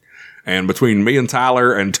 And between me and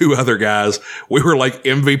Tyler and 2 other guys, we were like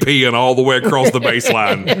MVPing all the way across the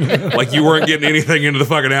baseline. Like, you weren't getting anything into the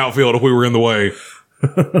fucking outfield if we were in the way.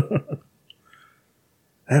 I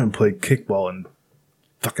haven't played kickball in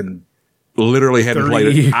fucking Literally hadn't 30 played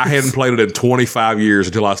it. years. I hadn't played it in 25 years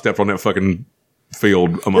until I stepped on that fucking field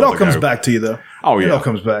a month ago. It all comes back to you, though. Oh, yeah. It all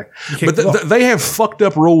comes back. You But can't- they have fucked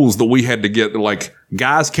up rules that we had to get. Like,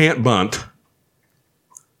 guys can't bunt.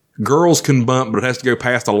 Girls can bunt, but it has to go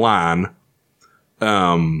past a line.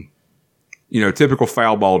 Typical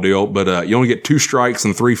foul ball deal, but you only get 2 strikes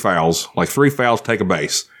and 3 fouls. Like, 3 fouls, take a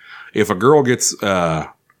base. If a girl gets,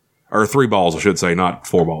 or 3 balls, I should say, not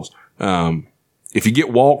 4 balls. If you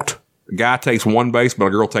get walked, a guy takes 1 base, but a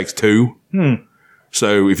girl takes 2.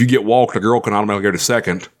 So if you get walked, a girl can automatically go to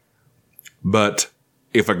second. But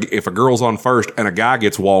if a girl's on first and a guy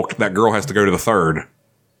gets walked, that girl has to go to the third.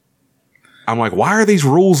 I'm like, why are these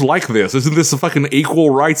rules like this? Isn't this a fucking equal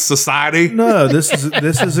rights society? No, this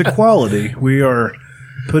is equality. We are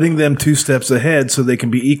putting them 2 steps ahead so they can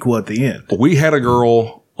be equal at the end. We had a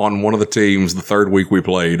girl on one of the teams the 3rd week we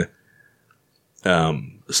played.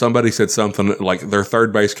 Somebody said something like their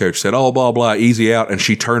third base coach said, "Oh, blah, blah, easy out." And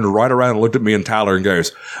she turned right around and looked at me and Tyler and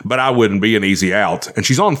goes, "But I wouldn't be an easy out." And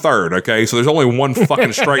she's on third. Okay. So there's only one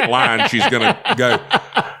fucking straight line she's going to go.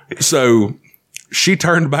 So she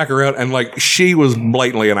turned back around and like, she was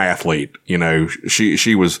blatantly an athlete. You know,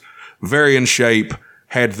 she was very in shape,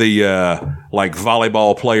 had the, like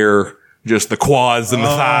volleyball player, just the quads and the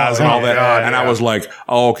thighs and all that. And I was like,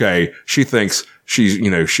 oh, okay. She thinks she's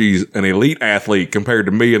an elite athlete compared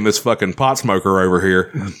to me and this fucking pot smoker over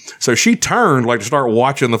here. So she turned like to start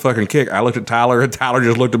watching the fucking kick. I looked at Tyler and Tyler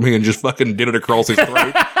just looked at me and just fucking did it across his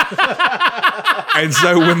throat. And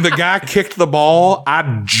so when the guy kicked the ball,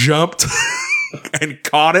 I jumped and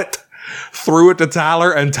caught it, threw it to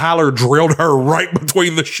Tyler, and Tyler drilled her right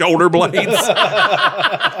between the shoulder blades. And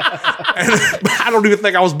I don't even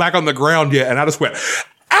think I was back on the ground yet. And I just went,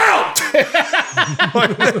 out!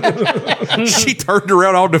 She turned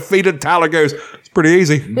around all defeated. Tyler goes, "It's pretty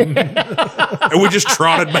easy." And we just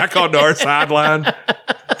trotted back onto our sideline.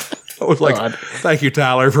 I was like, thank you,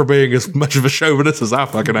 Tyler, for being as much of a chauvinist as I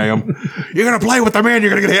fucking am. You're going to play with the man, you're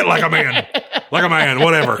going to get hit like a man. Like a man,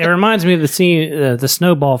 whatever. It reminds me of the scene, the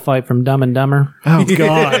snowball fight from Dumb and Dumber. Oh,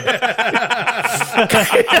 God.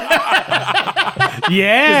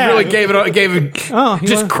 Yeah. Really gave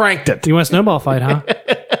it, cranked it. You want a snowball fight, huh?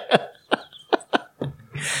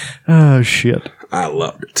 Oh, shit. I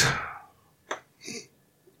loved it.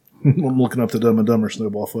 I'm looking up the Dumb and Dumber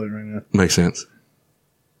snowball fight right now. Makes sense.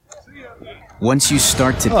 Once you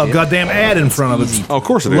start to Oh, goddamn ad in front of it. Oh, of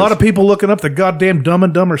course it A is. lot of people looking up the goddamn Dumb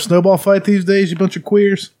and Dumber snowball fight these days, you bunch of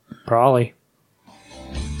queers. Probably.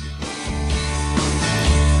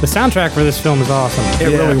 The soundtrack for this film is awesome.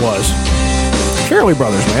 It really was. Fairley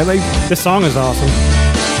Brothers, man. This song is awesome.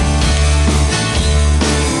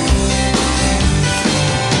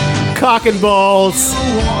 Cock and balls.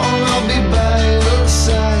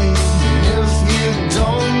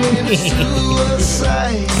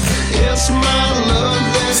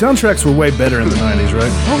 Soundtracks were way better in the 90s,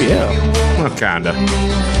 right? Oh, yeah. Well, kinda.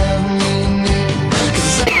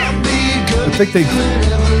 I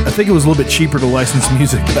think it was a little bit cheaper to license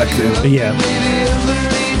music back then. Yeah.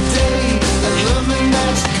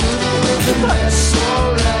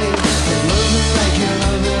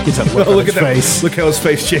 Gets a look on Look his at that face. Look how his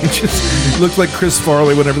face changes. Looked like Chris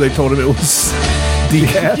Farley whenever they told him it was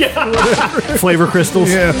decaf. Flavor crystals.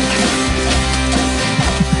 Yeah.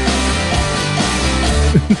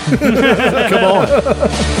 Come on.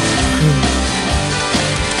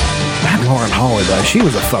 That Lauren Holly, though, she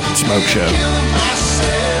was a fucking smoke show.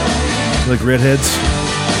 Like redheads.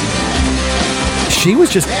 She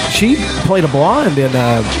played a blonde in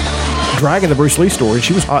Dragon, the Bruce Lee story.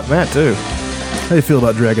 She was hot in that, too. How do you feel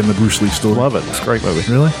about Dragon, the Bruce Lee story? Love it. It's a great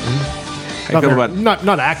movie. Really? How you feel about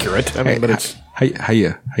Not accurate. I mean, but it's... how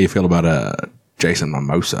you feel about Jason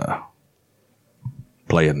Momoa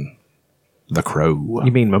playing the Crow?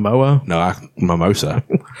 You mean Momoa? No, Mimosa.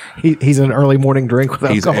 He's an early morning drink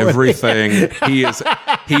with He's alcohol. everything. He is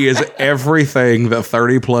everything that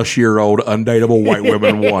 30-plus-year-old undateable white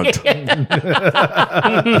women want.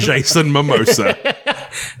 Jason Mimosa.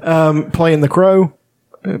 Playing the Crow?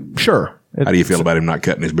 Sure. How do you feel about him not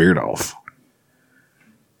cutting his beard off?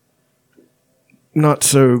 Not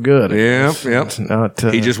so good. Yeah, It's not,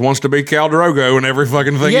 he just wants to be Khal Drogo in every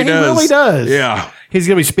fucking thing he does. he really does. Yeah. He's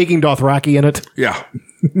going to be speaking Dothraki in it. Yeah.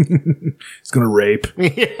 He's going to rape.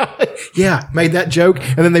 Yeah, made that joke.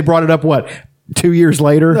 And then they brought it up, 2 years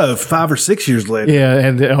later. No, 5 or 6 years later. Yeah,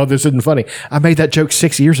 and this isn't funny. I made that joke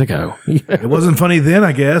 6 years ago. It wasn't funny then,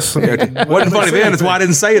 I guess. It wasn't funny then. That's why I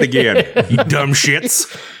didn't say it again. You dumb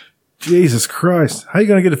shits. Jesus Christ. How are you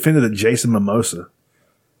going to get offended at Jason Mimosa?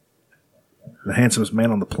 The handsomest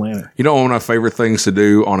man on the planet. You know what one of my favorite things to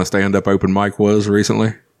do on a stand-up open mic was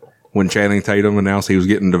recently? When Channing Tatum announced he was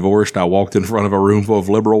getting divorced, I walked in front of a room full of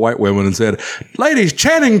liberal white women and said, "Ladies,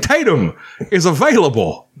 Channing Tatum is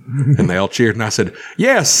available." And they all cheered, and I said,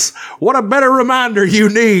 "Yes, what a better reminder you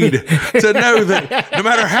need to know that no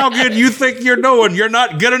matter how good you think you're doing, you're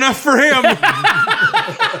not good enough for him."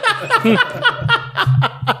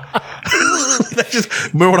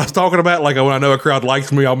 Remember what I was talking about? Like, when I know a crowd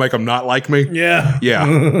likes me, I'll make them not like me. Yeah.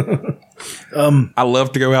 Yeah. I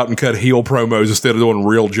love to go out and cut heel promos instead of doing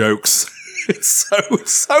real jokes. It's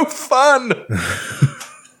so fun.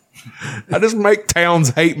 I just make towns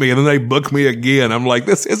hate me and then they book me again. I'm like,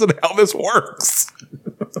 this isn't how this works.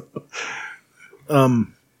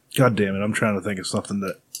 God damn it. I'm trying to think of something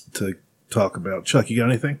to talk about. Chuck, you got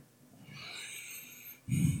anything?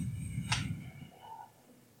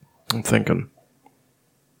 I'm thinking.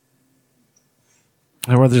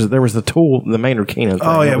 There was the Tool, the Maynard Keenan thing.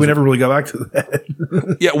 Oh, yeah. We never really got back to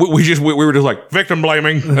that. Yeah, we were just like victim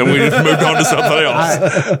blaming and we just moved on to something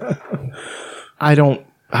else. I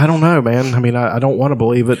don't know, man. I mean, I don't want to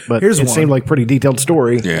believe it, but Here's it one. seemed like a pretty detailed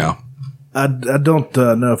story. Yeah. I don't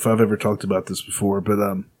know if I've ever talked about this before, but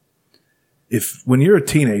when you're a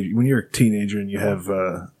teenager and you have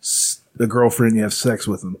a girlfriend, you have sex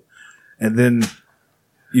with them, and then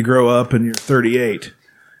you grow up and you're 38.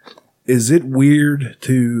 Is it weird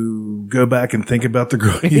to go back and think about the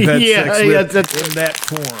girl you had sex with in that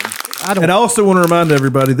form? And I also want to remind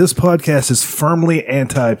everybody, this podcast is firmly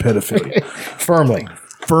anti-pedophilia.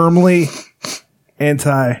 Firmly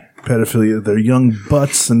anti-pedophilia. They're young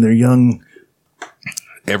butts and they're young...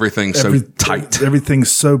 Everything's so tight.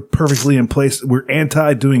 Everything's so perfectly in place. We're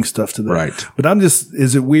anti-doing stuff to them. Right. But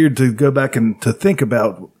is it weird to go back and to think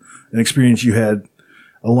about an experience you had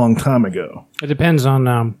a long time ago? It depends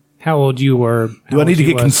on how old you were. Do I need to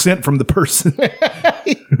get consent from the person?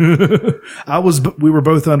 We were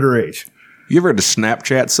both underage. You ever had to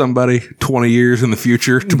Snapchat somebody 20 years in the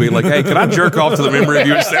future to be like, "Hey, can I jerk off to the memory of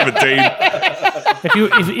you at 17?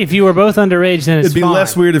 If you were both underage, then it's It'd be fine.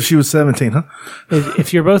 less weird if she was 17, huh?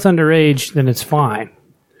 If you're both underage, then it's fine.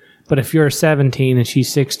 But if you're 17 and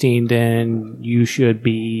she's 16, then you should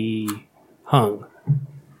be hung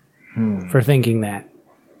for thinking that.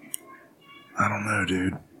 I don't know,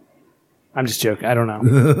 dude. I'm just joking. I don't know.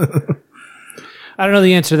 I don't know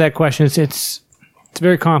the answer to that question. It's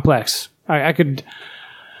very complex. I'll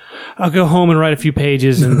go home and write a few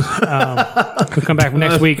pages, and we'll come back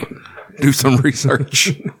next week. Do some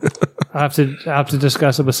research. I'll have to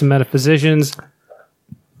discuss it with some metaphysicians,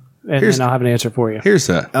 and then I'll have an answer for you. Here's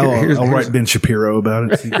that. I'll write Ben Shapiro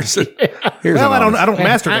about it. Well, I don't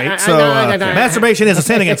masturbate, so masturbation is a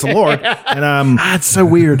sin against the Lord. And it's so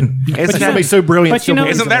weird. It's gonna be so brilliant. But you know,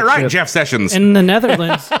 isn't that right, Jeff Sessions? In the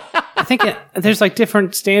Netherlands, I think there's like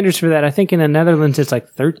different standards for that. I think in the Netherlands it's like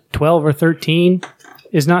 12 or 13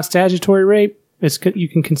 is not statutory rape. You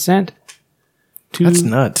can consent to. That's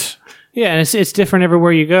nuts. Yeah, and it's different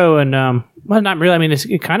everywhere you go, and well, not really. I mean,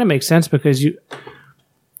 it kind of makes sense because you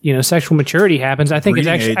know, sexual maturity happens. I think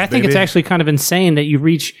it's actually kind of insane that you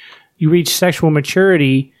reach sexual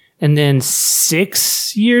maturity and then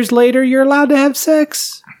 6 years later you're allowed to have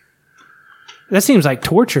sex. That seems like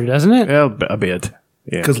torture, doesn't it? Yeah, a bit.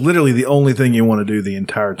 Yeah. Because literally the only thing you want to do the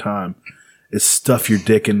entire time is stuff your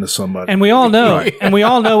dick into somebody. And we all know,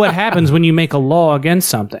 what happens when you make a law against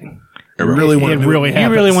something. You really want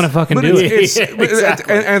to fucking do it.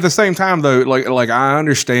 Exactly. And at the same time, though, like I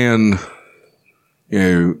understand,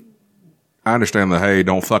 I understand the, hey,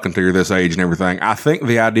 don't fuck until you're this age and everything. I think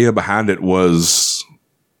the idea behind it was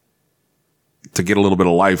to get a little bit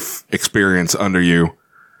of life experience under you.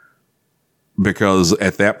 Because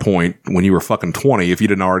at that point, when you were fucking 20, if you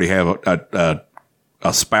didn't already have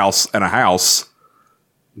a spouse and a house,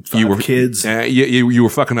 you were kids. You were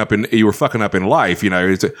fucking up in life. You know,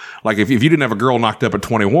 it's like if you didn't have a girl knocked up at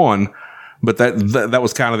 21, but that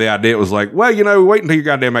was kind of the idea. It was like, well, wait until you're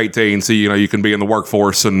goddamn 18, so you can be in the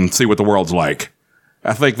workforce and see what the world's like.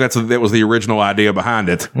 I think that was the original idea behind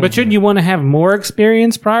it. But shouldn't you want to have more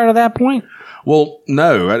experience prior to that point? Well,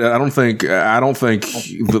 no, I don't think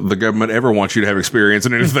the government ever wants you to have experience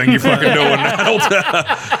in anything you're fucking doing.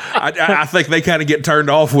 I think they kind of get turned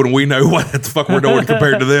off when we know what the fuck we're doing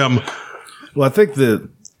compared to them. Well, I think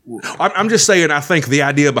I'm just saying, I think the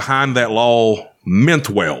idea behind that law meant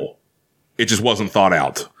well. It just wasn't thought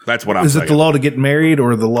out. That's what I'm saying. Is it the law to get married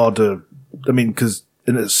or the law to I mean, because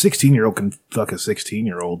a 16-year-old can fuck a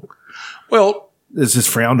 16-year-old. Well, it's just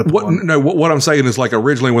frowned upon. What I'm saying is like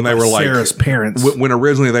originally when they were like Sarah's parents. When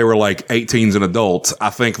originally they were like 18s and adults, I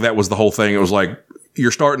think that was the whole thing. It was like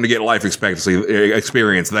you're starting to get life expectancy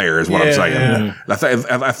experience there is what I'm saying. Yeah.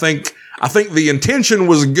 I think the intention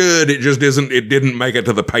was good. It just didn't make it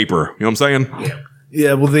to the paper. You know what I'm saying? Yeah.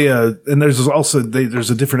 Yeah, well, and there's also there's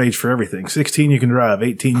a different age for everything. 16 you can drive,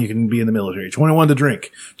 18 you can be in the military, 21 to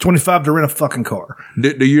drink, 25 to rent a fucking car.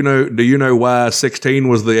 Do you know why 16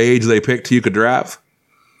 was the age they picked you could drive?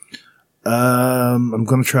 I'm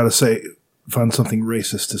going to try to find something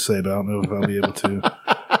racist to say, but I don't know if I'll be able to.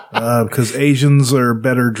 Because Asians are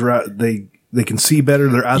better they can see better.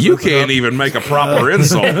 Their eyes. You can't even make a proper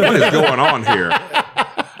insult. What is going on here?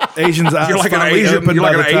 Asians' eyes. You're like an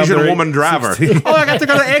Asian woman driver. Oh, I got to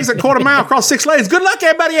go to the exit quarter mile across 6 lanes. Good luck,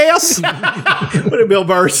 everybody else. What did Bill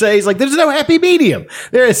Burr say? He's like, there's no happy medium.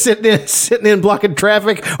 They're sitting in blocking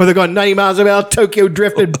traffic, or they're going 90 miles an hour, Tokyo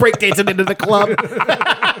drifting, breakdancing into the club.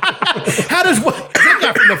 How does that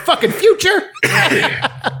guy from the fucking future?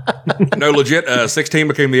 No, legit. 16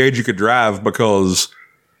 became the age you could drive because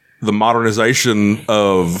the modernization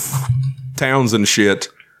of towns and shit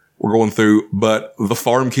we're going through, but the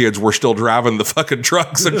farm kids were still driving the fucking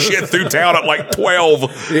trucks and shit through town at like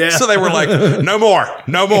 12. Yeah. So they were like, no more.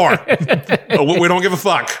 We don't give a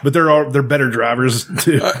fuck. But they're better drivers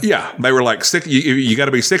too. Yeah. They were like, you got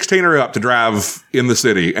to be 16 or up to drive in the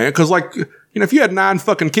city. And cause like, if you had 9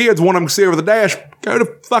 fucking kids, one of them could see over the dash, go to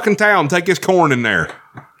fucking town, take his corn in there.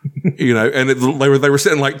 And they were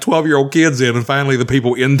sitting like 12-year-old kids in, and finally the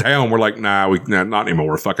people in town were like, nah, not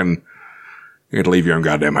anymore. Fucking, you got to leave your own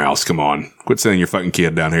goddamn house. Come on. Quit sending your fucking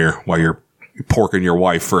kid down here while you're porking your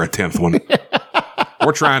wife for a 10th one.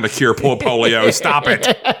 We're trying to cure polio. Stop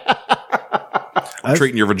it.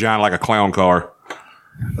 Treating your vagina like a clown car.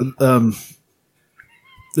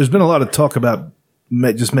 There's been a lot of talk about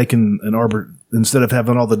just making an instead of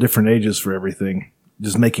having all the different ages for everything,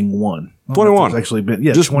 just making one. 21. Actually been,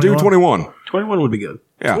 just 21. Do 21. 21 would be good.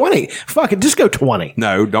 Yeah. 20. Fuck it. Just go 20.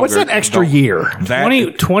 No, don't. What's that extra year?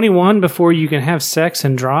 21 before you can have sex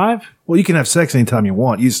and drive? Well, you can have sex anytime you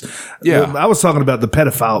want. I was talking about the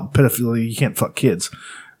pedophilia. You can't fuck kids,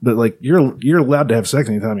 but like you're allowed to have sex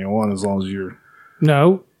anytime you want as long as you're.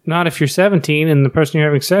 No, not if you're 17 and the person you're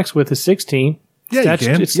having sex with is 16. Yeah, you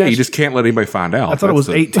can. You just can't let anybody find out. I thought it was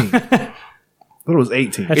 18. I thought it was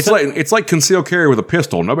 18. It's like concealed carry with a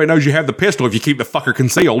pistol. Nobody knows you have the pistol if you keep the fucker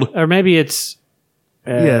concealed. Or maybe it's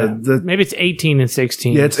maybe it's 18 and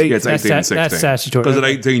 16. Yeah, it's 18 and 16. That's statutory. Because at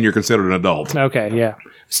 18 you're considered an adult. Okay, yeah.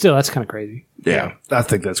 Still, that's kind of crazy. Yeah, I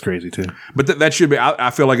think that's crazy too. But that should be. I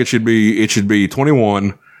feel like it should be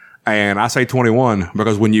 21, and I say 21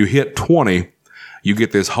 because when you hit 20, you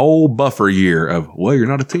get this whole buffer year of you're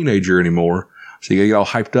not a teenager anymore. So you get all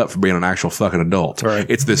hyped up for being an actual fucking adult. Right.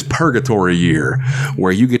 It's this purgatory year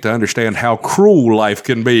where you get to understand how cruel life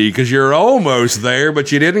can be because you're almost there,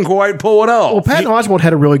 but you didn't quite pull it off. Well, Patton Oswalt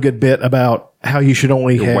had a really good bit about how you should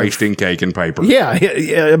only have wasting cake and paper. Yeah,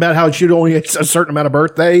 about how it should only have a certain amount of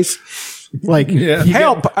birthdays. Like,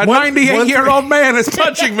 help! A 98-year-old man is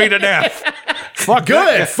punching me to death. Fuck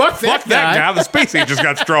good. Fuck that guy. The species just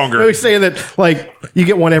got stronger. He's saying that like you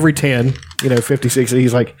get one every 10, 50, 60.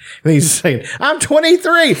 He's like, and he's saying, I'm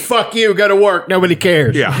 23. Fuck you. Go to work. Nobody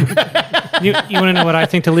cares. Yeah. You want to know what I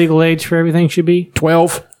think the legal age for everything should be?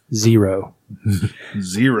 12. 0.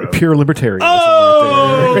 0. Pure libertarianism.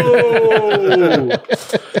 Oh!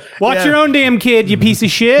 Watch your own damn kid, you piece of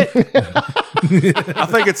shit. I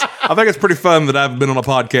think it's pretty fun that I've been on a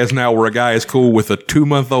podcast now where a guy is cool with a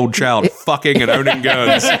 2-month-old child fucking and owning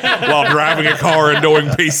guns while driving a car and doing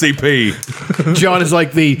PCP. John is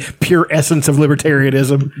like the pure essence of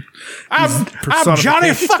libertarianism. I'm Johnny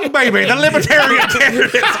Fuckbaby, the libertarian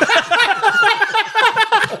candidate.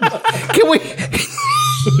 Can we?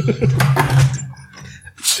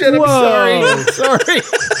 Shit, I'm sorry.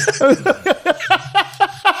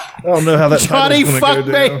 I don't know how that Johnny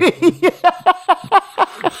Fuckbaby.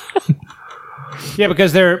 Yeah,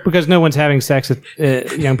 because no one's having sex with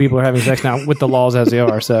young people are having sex now with the laws as they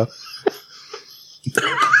are. So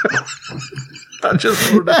I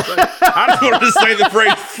just wanted to say the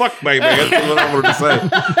phrase "fuck baby." That's what I wanted to say.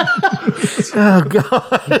 Oh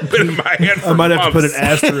God! Been in my head for I might have to put an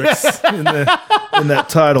months. asterisk in that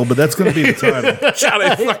title, but that's going to be the title.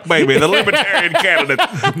 Johnny Fuck Baby, the libertarian candidate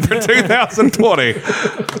for 2020.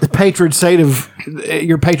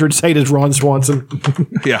 Your patron saint is Ron Swanson.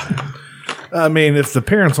 Yeah. I mean, if the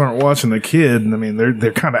parents aren't watching the kid, I mean,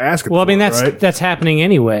 they're kind of asking. Well, I mean, right? that's happening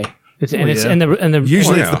anyway. Usually it's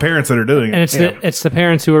the parents that are doing it, and it's the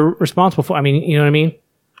parents who are responsible for. I mean, you know what I mean?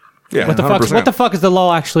 Yeah, What the 100%. What the fuck is the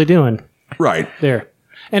law actually doing Right. there?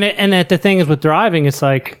 And the thing is with driving, it's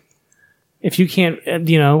like if you can't, I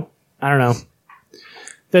don't know.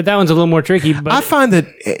 That one's a little more tricky. But I find that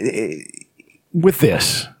with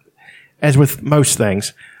this, as with most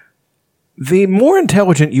things, the more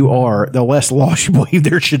intelligent you are, the less laws you believe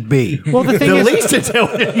there should be. Well, the thing the is, least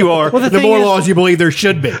intelligent you are, Well, the the thing more is- laws you believe there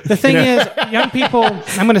should be. the thing is, young people.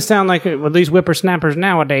 I'm going to sound like these whippersnappers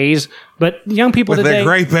nowadays, but young people With today. their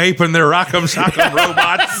grape ape and their rock'em sock'em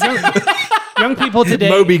robots. Young people today.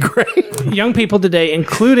 Moby Grape. Young people today,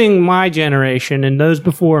 including my generation and those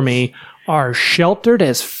before me, are sheltered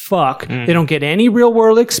as fuck. They don't get any real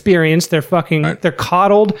world experience. They're fucking, they're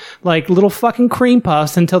coddled like little fucking cream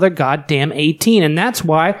puffs until they're goddamn 18. And that's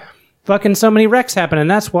why fucking so many wrecks happen. And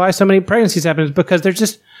that's why so many pregnancies happen, is because they're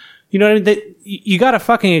just, you know what I mean? You got to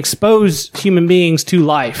fucking expose human beings to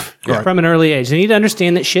life from an early age. They need to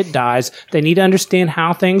understand that shit dies. They need to understand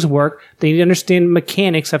how things work. They need to understand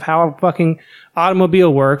mechanics of how a fucking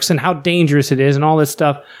automobile works and how dangerous it is and all this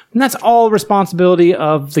stuff. And that's all responsibility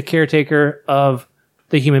of the caretaker of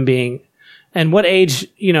the human being. And what age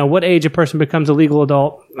a person becomes a legal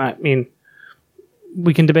adult, I mean,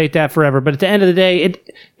 we can debate that forever. But at the end of the day,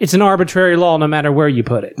 it's an arbitrary law no matter where you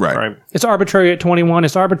put it. Right. It's arbitrary at 21.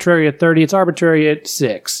 It's arbitrary at 30. It's arbitrary at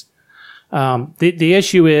 6. The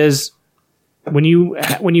issue is when you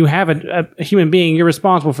have a human being, you're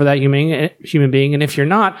responsible for that human being, and if you're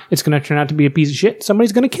not, it's going to turn out to be a piece of shit.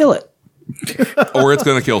 Somebody's going to kill it, Or it's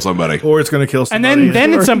going to kill somebody. Or it's going to kill and somebody.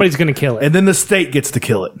 then somebody's going to kill it. And then the state gets to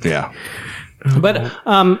kill it. Yeah. But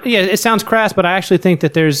it sounds crass, but I actually think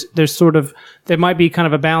that there's sort of there might be kind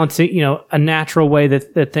of a balance, a natural way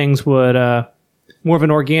that things would more of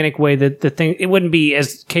an organic way that the thing it wouldn't be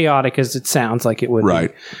as chaotic as it sounds like it would.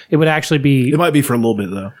 Right. Be. It would actually be. It might be for a little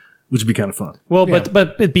bit, though, which would be kind of fun. Well,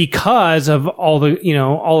 but because of all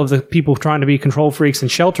of the people trying to be control freaks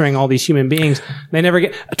and sheltering all these human beings, they never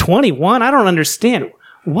get 21. I don't understand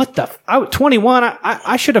what the 21.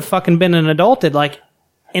 I should have fucking been an adult at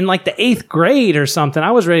in the 8th grade or something.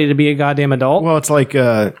 I was ready to be a goddamn adult. Well, it's like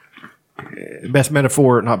best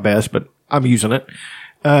metaphor, not best, but I'm using it.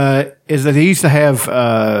 Is that they used to have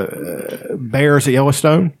bears at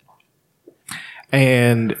Yellowstone,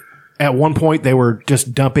 and at one point they were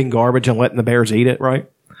just dumping garbage and letting the bears eat it, right?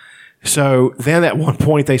 So then at one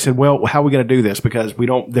point they said, well, how are we going to do this? Because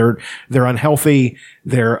they're unhealthy.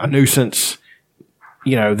 They're a nuisance.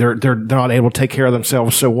 They're not able to take care of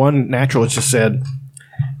themselves. So one naturalist just said,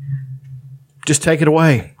 just take it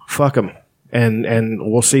away. Fuck them.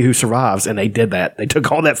 And we'll see who survives. And they did that. They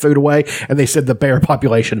took all that food away, and they said the bear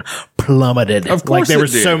population plummeted. Of course there it were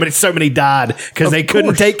did. so many died because they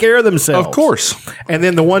couldn't take care of themselves. Of course. And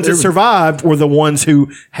then the ones that survived were the ones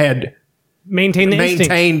who had maintained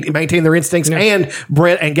their instincts and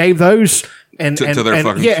bred and gave those and To their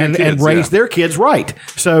fucking and kids, raised their kids right.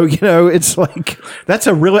 So it's like I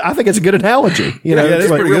think it's a good analogy. Yeah, it's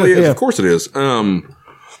it like, really is. yeah. Of course it is.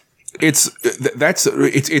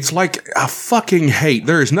 It's like I fucking hate.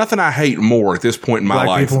 There is nothing I hate more at this point in my Black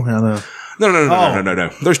life. people, I know. No.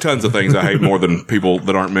 There's tons of things I hate more than people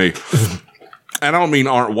that aren't me. And I don't mean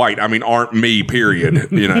aren't white. I mean aren't me.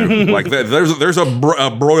 Period. Like there's a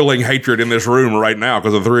broiling hatred in this room right now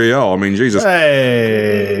because of 3 of y'all. I mean, Jesus.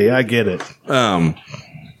 Hey, I get it.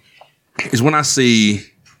 Is when I see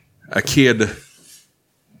a kid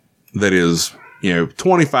that is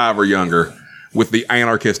 25 or younger with the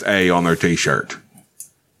anarchist A on their t-shirt.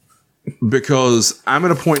 Because I'm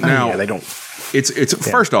at a point now. Yeah, they don't. It's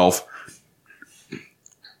first off,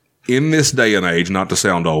 in this day and age, not to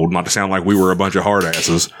sound old, not to sound like we were a bunch of hard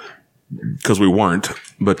asses, because we weren't,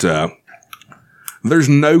 but there's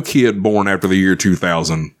no kid born after the year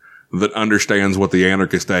 2000 that understands what the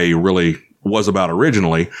anarchist A really was about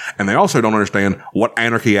originally, and they also don't understand what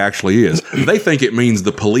anarchy actually is. They think it means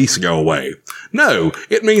the police go away. No,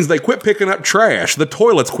 it means they quit picking up trash, the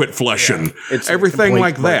toilets quit flushing, everything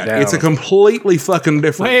like that. breakdown. It's a completely fucking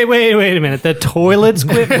different. Wait a minute. The toilets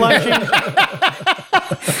quit flushing?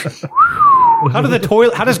 How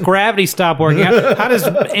does gravity stop working? How does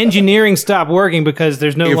engineering stop working because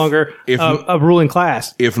there's no longer a ruling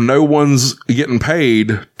class? If no one's getting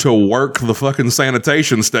paid to work the fucking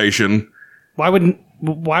sanitation station, why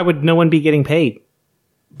would no one be getting paid?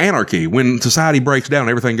 Anarchy. When society breaks down,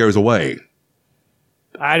 everything goes away.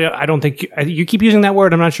 I don't think you keep using that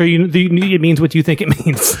word. I'm not sure it means what you think it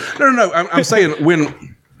means. No. I'm saying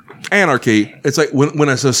when anarchy, it's like when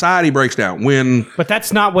a society breaks down. But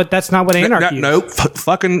that's not what anarchy is. No,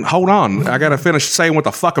 fucking hold on. I gotta finish saying what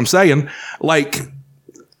the fuck I'm saying. Like,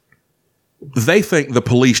 they think the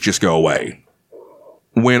police just go away.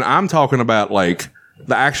 When I'm talking about like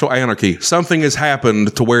the actual anarchy. Something has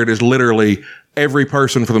happened to where it is literally every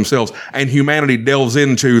person for themselves, and humanity delves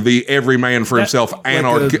into the every man for himself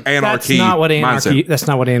anarchy That's not what anarchy. mindset. That's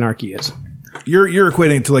not what anarchy is. You're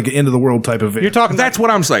equating it to like an end of the world type event. You're talking. That's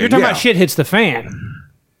what I'm saying. You're talking yeah. about shit hits the fan.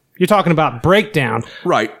 You're talking about breakdown.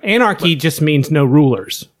 Right. Anarchy just means no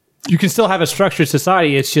rulers. You can still have a structured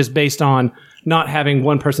society. It's just based on not having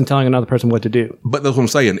one person telling another person what to do. But that's what I'm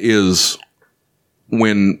saying is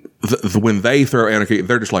when they throw anarchy,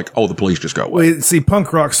 they're just like, oh, the police just go away. Well, see,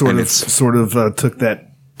 punk rock sort of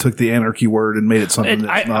took the anarchy word and made it something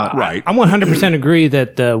that's not right. I 100% agree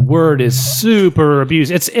that the word is super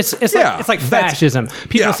abused. It's like fascism.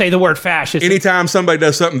 People say the word fascist. Anytime somebody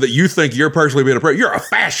does something that you think you're personally being oppressed, you're a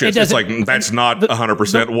fascist. It's like that's not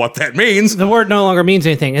 100% what that means. The word no longer means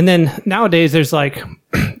anything. And then nowadays there's like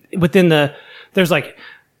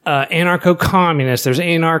anarcho-communists, there's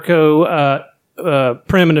anarcho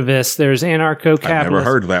primitivists, there's anarcho-capitalists. I've never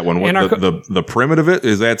heard of that one. What, the primitivist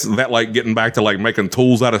is that like getting back to like making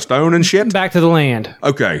tools out of stone and shit? Back to the land.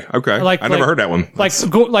 Okay. I never heard that one. Like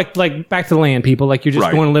back to the land, people. Like you're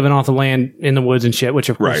just going living off the land in the woods and shit, which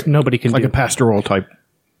of course nobody can do. Like a pastoral type.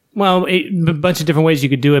 Well, a bunch of different ways you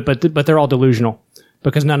could do it, but they're all delusional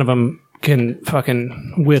because none of them can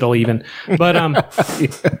fucking whittle even. But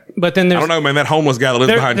but then there's, I don't know, man. That homeless guy that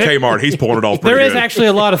lives behind Kmart, he's pulling it off pretty There is good. actually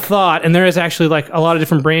a lot of thought, and there is actually like a lot of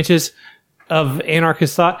different branches of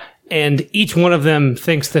anarchist thought, and each one of them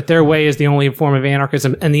thinks that their way is the only form of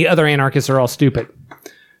anarchism, and the other anarchists are all stupid.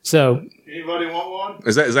 So anybody want one?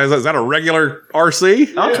 Is that a regular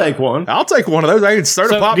RC? I'll take one. I'll take one of those. I can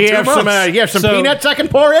start a pop. Do you have some peanuts I can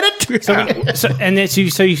pour in it? So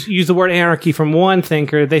you use the word anarchy from one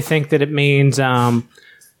thinker. They think that it means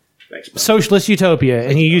socialist utopia,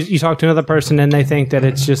 and you talk to another person, and they think that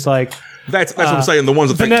it's just like that's what I'm saying. The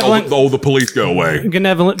ones that think the police go away.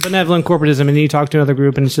 Benevolent corporatism, and then you talk to another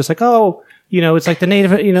group, and it's just like, oh, it's like the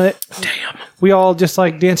native. Damn, we all just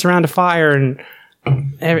like dance around a fire and.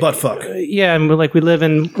 Butt fuck. Yeah, and we live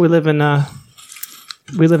in. Well,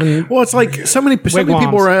 it's like so many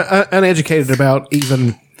people are uneducated about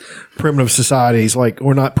even primitive societies,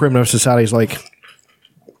 or not primitive societies. Like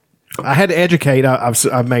I had to educate.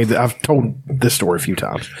 I've told this story a few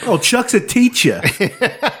times. Oh, Chuck's a teacher.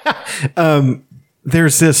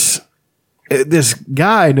 There's this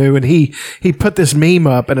guy I knew, and he put this meme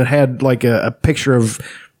up, and it had like a picture of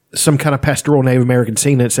some kind of pastoral Native American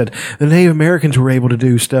scene that said the Native Americans were able to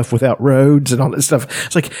do stuff without roads and all that stuff.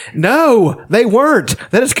 It's like, no, they weren't.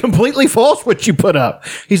 That is completely false what you put up.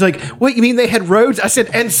 He's like, what, you mean they had roads? I said,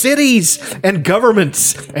 and cities and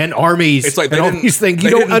governments and armies. It's like and all these things. You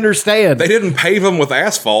don't understand. They didn't pave them with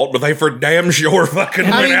asphalt, but they for damn sure fucking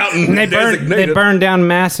went out and they burned down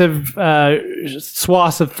massive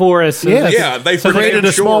swaths of forests. Yeah, they created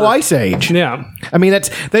a small ice age. Yeah. I mean,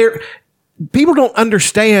 people don't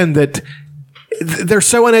understand that they're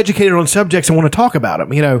so uneducated on subjects and want to talk about them.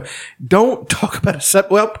 Don't talk about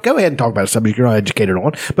go ahead and talk about a subject you're not educated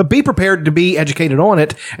on, but be prepared to be educated on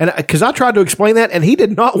it. And because I tried to explain that, and he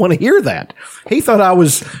did not want to hear that. He thought I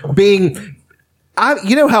was being,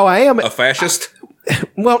 you know how I am, a fascist.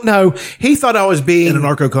 Well, no, he thought I was being an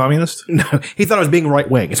anarcho-communist. No, he thought I was being right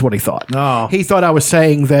wing. Is what he thought. No, he thought I was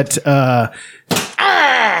saying that.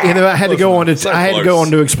 I had to go on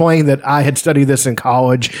to explain that I had studied this in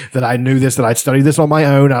college, that I knew this, that I'd studied this on my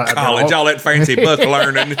own. College, all that fancy book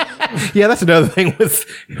learning. Yeah, that's another thing with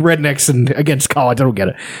rednecks and against college. I don't get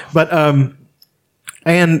it, but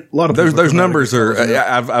and a lot of those numbers are.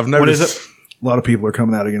 I've noticed. What is it? A lot of people are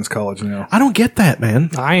coming out against college now. I don't get that,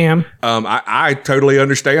 man. I am. I totally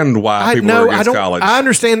understand why people are against college. I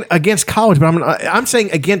understand against college, but I'm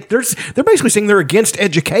saying against. They're basically saying they're against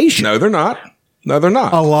education. No, they're not. No, they're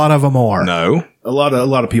not. A lot of them are. No, a lot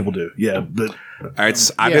of people do. Yeah, but I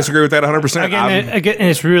disagree with that 100%. Again, and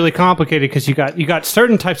it's really complicated because you got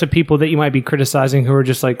certain types of people that you might be criticizing who are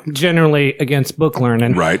just like generally against book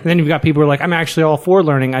learning, right? And then you've got people who are like, I'm actually all for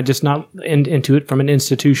learning. I just not into it from an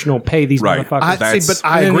institutional pay these motherfuckers. But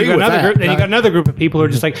I agree with that. Then you got another group of people who are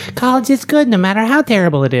just like, college is good no matter how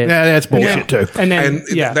terrible it is. Yeah, that's bullshit too. And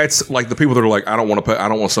that's like the people that are like, I don't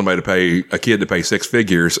want somebody to pay a kid to pay six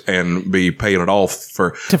figures and be paying it off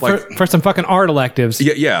for some fucking art electives.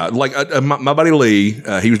 Yeah. Like my buddy Lee,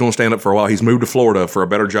 he was doing stand up for a while. He's moved to Florida for a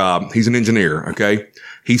better job. He's an engineer. Okay.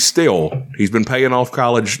 He's been paying off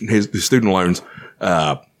college, his student loans,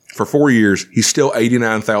 for 4 years. He's still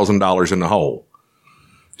 $89,000 in the hole.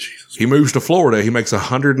 Jesus. He moves to Florida. He makes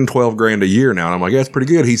 $112,000 a year now. And I'm like, yeah, that's pretty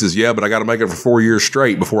good. He says, yeah, but I got to make it for 4 years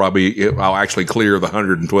straight before I'll actually clear the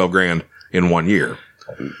 $112,000 in 1 year.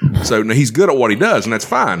 So now he's good at what he does, and that's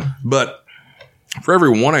fine. But for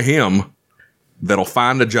every one of him that'll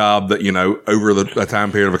find a job that, over a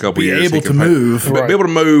time period of a couple years. able to move. Be able to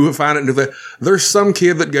move, find it. There's some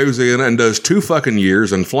kid that goes in and does 2 fucking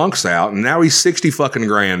years and flunks out, and now he's 60 fucking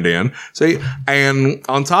grand in. See, and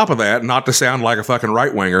on top of that, not to sound like a fucking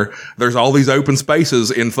right winger, there's all these open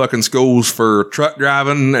spaces in fucking schools for truck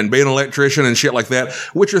driving and being an electrician and shit like that,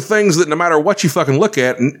 which are things that no matter what you fucking look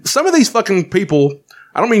at, and some of these fucking people,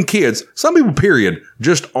 I don't mean kids, some people, period,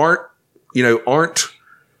 just aren't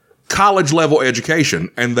college level education,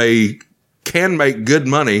 and they can make good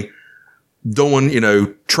money doing,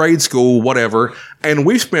 trade school, whatever. And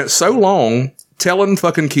we've spent so long telling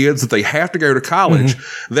fucking kids that they have to go to college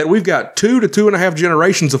that we've got 2 to 2.5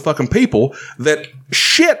 generations of fucking people that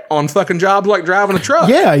shit on fucking jobs like driving a truck.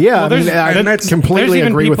 Yeah. Well, I completely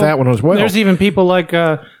agree with that one as well. There's even people like,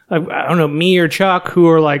 I don't know, me or Chuck, who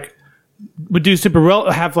are like, would do super well,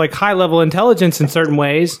 have like high level intelligence in certain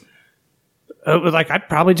ways. Like I'd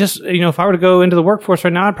probably just, if I were to go into the workforce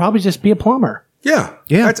right now, I'd probably just be a plumber. Yeah.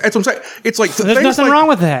 That's what I'm saying. It's like there's nothing wrong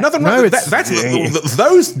with that. Nothing wrong with that.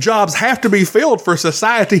 Those jobs have to be filled for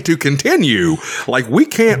society to continue. Like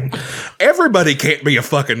everybody can't be a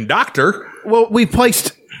fucking doctor. Well,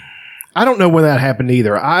 I don't know when that happened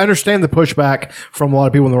either. I understand the pushback from a lot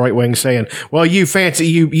of people in the right wing saying, well, you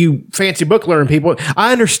fancy book learning people.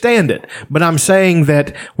 I understand it, but I'm saying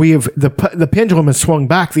that we have the pendulum has swung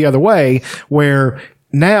back the other way, where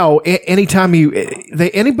now anytime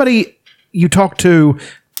anybody you talk to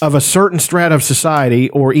of a certain strata of society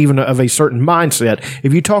or even of a certain mindset,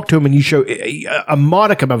 if you talk to them and you show a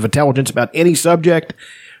modicum of intelligence about any subject,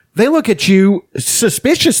 they look at you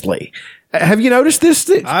suspiciously. Have you noticed this?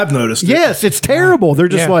 I've noticed it. Yes, it's terrible. They're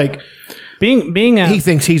just like being he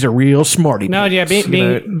thinks he's a real smarty. No, yeah,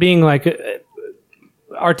 being like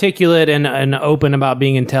articulate and open about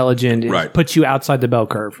being intelligent puts you outside the bell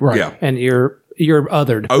curve. Right. Yeah. And you're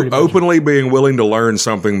othered. Openly being willing to learn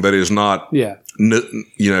something that is not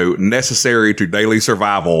necessary to daily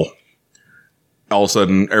survival. All of a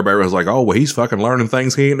sudden, everybody was like, "Oh, well, he's fucking learning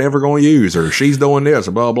things he ain't never going to use," or "She's doing this,"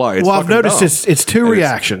 or blah blah. It's I've noticed it's 2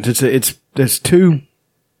 reactions. It's 2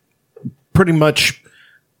 pretty much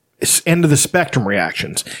end of the spectrum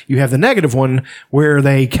reactions. You have the negative one where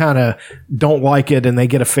they kind of don't like it and they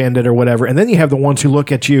get offended or whatever, and then you have the ones who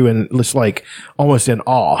look at you and it's like almost in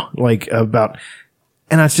awe, like about.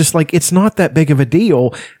 And it's just like it's not that big of a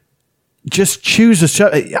deal. Just choose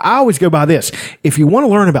I always go by this. If you want to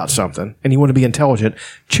learn about something and you want to be intelligent,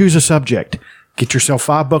 choose a subject. Get yourself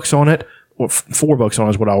 5 books on it. Well, 4 books on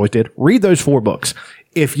it is what I always did. Read those 4 books.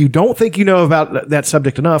 If you don't think you know about that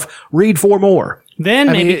subject enough, read 4 more.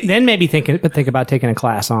 Then maybe think about taking a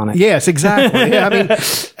class on it. Yes, exactly. Yeah, I mean,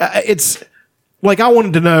 it's like I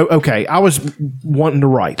wanted to know. Okay, I was wanting to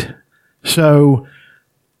write, so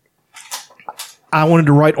I wanted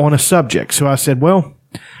to write on a subject. So I said, well,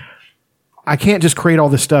 I can't just create all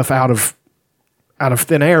this stuff out of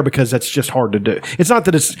thin air because that's just hard to do. It's not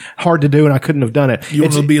that it's hard to do and I couldn't have done it. You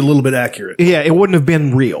want to be a little bit accurate. Yeah, it wouldn't have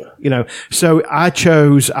been real, So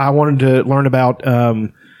I wanted to learn about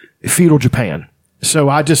feudal Japan. So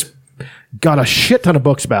I just got a shit ton of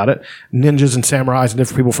books about it, ninjas and samurais and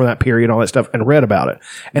different people from that period and all that stuff, and read about it.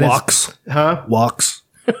 And Walks. Walks.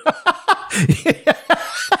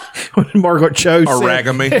 Margaret Cho said.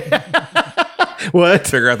 Origami. What?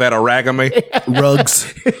 Figure out that origami.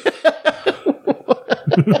 Rugs.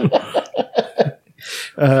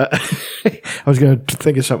 I was going to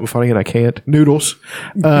think of something funny and I can't. Noodles.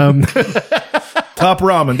 Top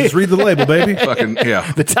ramen. Just read the label, baby. Fucking,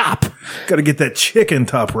 yeah. The top. Got to get that chicken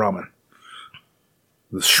top ramen.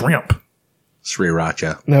 The shrimp.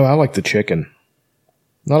 Sriracha. No, I like the chicken.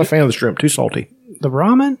 Not a fan of the shrimp. Too salty. The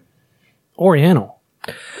ramen? Oriental.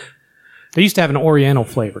 They used to have an Oriental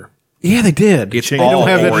flavor. Yeah, they did. It's all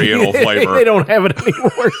Oriental flavor. They don't have it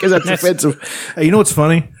anymore because that's offensive. Hey, you know what's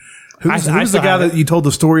funny? Who's the guy that you told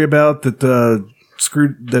the story about that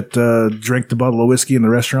drank the bottle of whiskey in the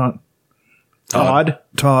restaurant?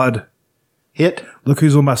 Todd. Hit. Look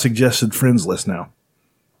who's on my suggested friends list now.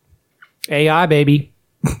 AI, baby.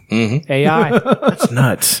 Mm-hmm. AI. That's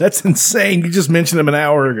nuts. That's insane. You just mentioned him an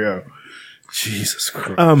hour ago. Jesus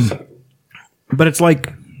Christ. But it's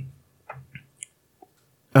like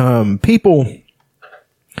people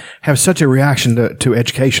have such a reaction to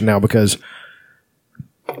education now because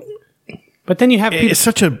but then you have people, it's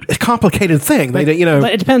such a complicated thing. But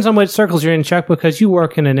it depends on what circles you're in, Chuck, because you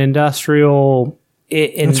work in an industrial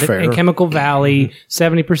in Chemical Valley,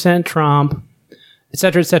 70% Trump, et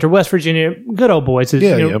cetera, West Virginia, good old boys, is,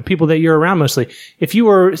 Yeah, you know, yeah. people that you're around mostly. If you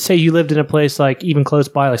were, say, you lived in a place like even close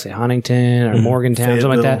by, like say Huntington or Morgantown,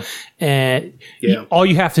 something like that, and all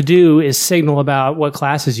you have to do is signal about what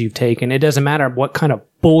classes you've taken. It doesn't matter what kind of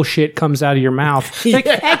bullshit comes out of your mouth. Like,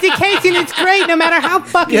 education is great, no matter how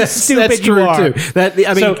fucking stupid that's you true are. too. That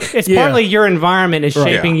I mean, So it's partly your environment is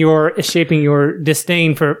shaping your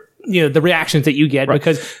disdain for, you know, the reactions that you get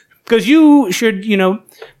because you should, you know,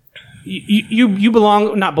 you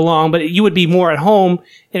belong, not belong, but you would be more at home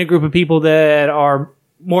in a group of people that are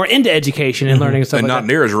more into education and learning and stuff And like not that.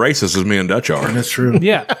 near as racist as me and Dutch are. That's true.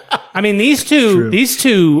 Yeah. I mean, these two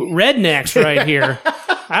rednecks right here,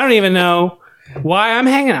 I don't even know why I'm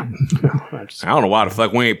hanging out. I don't know why the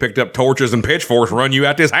fuck we ain't picked up torches and pitchforks and run you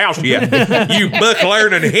out this house yet. You book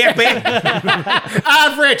learning hippie.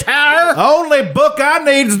 I've retired. Only book I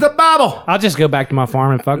need is the Bible. I'll just go back to my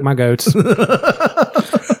farm and fuck my goats.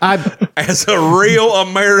 As a real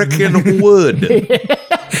American would.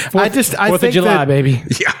 I Fourth think of July, that baby.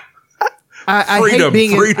 Yeah. I Freedom,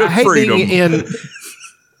 hate being in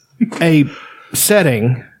a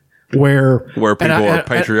setting where People are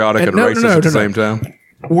patriotic and no, racist at the same time.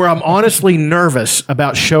 where I'm honestly nervous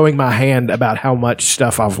about showing my hand about how much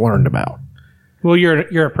stuff I've learned about. Well,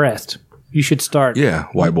 you're oppressed. You should start. Yeah,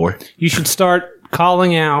 white boy. You should start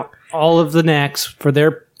calling out all of the necks for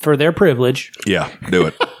their privilege. Yeah, do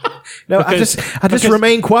it. No, Because- I just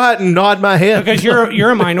remain quiet and nod my head Because you're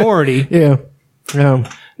a minority. yeah.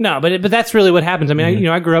 No, but that's really what happens. I mean,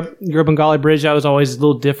 I grew up in Golly Bridge. I was always a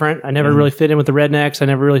little different. I never really fit in with the rednecks. I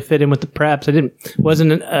never really fit in with the preps.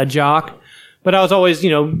 Wasn't a jock, but I was always,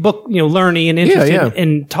 learning and interested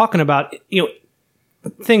in talking about,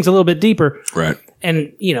 things a little bit deeper. Right.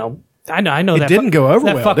 And, I know It that didn't go over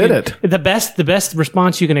that well, did it? The best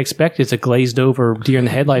response you can expect is a glazed over deer in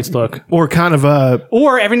the headlights look. Or kind of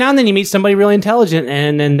Or every now and then you meet somebody really intelligent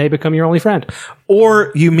and then they become your only friend.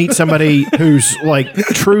 or you meet somebody who's like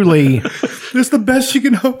truly It's the best you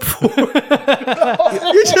can hope for.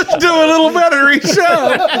 You just do a little better each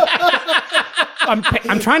show.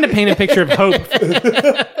 I'm trying to paint a picture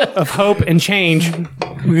of hope and change.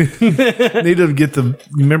 Need to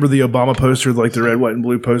remember the Obama poster, like the red, white, and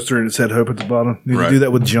blue poster, and it said hope at the bottom. Need Right. to do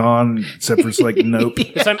that with John, except for it's like nope.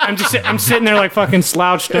 So I'm sitting there like fucking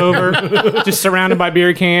slouched over, just surrounded by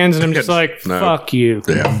beer cans, and I'm just like, No. fuck you.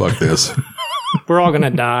 Yeah, fuck this. We're all gonna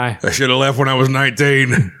die. I should have left when I was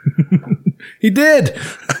 19. He did.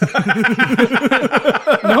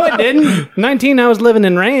 No, I didn't. 19, I was living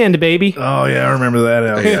in Rand, baby. Oh yeah, I remember that.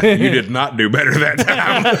 Al. Yeah, you did not do better that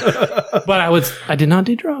time. But I did not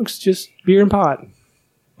do drugs, just beer and pot.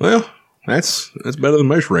 Well, that's better than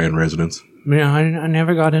most Rand residents. I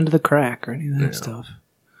never got into the crack or any of that stuff.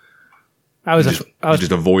 You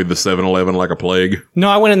just avoid the 7-Eleven like a plague. No,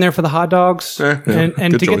 I went in there for the hot dogs, Yeah, and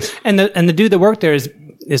good to choice. get and the dude that worked there is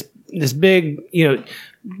this big,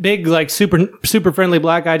 big like super friendly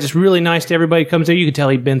black guy, just really nice to everybody. Comes there, you could tell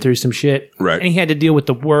he'd been through some shit, Right. And he had to deal with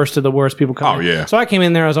the worst of the worst people coming. Oh, yeah. So I came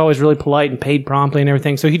in there, I was always really polite and paid promptly and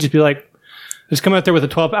everything. So he'd just be like, just come out there with a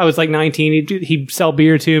 12. I was like 19. He'd sell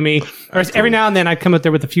beer to me, or every now and then I'd come out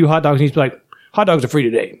there with a few hot dogs, and he'd be like, "Hot dogs are free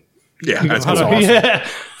today." Yeah, that's Hot awesome. dog- Yeah.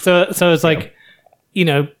 So it's like,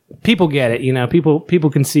 people get it. People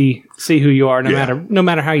can see who you are no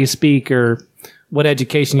matter how you speak or what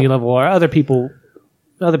education you level are. Other people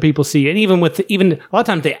see it. And even a lot of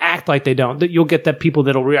times they act like they don't. You'll get that people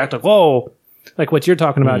that'll react like, "Whoa," like what you're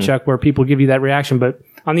talking about, Chuck, where people give you that reaction, but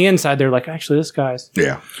on the inside they're like, "Actually, this guy's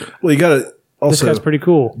Well, you got to also pretty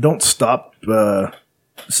cool." don't stop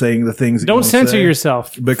saying the things. That you Don't wanna censor say,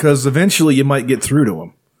 yourself. because eventually you might get through to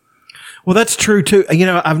them. Well, that's true too.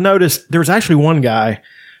 I've noticed there's actually one guy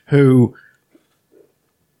who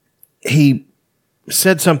he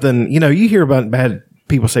said something. You hear about bad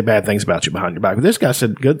people say bad things about you behind your back, but this guy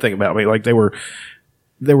said good thing about me. Like they were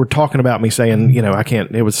talking about me, saying, I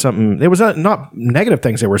can't. It was something. It was not negative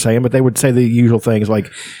things they were saying, but they would say the usual things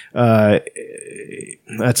like,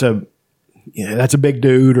 "That's a." That's a big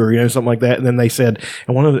dude, or something like that. And then they said,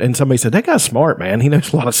 and somebody said, "That guy's smart, man. He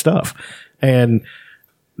knows a lot of stuff." And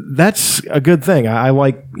that's a good thing. I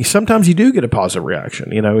like, sometimes you do get a positive reaction,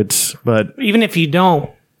 but Even if you don't,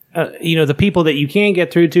 the people that you can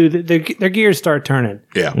get through to, their gears start turning.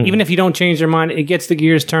 Yeah. Even if you don't change their mind, it gets the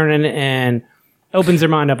gears turning and opens their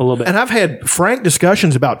mind up a little bit. and I've had frank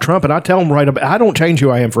discussions about Trump, and I tell them I don't change who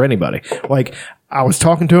I am for anybody. Like, I was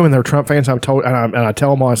talking to them, and they're Trump fans. I tell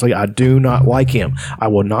them honestly, I do not like him. I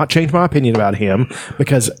will not change my opinion about him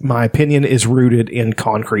because my opinion is rooted in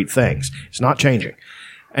concrete things. It's not changing.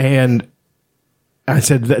 And I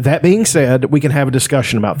said, that being said, we can have a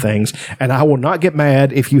discussion about things, and I will not get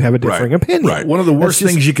mad if you have a differing opinion. Right. One of the worst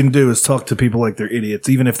things you can do is talk to people like they're idiots,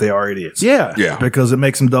 even if they are idiots. Yeah. Yeah. Because it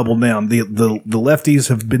makes them double down. The lefties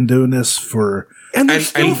have been doing this for And they're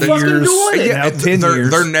still fucking doing it. Yeah, Now 10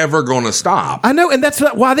 years. They're never going to stop. I know, and that's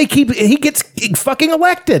why he gets fucking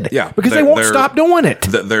elected. Yeah, because they won't stop doing it.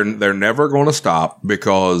 They're never going to stop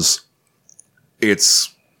because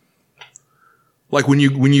it's like when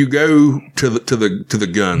you go to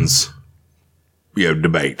the guns,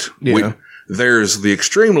 debate. Yeah. There's the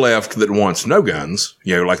extreme left that wants no guns,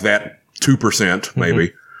 like that 2%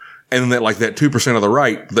 maybe. And that 2% of the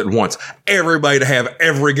right that wants everybody to have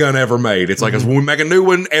every gun ever made. It's like, when we make a new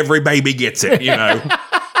one, every baby gets it,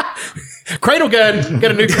 Cradle gun.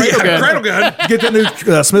 Get a new cradle gun. Cradle gun. get that new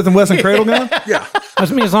Smith & Wesson cradle gun. Yeah. I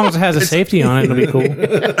mean, as long as it has a safety on it, it'll be cool.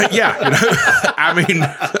 Yeah. I mean,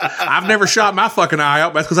 I've never shot my fucking eye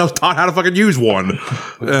out. That's because I was taught how to fucking use one.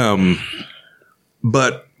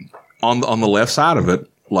 But on the left side of it,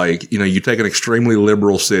 you take an extremely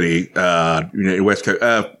liberal city, West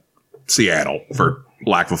Coast, Seattle, for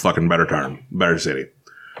lack of a fucking better city.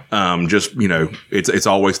 It's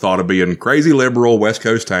always thought of being crazy liberal West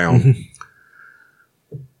Coast town.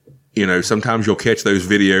 Sometimes you'll catch those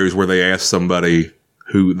videos where they ask somebody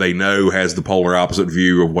who they know has the polar opposite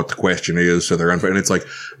view of what the question is. So they're unfair. And it's like,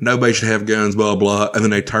 nobody should have guns, blah, blah. And then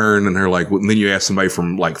they turn and they're like, and then you ask somebody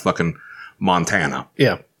from fucking Montana.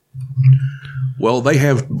 Yeah. Well, they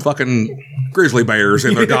have fucking grizzly bears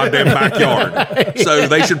in their goddamn backyard. So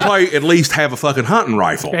they should probably at least have a fucking hunting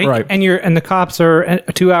rifle. Right. And the cops are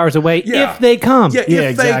 2 hours away if they come. Yeah,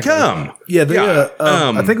 if they come. Yeah,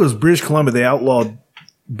 I think it was British Columbia. They outlawed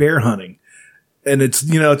bear hunting, and it's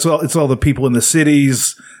all the people in the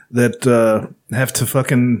cities that have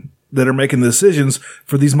to that are making the decisions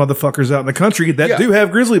for these motherfuckers out in the country that do have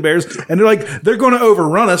grizzly bears, and they're like, they're going to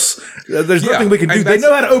overrun us. There's nothing we can do. They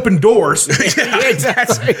know how to open doors. That's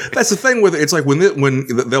the thing with it. It's like when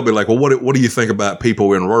they'll be like, well, what do you think about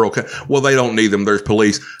people in rural? Well, they don't need them. There's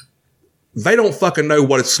police. They don't fucking know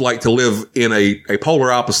what it's like to live in a polar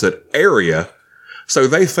opposite area. So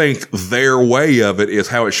they think their way of it is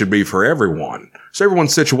how it should be for everyone. So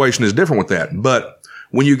everyone's situation is different with that. But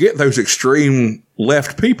when you get those extreme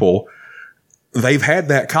left people, they've had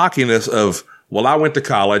that cockiness of, well, I went to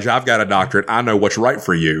college, I've got a doctorate, I know what's right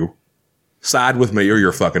for you. Side with me or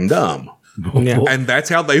you're fucking dumb. Yeah. And that's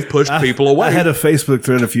how they've pushed people away. I had a Facebook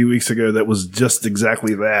thread a few weeks ago that was just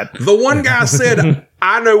exactly that. The one guy said,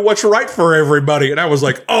 I know what's right for everybody. And I was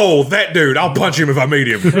like, oh, that dude, I'll punch him if I meet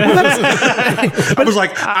him. I was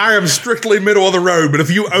like, I am strictly middle of the road, but if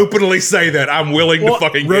you openly say that, I'm willing to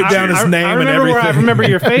fucking wrote down his name and everything. I remember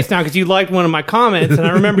your face now because you liked one of my comments, and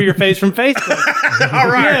I remember your face from Facebook. All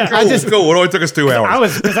right, cool. It only took us 2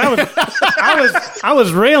 hours. I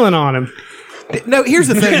was railing on him. No, here's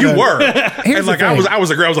the thing. You were. And I was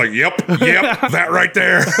like, yep, that right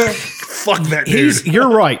there. Fuck that dude. You're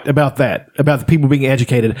right about that, about the people being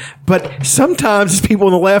educated. But sometimes it's people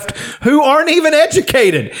on the left who aren't even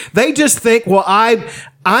educated. They just think, well,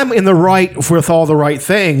 I'm in the right with all the right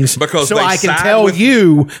things, because so I can tell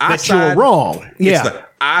you that you're wrong. Yeah.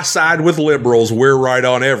 I side with liberals. We're right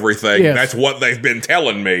on everything. Yes. That's what they've been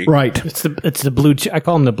telling me. Right. It's the blue. I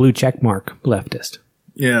call them the blue check mark leftist.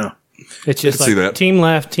 Yeah. It's just like team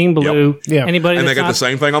left, team blue. Yep. Yeah. Anybody, and they got the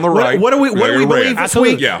same thing on the right. What do we believe this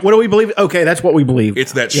week? Yeah. What do we believe? Okay, that's what we believe.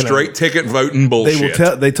 It's that straight ticket voting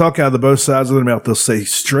bullshit. They talk out of the both sides of their mouth. They'll say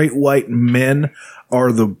straight white men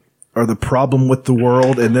are the problem with the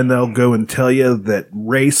world, and then they'll go and tell you that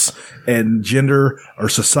race and gender are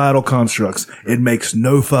societal constructs. It makes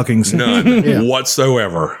no fucking sense. None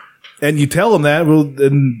whatsoever. And you tell them that, well,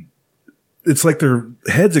 then it's like their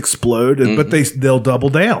heads explode, but they'll double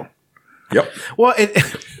down. Yep. Well,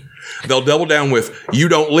 they'll double down with, you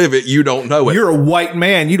don't live it, you don't know it. You're a white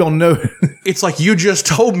man, you don't know. It's like, you just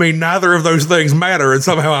told me neither of those things matter, and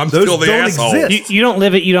somehow I'm still the asshole. You don't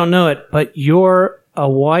live it, you don't know it, but you're a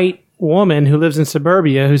white woman who lives in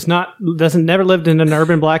suburbia who's never lived in an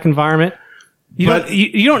urban black environment. You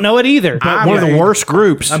don't know it either. But one of the worst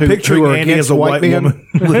groups. I'm picturing Andy as a white woman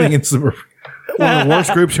living in suburbia. One of the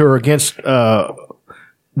worst groups who are against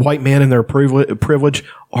white men and their privilege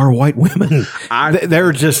are white women.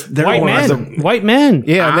 They're white men.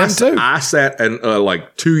 Yeah, them too. I sat and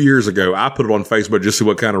like 2 years ago, I put it on Facebook just to see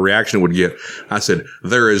what kind of reaction it would get. I said,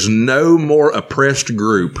 there is no more oppressed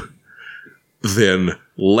group than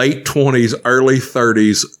late 20s, early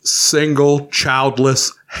 30s, single,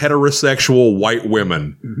 childless, heterosexual white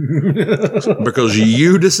women, because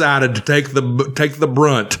you decided to take the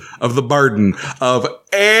brunt of the burden of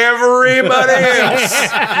everybody else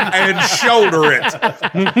and shoulder it.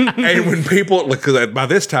 And when people, because by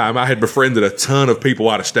this time I had befriended a ton of people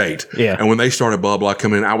out of state, and when they started blah blah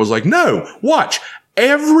coming in, I was like, no, watch.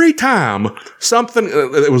 Every time something,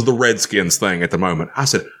 it was the Redskins thing at the moment. I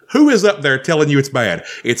said, who is up there telling you it's bad?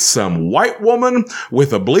 It's some white woman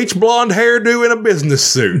with a bleach blonde hairdo in a business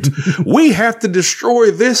suit. We have to destroy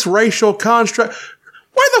this racial construct.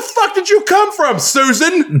 Where the fuck did you come from,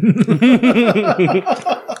 Susan?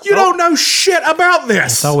 You don't know shit about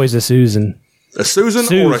this. It's always a Susan. A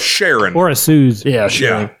Susan or a Sharon. Or a Suze. Yeah,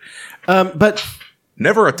 Sharon. But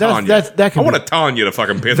never a Tanya. That I want a Tanya to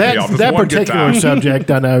fucking piss me off. That particular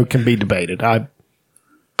subject, I know, can be debated.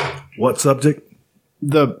 What subject?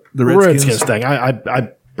 The Redskins? Redskins thing. I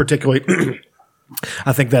particularly,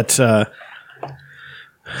 I think that's, I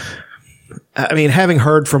mean, having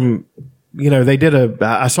heard from, they did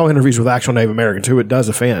I saw interviews with actual Native Americans who it does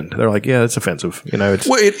offend. They're like, yeah, it's offensive. It's,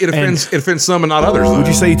 well, it offends some and not others. Would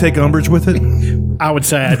you say you take umbrage with it? I would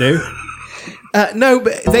say I do. No,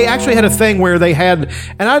 but they actually had a thing where they had,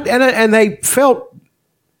 and they felt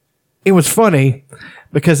it was funny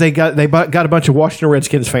because they got a bunch of Washington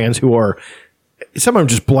Redskins fans who are, some of them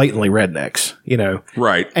just blatantly rednecks,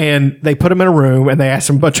 Right. And they put them in a room and they asked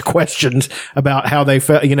them a bunch of questions about how they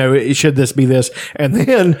felt, should this be this? And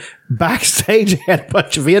then backstage had a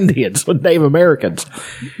bunch of Indians with Native Americans.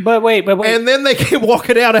 But wait. And then they came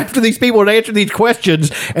walking out after these people had answered these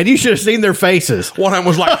questions, and you should have seen their faces. One of them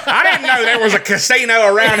was like, I didn't know there was a casino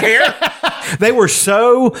around here. They were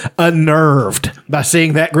so unnerved by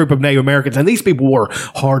seeing that group of Native Americans. And these people were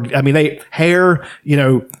hard. I mean,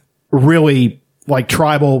 really like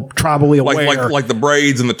tribally aware. Like the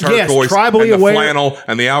braids and the turquoise tribally and the aware. flannel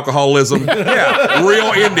and the alcoholism. Yeah, real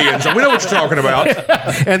Indians. We know what you're talking about.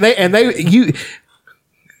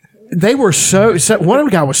 They were so one of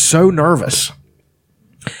the guys was so nervous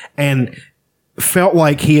and felt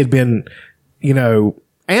like he had been,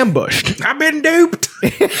 ambushed. I've been duped.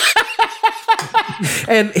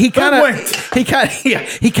 And he kind of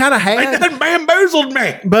had. They done bamboozled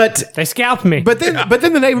me. But they scalped me. But then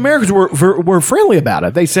the Native Americans were friendly about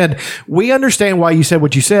it. They said, "We understand why you said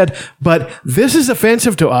what you said, but this is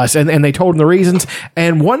offensive to us." And they told him the reasons.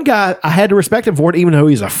 And one guy, I had to respect him for it, even though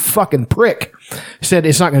he's a fucking prick. Said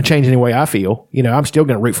it's not going to change any way I feel. I'm still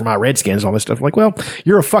going to root for my Redskins. All this stuff. I'm like, well,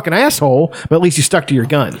 you're a fucking asshole, but at least you stuck to your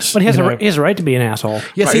guns. But he has a right to be an asshole.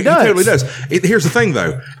 Yes, right, he does. He totally does. Here's the thing,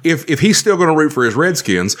 though. If he's still going to root for his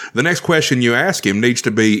Redskins, the next question you ask him needs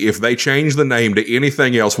to be, if they change the name to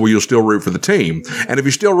anything else, will you still root for the team? And if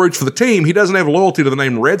he still roots for the team, he doesn't have loyalty to the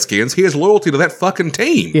name Redskins. He has loyalty to that fucking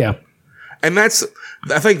team. Yeah. And I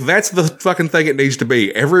think that's the fucking thing it needs to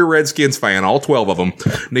be. Every Redskins fan, all 12 of them,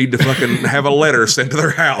 need to fucking have a letter sent to their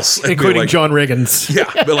house. Including John Riggins.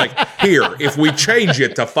 Yeah, but like, here, if we change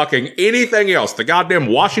it to fucking anything else, the goddamn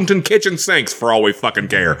Washington kitchen sinks for all we fucking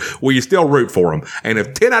care, will you still root for them? And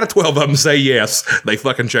if 10 out of 12 of them say yes, they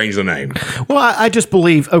fucking change the name. Well, I just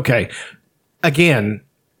believe, okay, again,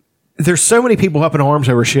 there's so many people up in arms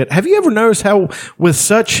over shit. Have you ever noticed how, with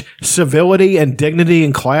such civility and dignity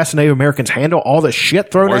and class, Native Americans handle all the shit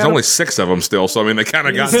thrown Well, at there's them? only 6 of them still, so I mean, they kind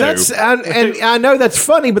of got to. And I know that's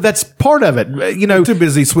funny, but that's part of it. They're too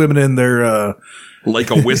busy swimming in their lake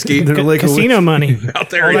of whiskey. their lake Casino of money. Out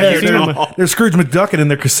there. They're Scrooge McDuck in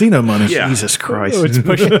their casino money. Yeah. Jesus Christ.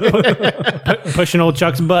 It's pushing old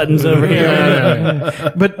Chuck's buttons over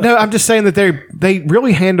here. But no, I'm just saying that they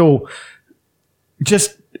really handle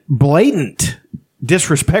just blatant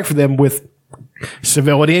disrespect for them with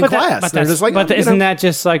civility and class. Isn't that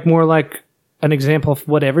just like more like an example of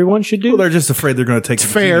what everyone should do? Well, they're just afraid they're going to take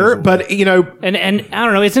It's fair, but and I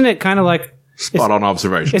don't know, isn't it kind of like Spot on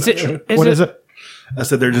observation. Is it? What is it? I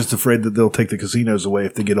said they're just afraid that they'll take the casinos away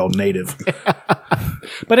if they get all native.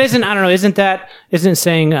 But isn't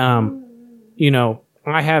saying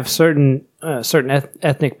I have certain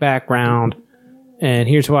ethnic background and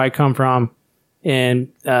here's where I come from, and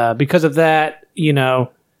because of that,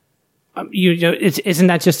 isn't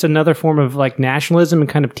that just another form of like nationalism and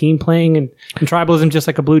kind of team playing and tribalism, just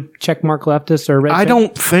like a blue check mark leftist or red? I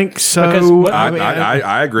don't think so.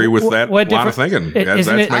 I agree with that line of thinking.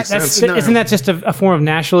 That makes sense. Isn't that just a form of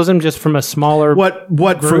nationalism, just from a smaller what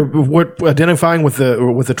identifying with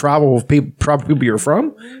the tribal people you're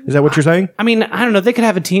from? Is that what you're saying? I mean, I don't know. They could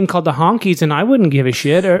have a team called the Honkies, and I wouldn't give a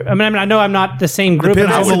shit. I know I'm not the same group.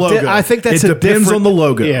 Depends on the logo. I think that's it depends on the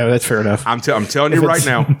logo. Yeah, that's fair enough. I'm telling you right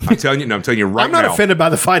now. I'm telling you. No, I'm telling you right I'm not now. offended by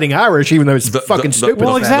the Fighting Irish, even though it's fucking stupid.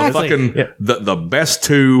 Well, exactly. The best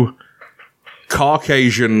two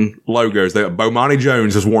Caucasian logos. Bomani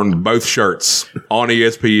Jones has worn both shirts on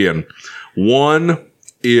ESPN. One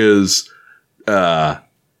is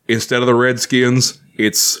instead of the Redskins,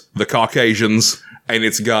 it's the Caucasians, and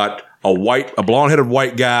it's got a blonde-headed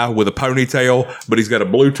white guy with a ponytail, but he's got a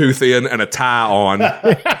Bluetooth in and a tie on.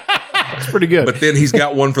 That's pretty good. But then he's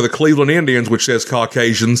got one for the Cleveland Indians, which says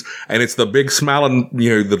Caucasians, and it's the big smiling,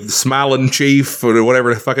 the smiling chief or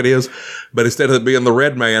whatever the fuck it is. But instead of it being the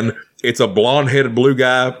red man, it's a blonde-headed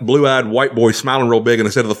blue-eyed white boy smiling real big, and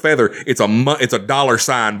instead of the feather, it's a dollar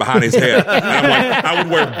sign behind his head. And I'm like, I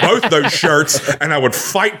would wear both those shirts, and I would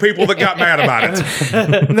fight people that got mad about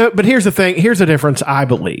it. No, but here's the thing. Here's the difference, I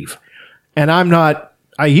believe. And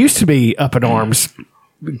I used to be up in arms,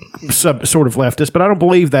 sort of leftist, but I don't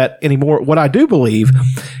believe that anymore. What I do believe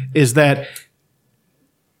is that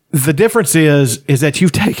the difference is that you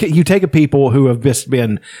take a people who have just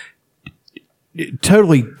been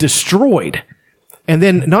totally destroyed, and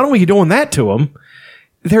then not only are you doing that to them,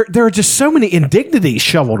 there are just so many indignities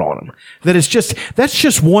shoveled on them that that's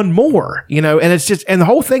just one more, and the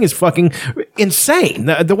whole thing is fucking insane.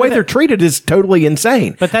 The way they're treated is totally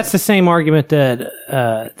insane. But that's the same argument that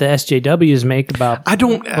the SJWs make about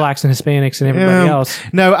blacks and Hispanics and everybody else.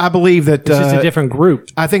 No, I believe that it's just a different group.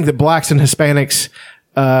 I think that blacks and Hispanics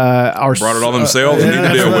are brought it on themselves and need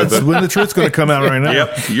to deal with it. When the truth's going to come out right now.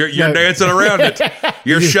 Yep, you're dancing around it.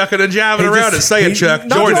 You're shucking and jiving around it. Say it, Chuck.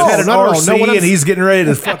 Jordan had an RC and he's getting ready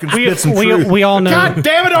to fucking spit some truth. We all know. God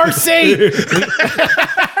damn it, RC!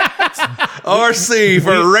 RC for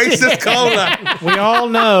racist cola. We all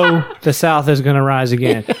know the South is going to rise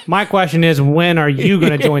again. My question is, when are you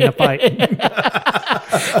going to join the fight?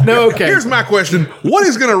 No, okay. Here's my question. What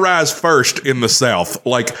is going to rise first in the South?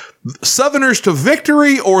 Like Southerners to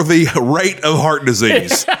victory or the rate of heart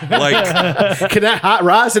disease? Like, can that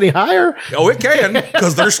rise any higher? Oh, it can,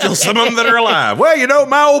 because there's still some of them that are alive. Well,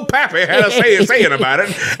 my old pappy had a saying about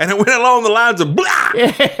it, and it went along the lines of blah.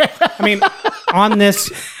 I mean, on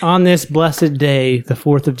this blessed day, the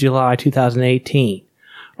 4th of July, 2018,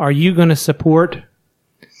 are you going to support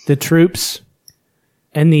the troops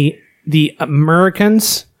and the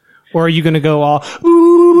Americans, or are you going to go all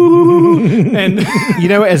ooh? And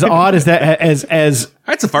as odd as that, as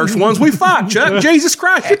that's the first ones we fought, Chuck. Jesus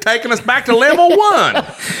Christ, you're taking us back to level one.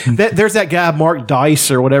 There's that guy Mark Dice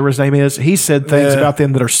or whatever his name is. He said things about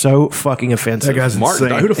them that are so fucking offensive. That guy's Mark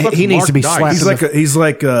insane. Who the fuck he needs Mark to be Dice? slapped. He's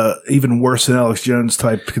like even worse than Alex Jones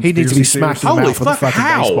type. He needs to be smacked in the Holy mouth with a fuck, fucking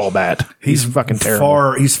how? baseball bat. He's fucking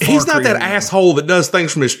terrible. He's not that creative. asshole that does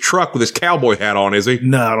things from his truck with his cowboy hat on, is he?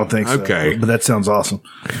 No, I don't think so. Okay. But that sounds awesome.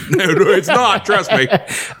 No, it's not. Trust me.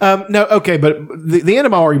 No, okay, but the end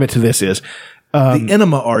of my argument to this is the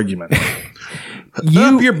enema argument.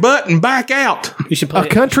 Up your butt and back out. you should play A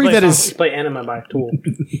country that is play Enema by Tool.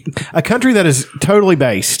 a country that is totally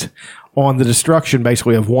based on the destruction,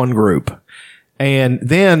 basically, of one group, and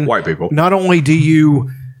then White people. Not only do you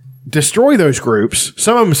destroy those groups,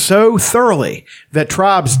 some of them so thoroughly that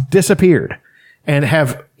tribes disappeared and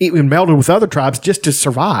have even melded with other tribes just to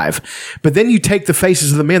survive. But then you take the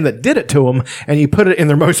faces of the men that did it to them and you put it in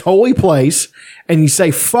their most holy place and you say,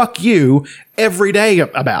 fuck you every day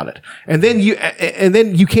about it. And then you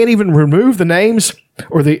can't even remove the names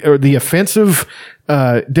or the offensive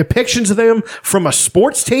depictions of them from a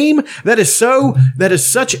sports team. That is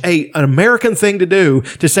such an American thing to do,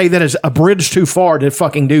 to say that is a bridge too far to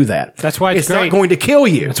fucking do that. That's why it's not great. going to kill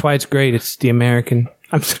you. That's why it's great. It's the American.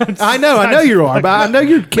 I know you are, but I know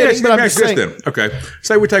you're kidding. But I'm just saying. Then. Okay.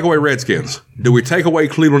 Say we take away Redskins. Do we take away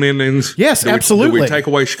Cleveland Indians? Yes, absolutely. Do we take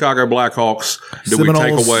away Chicago Blackhawks? Do Seminoles. we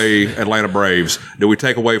take away Atlanta Braves? Do we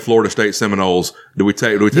take away Florida State Seminoles? Do we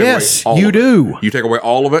take Yes, away all you of it? do. You take away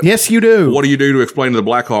all of it? Yes, you do. What do you do to explain to the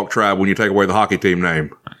Blackhawk tribe when you take away the hockey team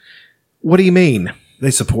name? What do you mean?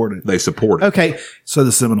 They support it. They support it. Okay, So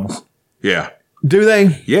the Seminoles. Yeah. do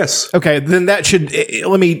they? Yes. Okay, then that should,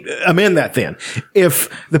 let me amend that then. If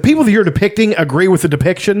the people that you're depicting agree with the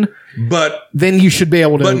depiction, But then you should be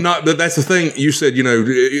able to. But that's the thing. You said,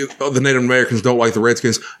 the Native Americans don't like the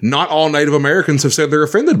Redskins. Not all Native Americans have said they're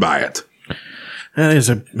offended by it. That is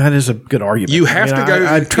a good argument. You have to go.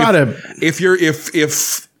 I try to.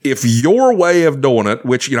 If your way of doing it,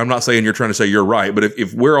 which I'm not saying you're trying to say you're right, but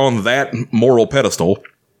if we're on that moral pedestal,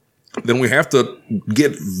 then we have to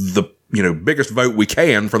get the biggest vote we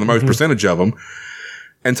can for the most percentage of them.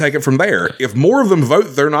 and take it from there. If more of them vote,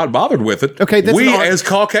 they're not bothered with it. Okay, that's we an as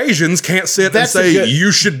Caucasians can't sit and That's a say good-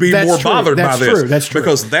 you should be That's more true. bothered That's by this. true. That's true.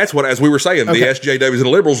 Because that's what, as we were saying, the SJWs and the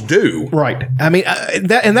liberals do. Right. I mean,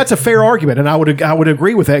 that's a fair argument, and I would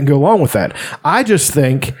agree with that and go along with that. I just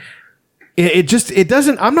think it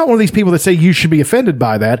doesn't. I'm not one of these people that say you should be offended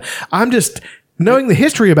by that. I'm just knowing the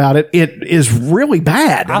history about it. It is really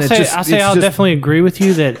bad. I'll definitely agree with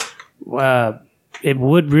you that it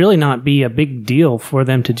would really not be a big deal for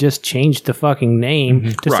them to just change the fucking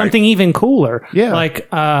name to Right. something even cooler. Yeah.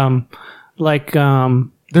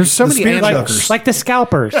 There's so many spear like, chuckers. like the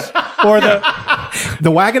scalpers or the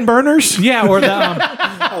wagon burners. yeah, or the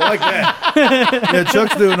I like that. Yeah,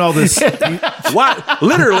 Chuck's doing all this. Why?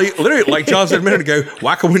 Literally, like John said a minute ago,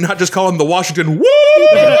 why can we not just call them the Washington Woo?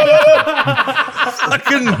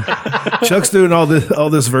 Fucking Chuck's doing all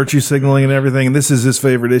this virtue signaling and everything, and this is his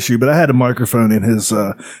favorite issue. But I had a microphone in his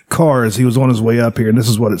car as he was on his way up here, and this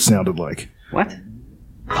is what it sounded like. What?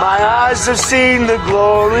 My eyes have seen the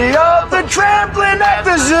glory of the trampling at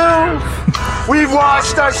the zoo. We've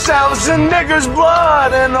washed ourselves in niggers'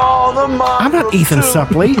 blood and all the mongrels. I'm not Ethan too.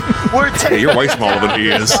 Suppley. We're taking you're way smaller than he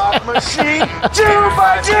is. the machine, two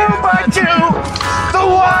by two. The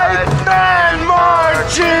white man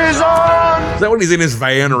marches on. Is that when he's in his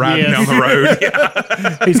van riding down the road?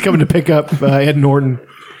 Yeah. He's coming to pick up Ed Norton.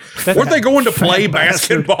 Weren't they going to play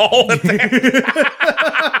basketball?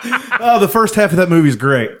 Oh, the first half of that movie is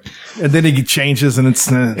great, and then he changes, and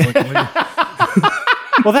it's like,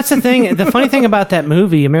 well, that's the thing. The funny thing about that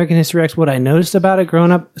movie, American History X, what I noticed about it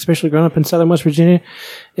growing up, especially growing up in Southern West Virginia,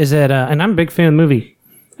 is that, and I'm a big fan of the movie,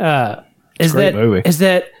 is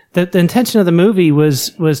that the intention of the movie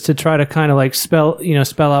was to try to kind of like spell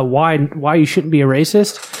out why you shouldn't be a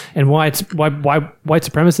racist and why white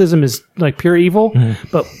supremacism is like pure evil.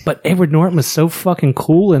 But Edward Norton was so fucking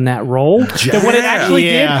cool in that role that what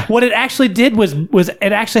it actually did was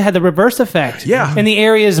it actually had the reverse effect. Yeah. In the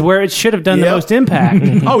areas where it should have done the most impact.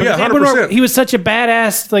 Oh yeah, Edward 100%. Norton, he was such a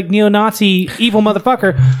badass like neo-Nazi evil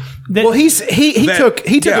motherfucker. Well, he took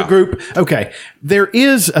a group. Okay, there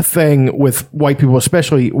is a thing with white people,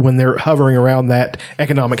 especially when they're hovering around that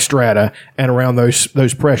economic strata and around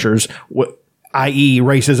those pressures, i.e.,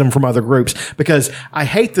 racism from other groups. Because I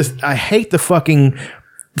hate the fucking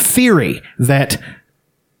theory that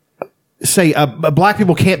say black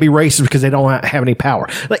people can't be racist because they don't have any power.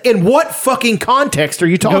 Like, in what fucking context are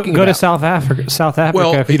you talking Go about? to South Africa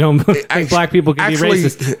Well, if you don't think black people can be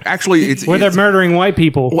racist. Actually, it's Where they're murdering white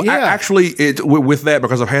people. Well, actually, with that,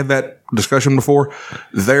 because I've had that discussion before,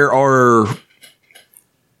 there are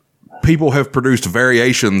people have produced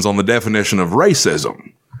variations on the definition of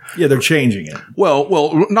racism. yeah, they're changing it. Well,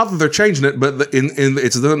 not that they're changing it, but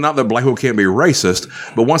it's not that black people can't be racist.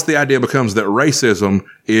 But once the idea becomes that racism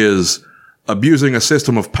is abusing a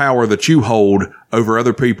system of power that you hold over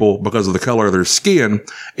other people because of the color of their skin,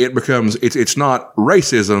 it becomes it's not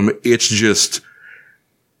racism. It's just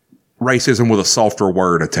racism with a softer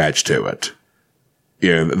word attached to it.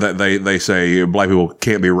 Yeah, they say black people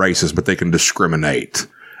can't be racist, but they can discriminate.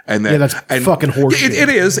 And that's fucking horseshit.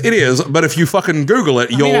 It is. But if you fucking Google it,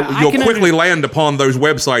 you'll can quickly land upon those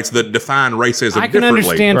websites that define racism I can differently.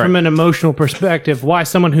 understand from an emotional perspective why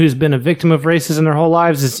someone who's been a victim of racism their whole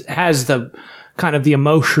lives has the kind of the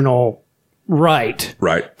emotional right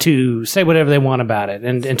to say whatever they want about it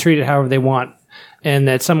and treat it however they want. And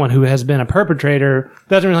that someone who has been a perpetrator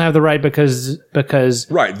doesn't really have the right because they've been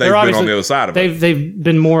on the other side of it. They've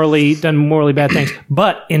been done morally bad things.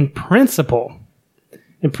 But in principle,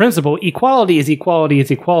 equality is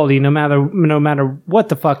equality no matter what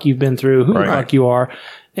the fuck you've been through, who the fuck you are.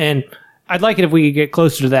 And I'd like it if we could get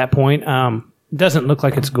closer to that point. Doesn't look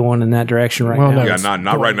like it's going in that direction right now. No, yeah,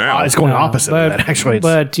 not right now. It's going opposite of that, actually.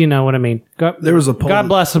 But you know what I mean. There was a poll. God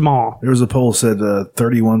bless them all. There was a poll that said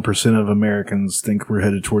 31% of Americans think we're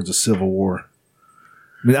headed towards a civil war.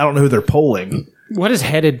 I mean, I don't know who they're polling. What is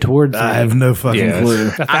headed towards? I have no fucking clue.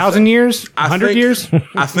 1,000 years? 100 years?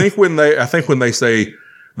 I think when they say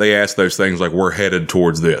they ask those things like we're headed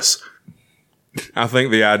towards this, I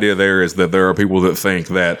think the idea there is that there are people that think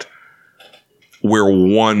that we're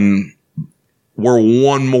one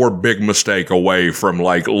more big mistake away from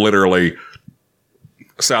like literally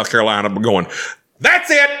South Carolina going, that's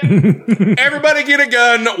it. Everybody get a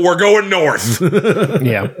gun. We're going north.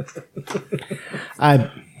 Yeah.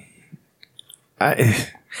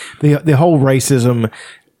 The whole racism,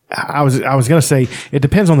 I was going to say it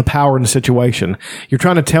depends on the power in the situation. You're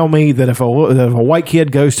trying to tell me that if a white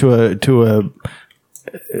kid goes to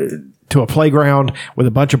to a playground with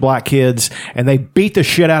a bunch of black kids and they beat the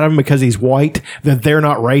shit out of him because he's white, that they're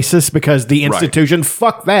not racist because the institution,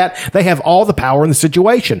 fuck that. They have all the power in the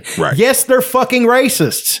situation. Right. Yes, they're fucking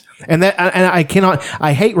racists. And I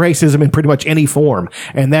hate racism in pretty much any form.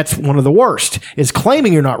 And that's one of the worst, is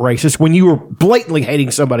claiming you're not racist when you are blatantly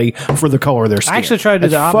hating somebody for the color of their skin. I actually try to do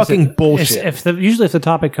the That's opposite. fucking bullshit. Usually if the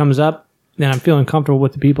topic comes up and I'm feeling comfortable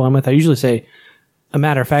with the people I'm with, I usually say, a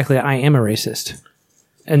matter of factly, I am a racist.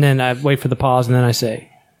 And then I wait for the pause, and then I say,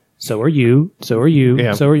 so are you, so are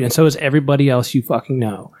you, so are you, and so is everybody else you fucking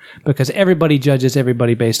know. Because everybody judges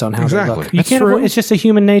everybody based on how they look. You can't avoid, it's just a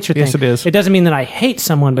human nature thing. Yes, it is. It doesn't mean that I hate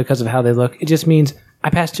someone because of how they look. It just means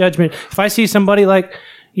I pass judgment. If I see somebody like,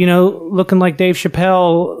 looking like Dave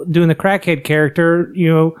Chappelle doing the crackhead character,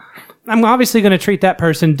 I'm obviously going to treat that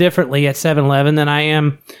person differently at 7-Eleven than I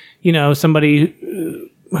am, somebody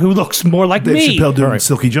who looks more like Dave me. Chappelle doing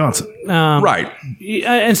Silky Johnson. Right.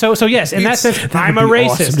 And so yes, in that sense, I'm a racist.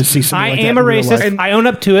 awesome to see something I like am that a in real racist. life. I own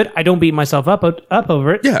up to it. I don't beat myself up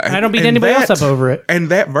over it. Yeah. And I don't beat anybody else up over it. And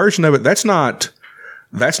that version of it, that's not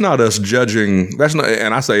us judging. That's not,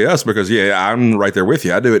 and I say us because I'm right there with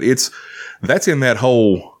you. I do it. That's in that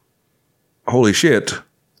whole, holy shit,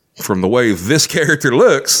 from the way this character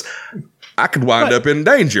looks, I could wind up in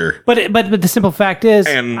danger. But the simple fact is,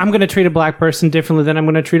 And- I'm going to treat a black person differently than I'm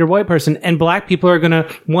going to treat a white person. And black people are going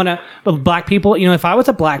to want to. But black people, if I was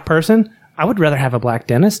a black person, I would rather have a black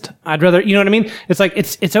dentist. I'd rather, you know what I mean? It's like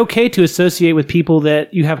it's okay to associate with people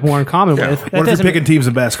that you have more in common with. That What if doesn't- you're picking teams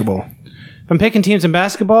in basketball? If I'm picking teams in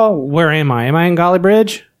basketball, where am I? Am I in Golly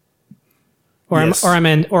Bridge? Or Yes.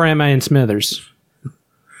 am I in Smithers?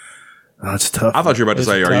 Oh, it's tough. I thought you were about to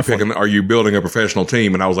say, are you building a professional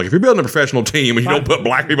team? And I was like, if you're building a professional team and you don't put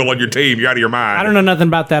black people on your team, you're out of your mind. I don't know nothing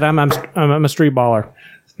about that. I'm a street baller.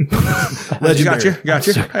 Gotcha. I got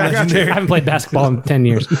you. I haven't played basketball in 10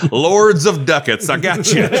 years. Lords of Ducats. I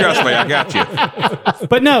got you. Trust me, I got you.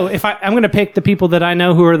 But no, if I'm going to pick the people that I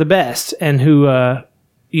know who are the best and who have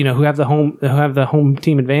the home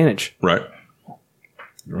team advantage. Right.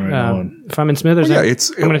 If I'm in Smithers, Well,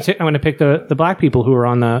 I'm going to pick the black people who are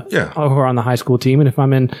on the high school team, and if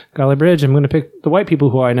I'm in Golly Bridge, I'm going to pick the white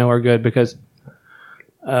people who I know are good because,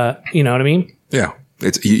 you know what I mean? Yeah.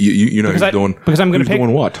 It's you know because I'm going to pick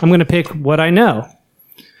doing what? I'm going to pick what I know.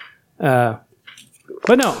 But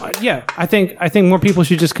no, yeah, I think more people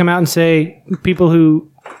should just come out and say people who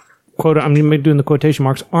quote I'm doing the quotation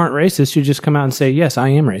marks aren't racist should just come out and say yes, I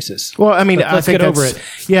am racist. Well, I mean, let's I think get over it.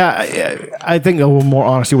 Yeah, I think a little more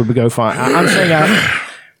honesty would go fine. I'm saying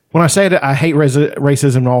when I say that I hate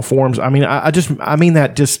racism in all forms, I mean I mean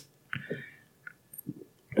that just.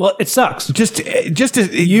 Well, it sucks. Just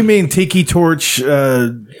you mean Tiki Torch,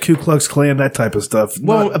 Ku Klux Klan, that type of stuff.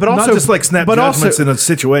 Well, not, but also not just like snap judgments also, in a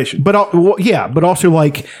situation. But but also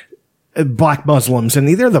like black Muslims, and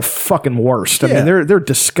they're the fucking worst. I mean, they're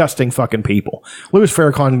disgusting fucking people. Louis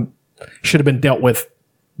Farrakhan should have been dealt with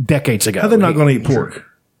decades ago. How they're not going to eat pork?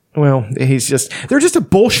 Well, they're just a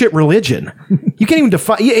bullshit religion. You can't even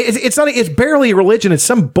define. It's barely a religion. It's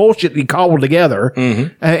some bullshit you cobbled together,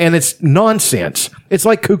 and it's nonsense. It's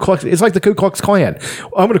like the Ku Klux Klan.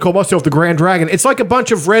 I'm going to call myself the Grand Dragon. It's like a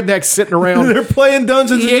bunch of rednecks sitting around. They're playing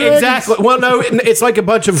Dungeons and Dragons. Exactly. Well, no, it's like a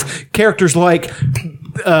bunch of characters like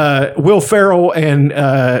Will Ferrell and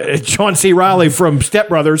John C. Reilly from Step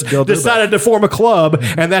Brothers decided to form a club,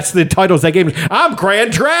 and that's the titles they gave me. I'm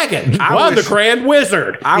Grand Dragon. I'm the Grand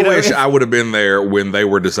Wizard. I wish I would have been there when they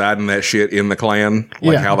were deciding that shit in the clan,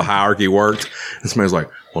 like how the hierarchy worked. And somebody's like,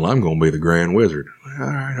 well, I'm going to be the Grand Wizard. All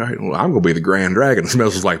right. Well, I'm going to be the Grand Dragon. And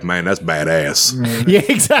Smells was like, man, that's badass. Yeah,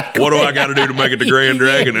 exactly. What do I got to do to make it the Grand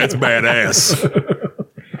Dragon? That's badass.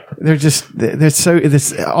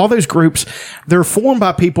 All those groups, they're formed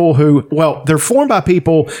by people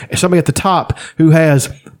somebody at the top who has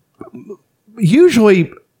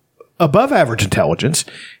usually above average intelligence,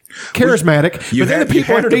 charismatic, but then the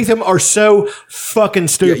people underneath him are so fucking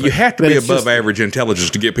stupid. Yeah, you have to be above average intelligence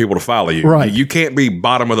to get people to follow you. Right. You can't be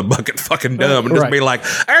bottom of the bucket fucking dumb and just be like,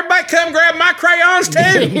 everybody come grab my crayons too.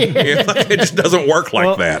 It just doesn't work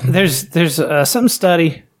like that. There's some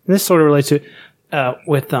study, this sort of relates to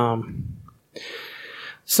with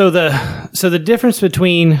so the difference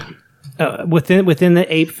between within the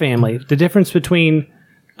ape family, the difference between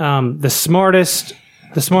the smartest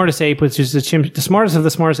ape, which is the smartest of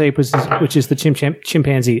the smartest ape, which is the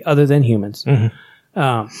chimpanzee, other than humans, and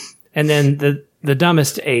then the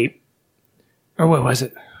dumbest ape, or what was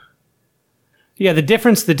it? Yeah, the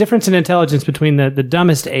difference in intelligence between the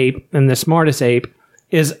dumbest ape and the smartest ape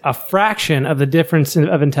is a fraction of the difference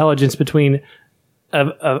of intelligence between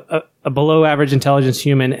a below average intelligence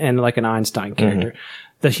human and like an Einstein character.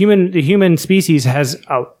 The human species has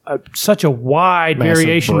such a wide Massive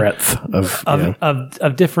variation breadth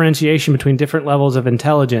of differentiation between different levels of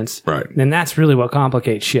intelligence. Right. And that's really what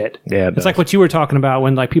complicates shit. Yeah, it it's like what you were talking about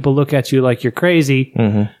when like people look at you like you're crazy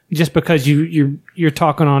just because you're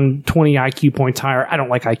talking on 20 IQ points higher. I don't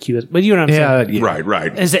like IQ, but you know what I'm saying?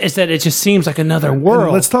 Right. Is that it just seems like another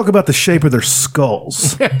world. Let's talk about the shape of their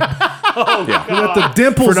skulls. Yeah. You got the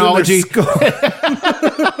dimples in their skull.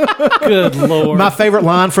 Good Lord. My favorite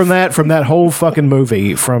line from that whole fucking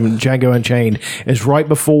movie from Django Unchained is right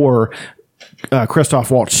before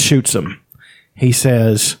Christoph Waltz shoots him. He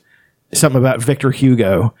says something about Victor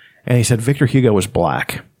Hugo, and he said Victor Hugo was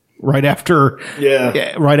black. Right after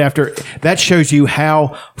that shows you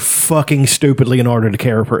how fucking stupid Leonardo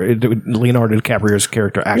DiCaprio's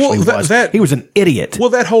character actually was. He was an idiot.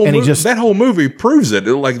 Well, that whole movie proves it.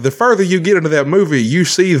 Like the further you get into that movie, you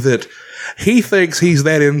see that he thinks he's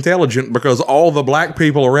that intelligent because all the black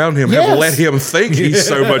people around him have let him think he's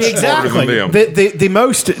so much smarter than them.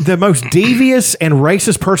 The most devious and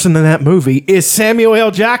racist person in that movie is Samuel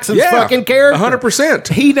L. Jackson's fucking character. 100%.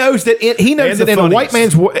 He knows that in a white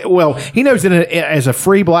man's he knows that as a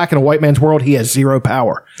free black in a white man's world, he has zero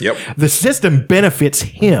power. Yep. The system benefits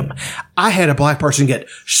him. I had a black person get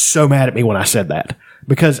so mad at me when I said that.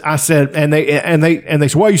 Because I said, and they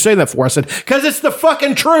said, "Why are you saying that for?" I said, "Because it's the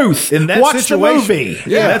fucking truth." In that Watch situation, the movie.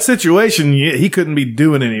 Yeah, that situation, he couldn't be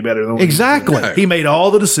doing any better than what Exactly. He did. He made all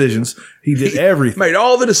the decisions. He did everything. Made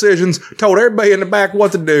all the decisions. Told everybody in the back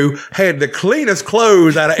what to do. Had the cleanest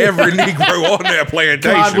clothes out of every Negro on that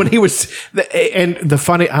plantation. God, when he was, and the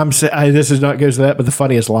funny, this is not goes to that, but the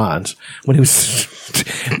funniest lines when he was, this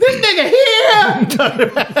nigga here.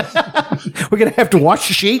 We're gonna have to wash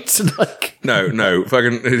the sheets. No,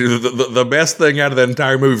 fucking the best thing out of that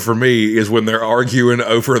entire movie for me is when they're arguing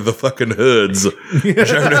over the fucking hoods. Jonah Hill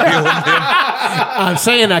and them. I'm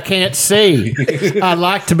saying I can't see. I'd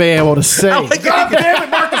like to be able to see. God damn it,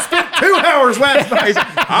 Marcus spent 2 hours last night.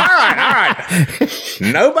 All right.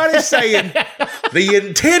 Nobody's saying the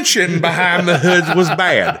intention behind the hoods was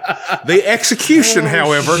bad. The execution,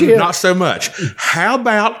 however, not so much. How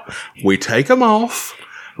about we take them off,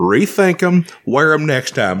 rethink them, wear them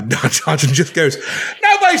next time? Don Johnson just goes,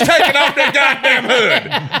 nobody's taking off that goddamn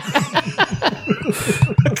hood.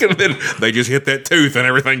 And then they just hit that tooth and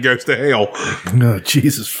everything goes to hell. Oh,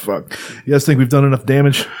 Jesus fuck. You guys think we've done enough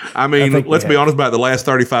damage? I mean, let's be honest about it. The last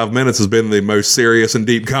 35 minutes has been the most serious and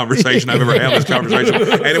deep conversation I've ever had in this conversation.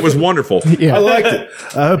 And it was wonderful. Yeah. I liked it.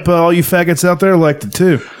 I hope all you faggots out there liked it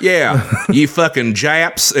too. Yeah. You fucking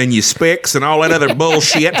Japs and you Spicks and all that other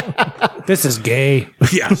bullshit. This is gay.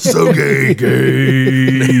 Yeah, so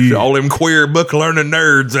gay. All them queer book learning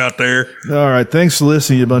nerds out there. All right. Thanks for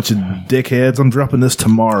listening, you bunch of dickheads. I'm dropping this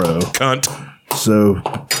tomorrow. Cunt. So,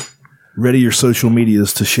 ready your social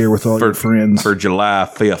medias to share with all your friends. For July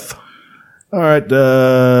 5th. All right.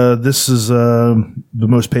 This is the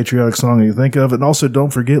most patriotic song you can think of. And also,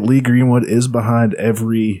 don't forget, Lee Greenwood is behind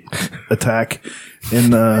every attack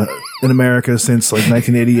in America since like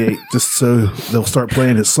 1988, just so they'll start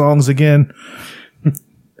playing his songs again.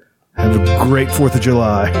 Have a great 4th of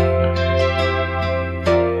July.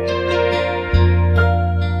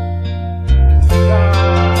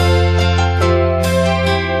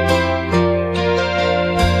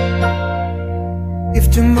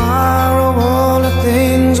 Tomorrow all the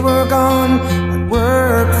things were gone I'd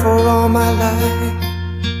worked for all my life,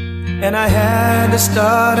 and I had to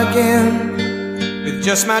start again with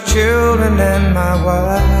just my children and my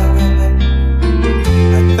wife.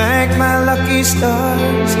 I thank my lucky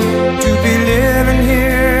stars to be living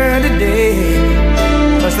here today,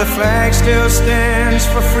 'cause the flag still stands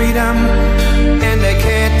for freedom and they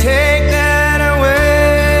can't take that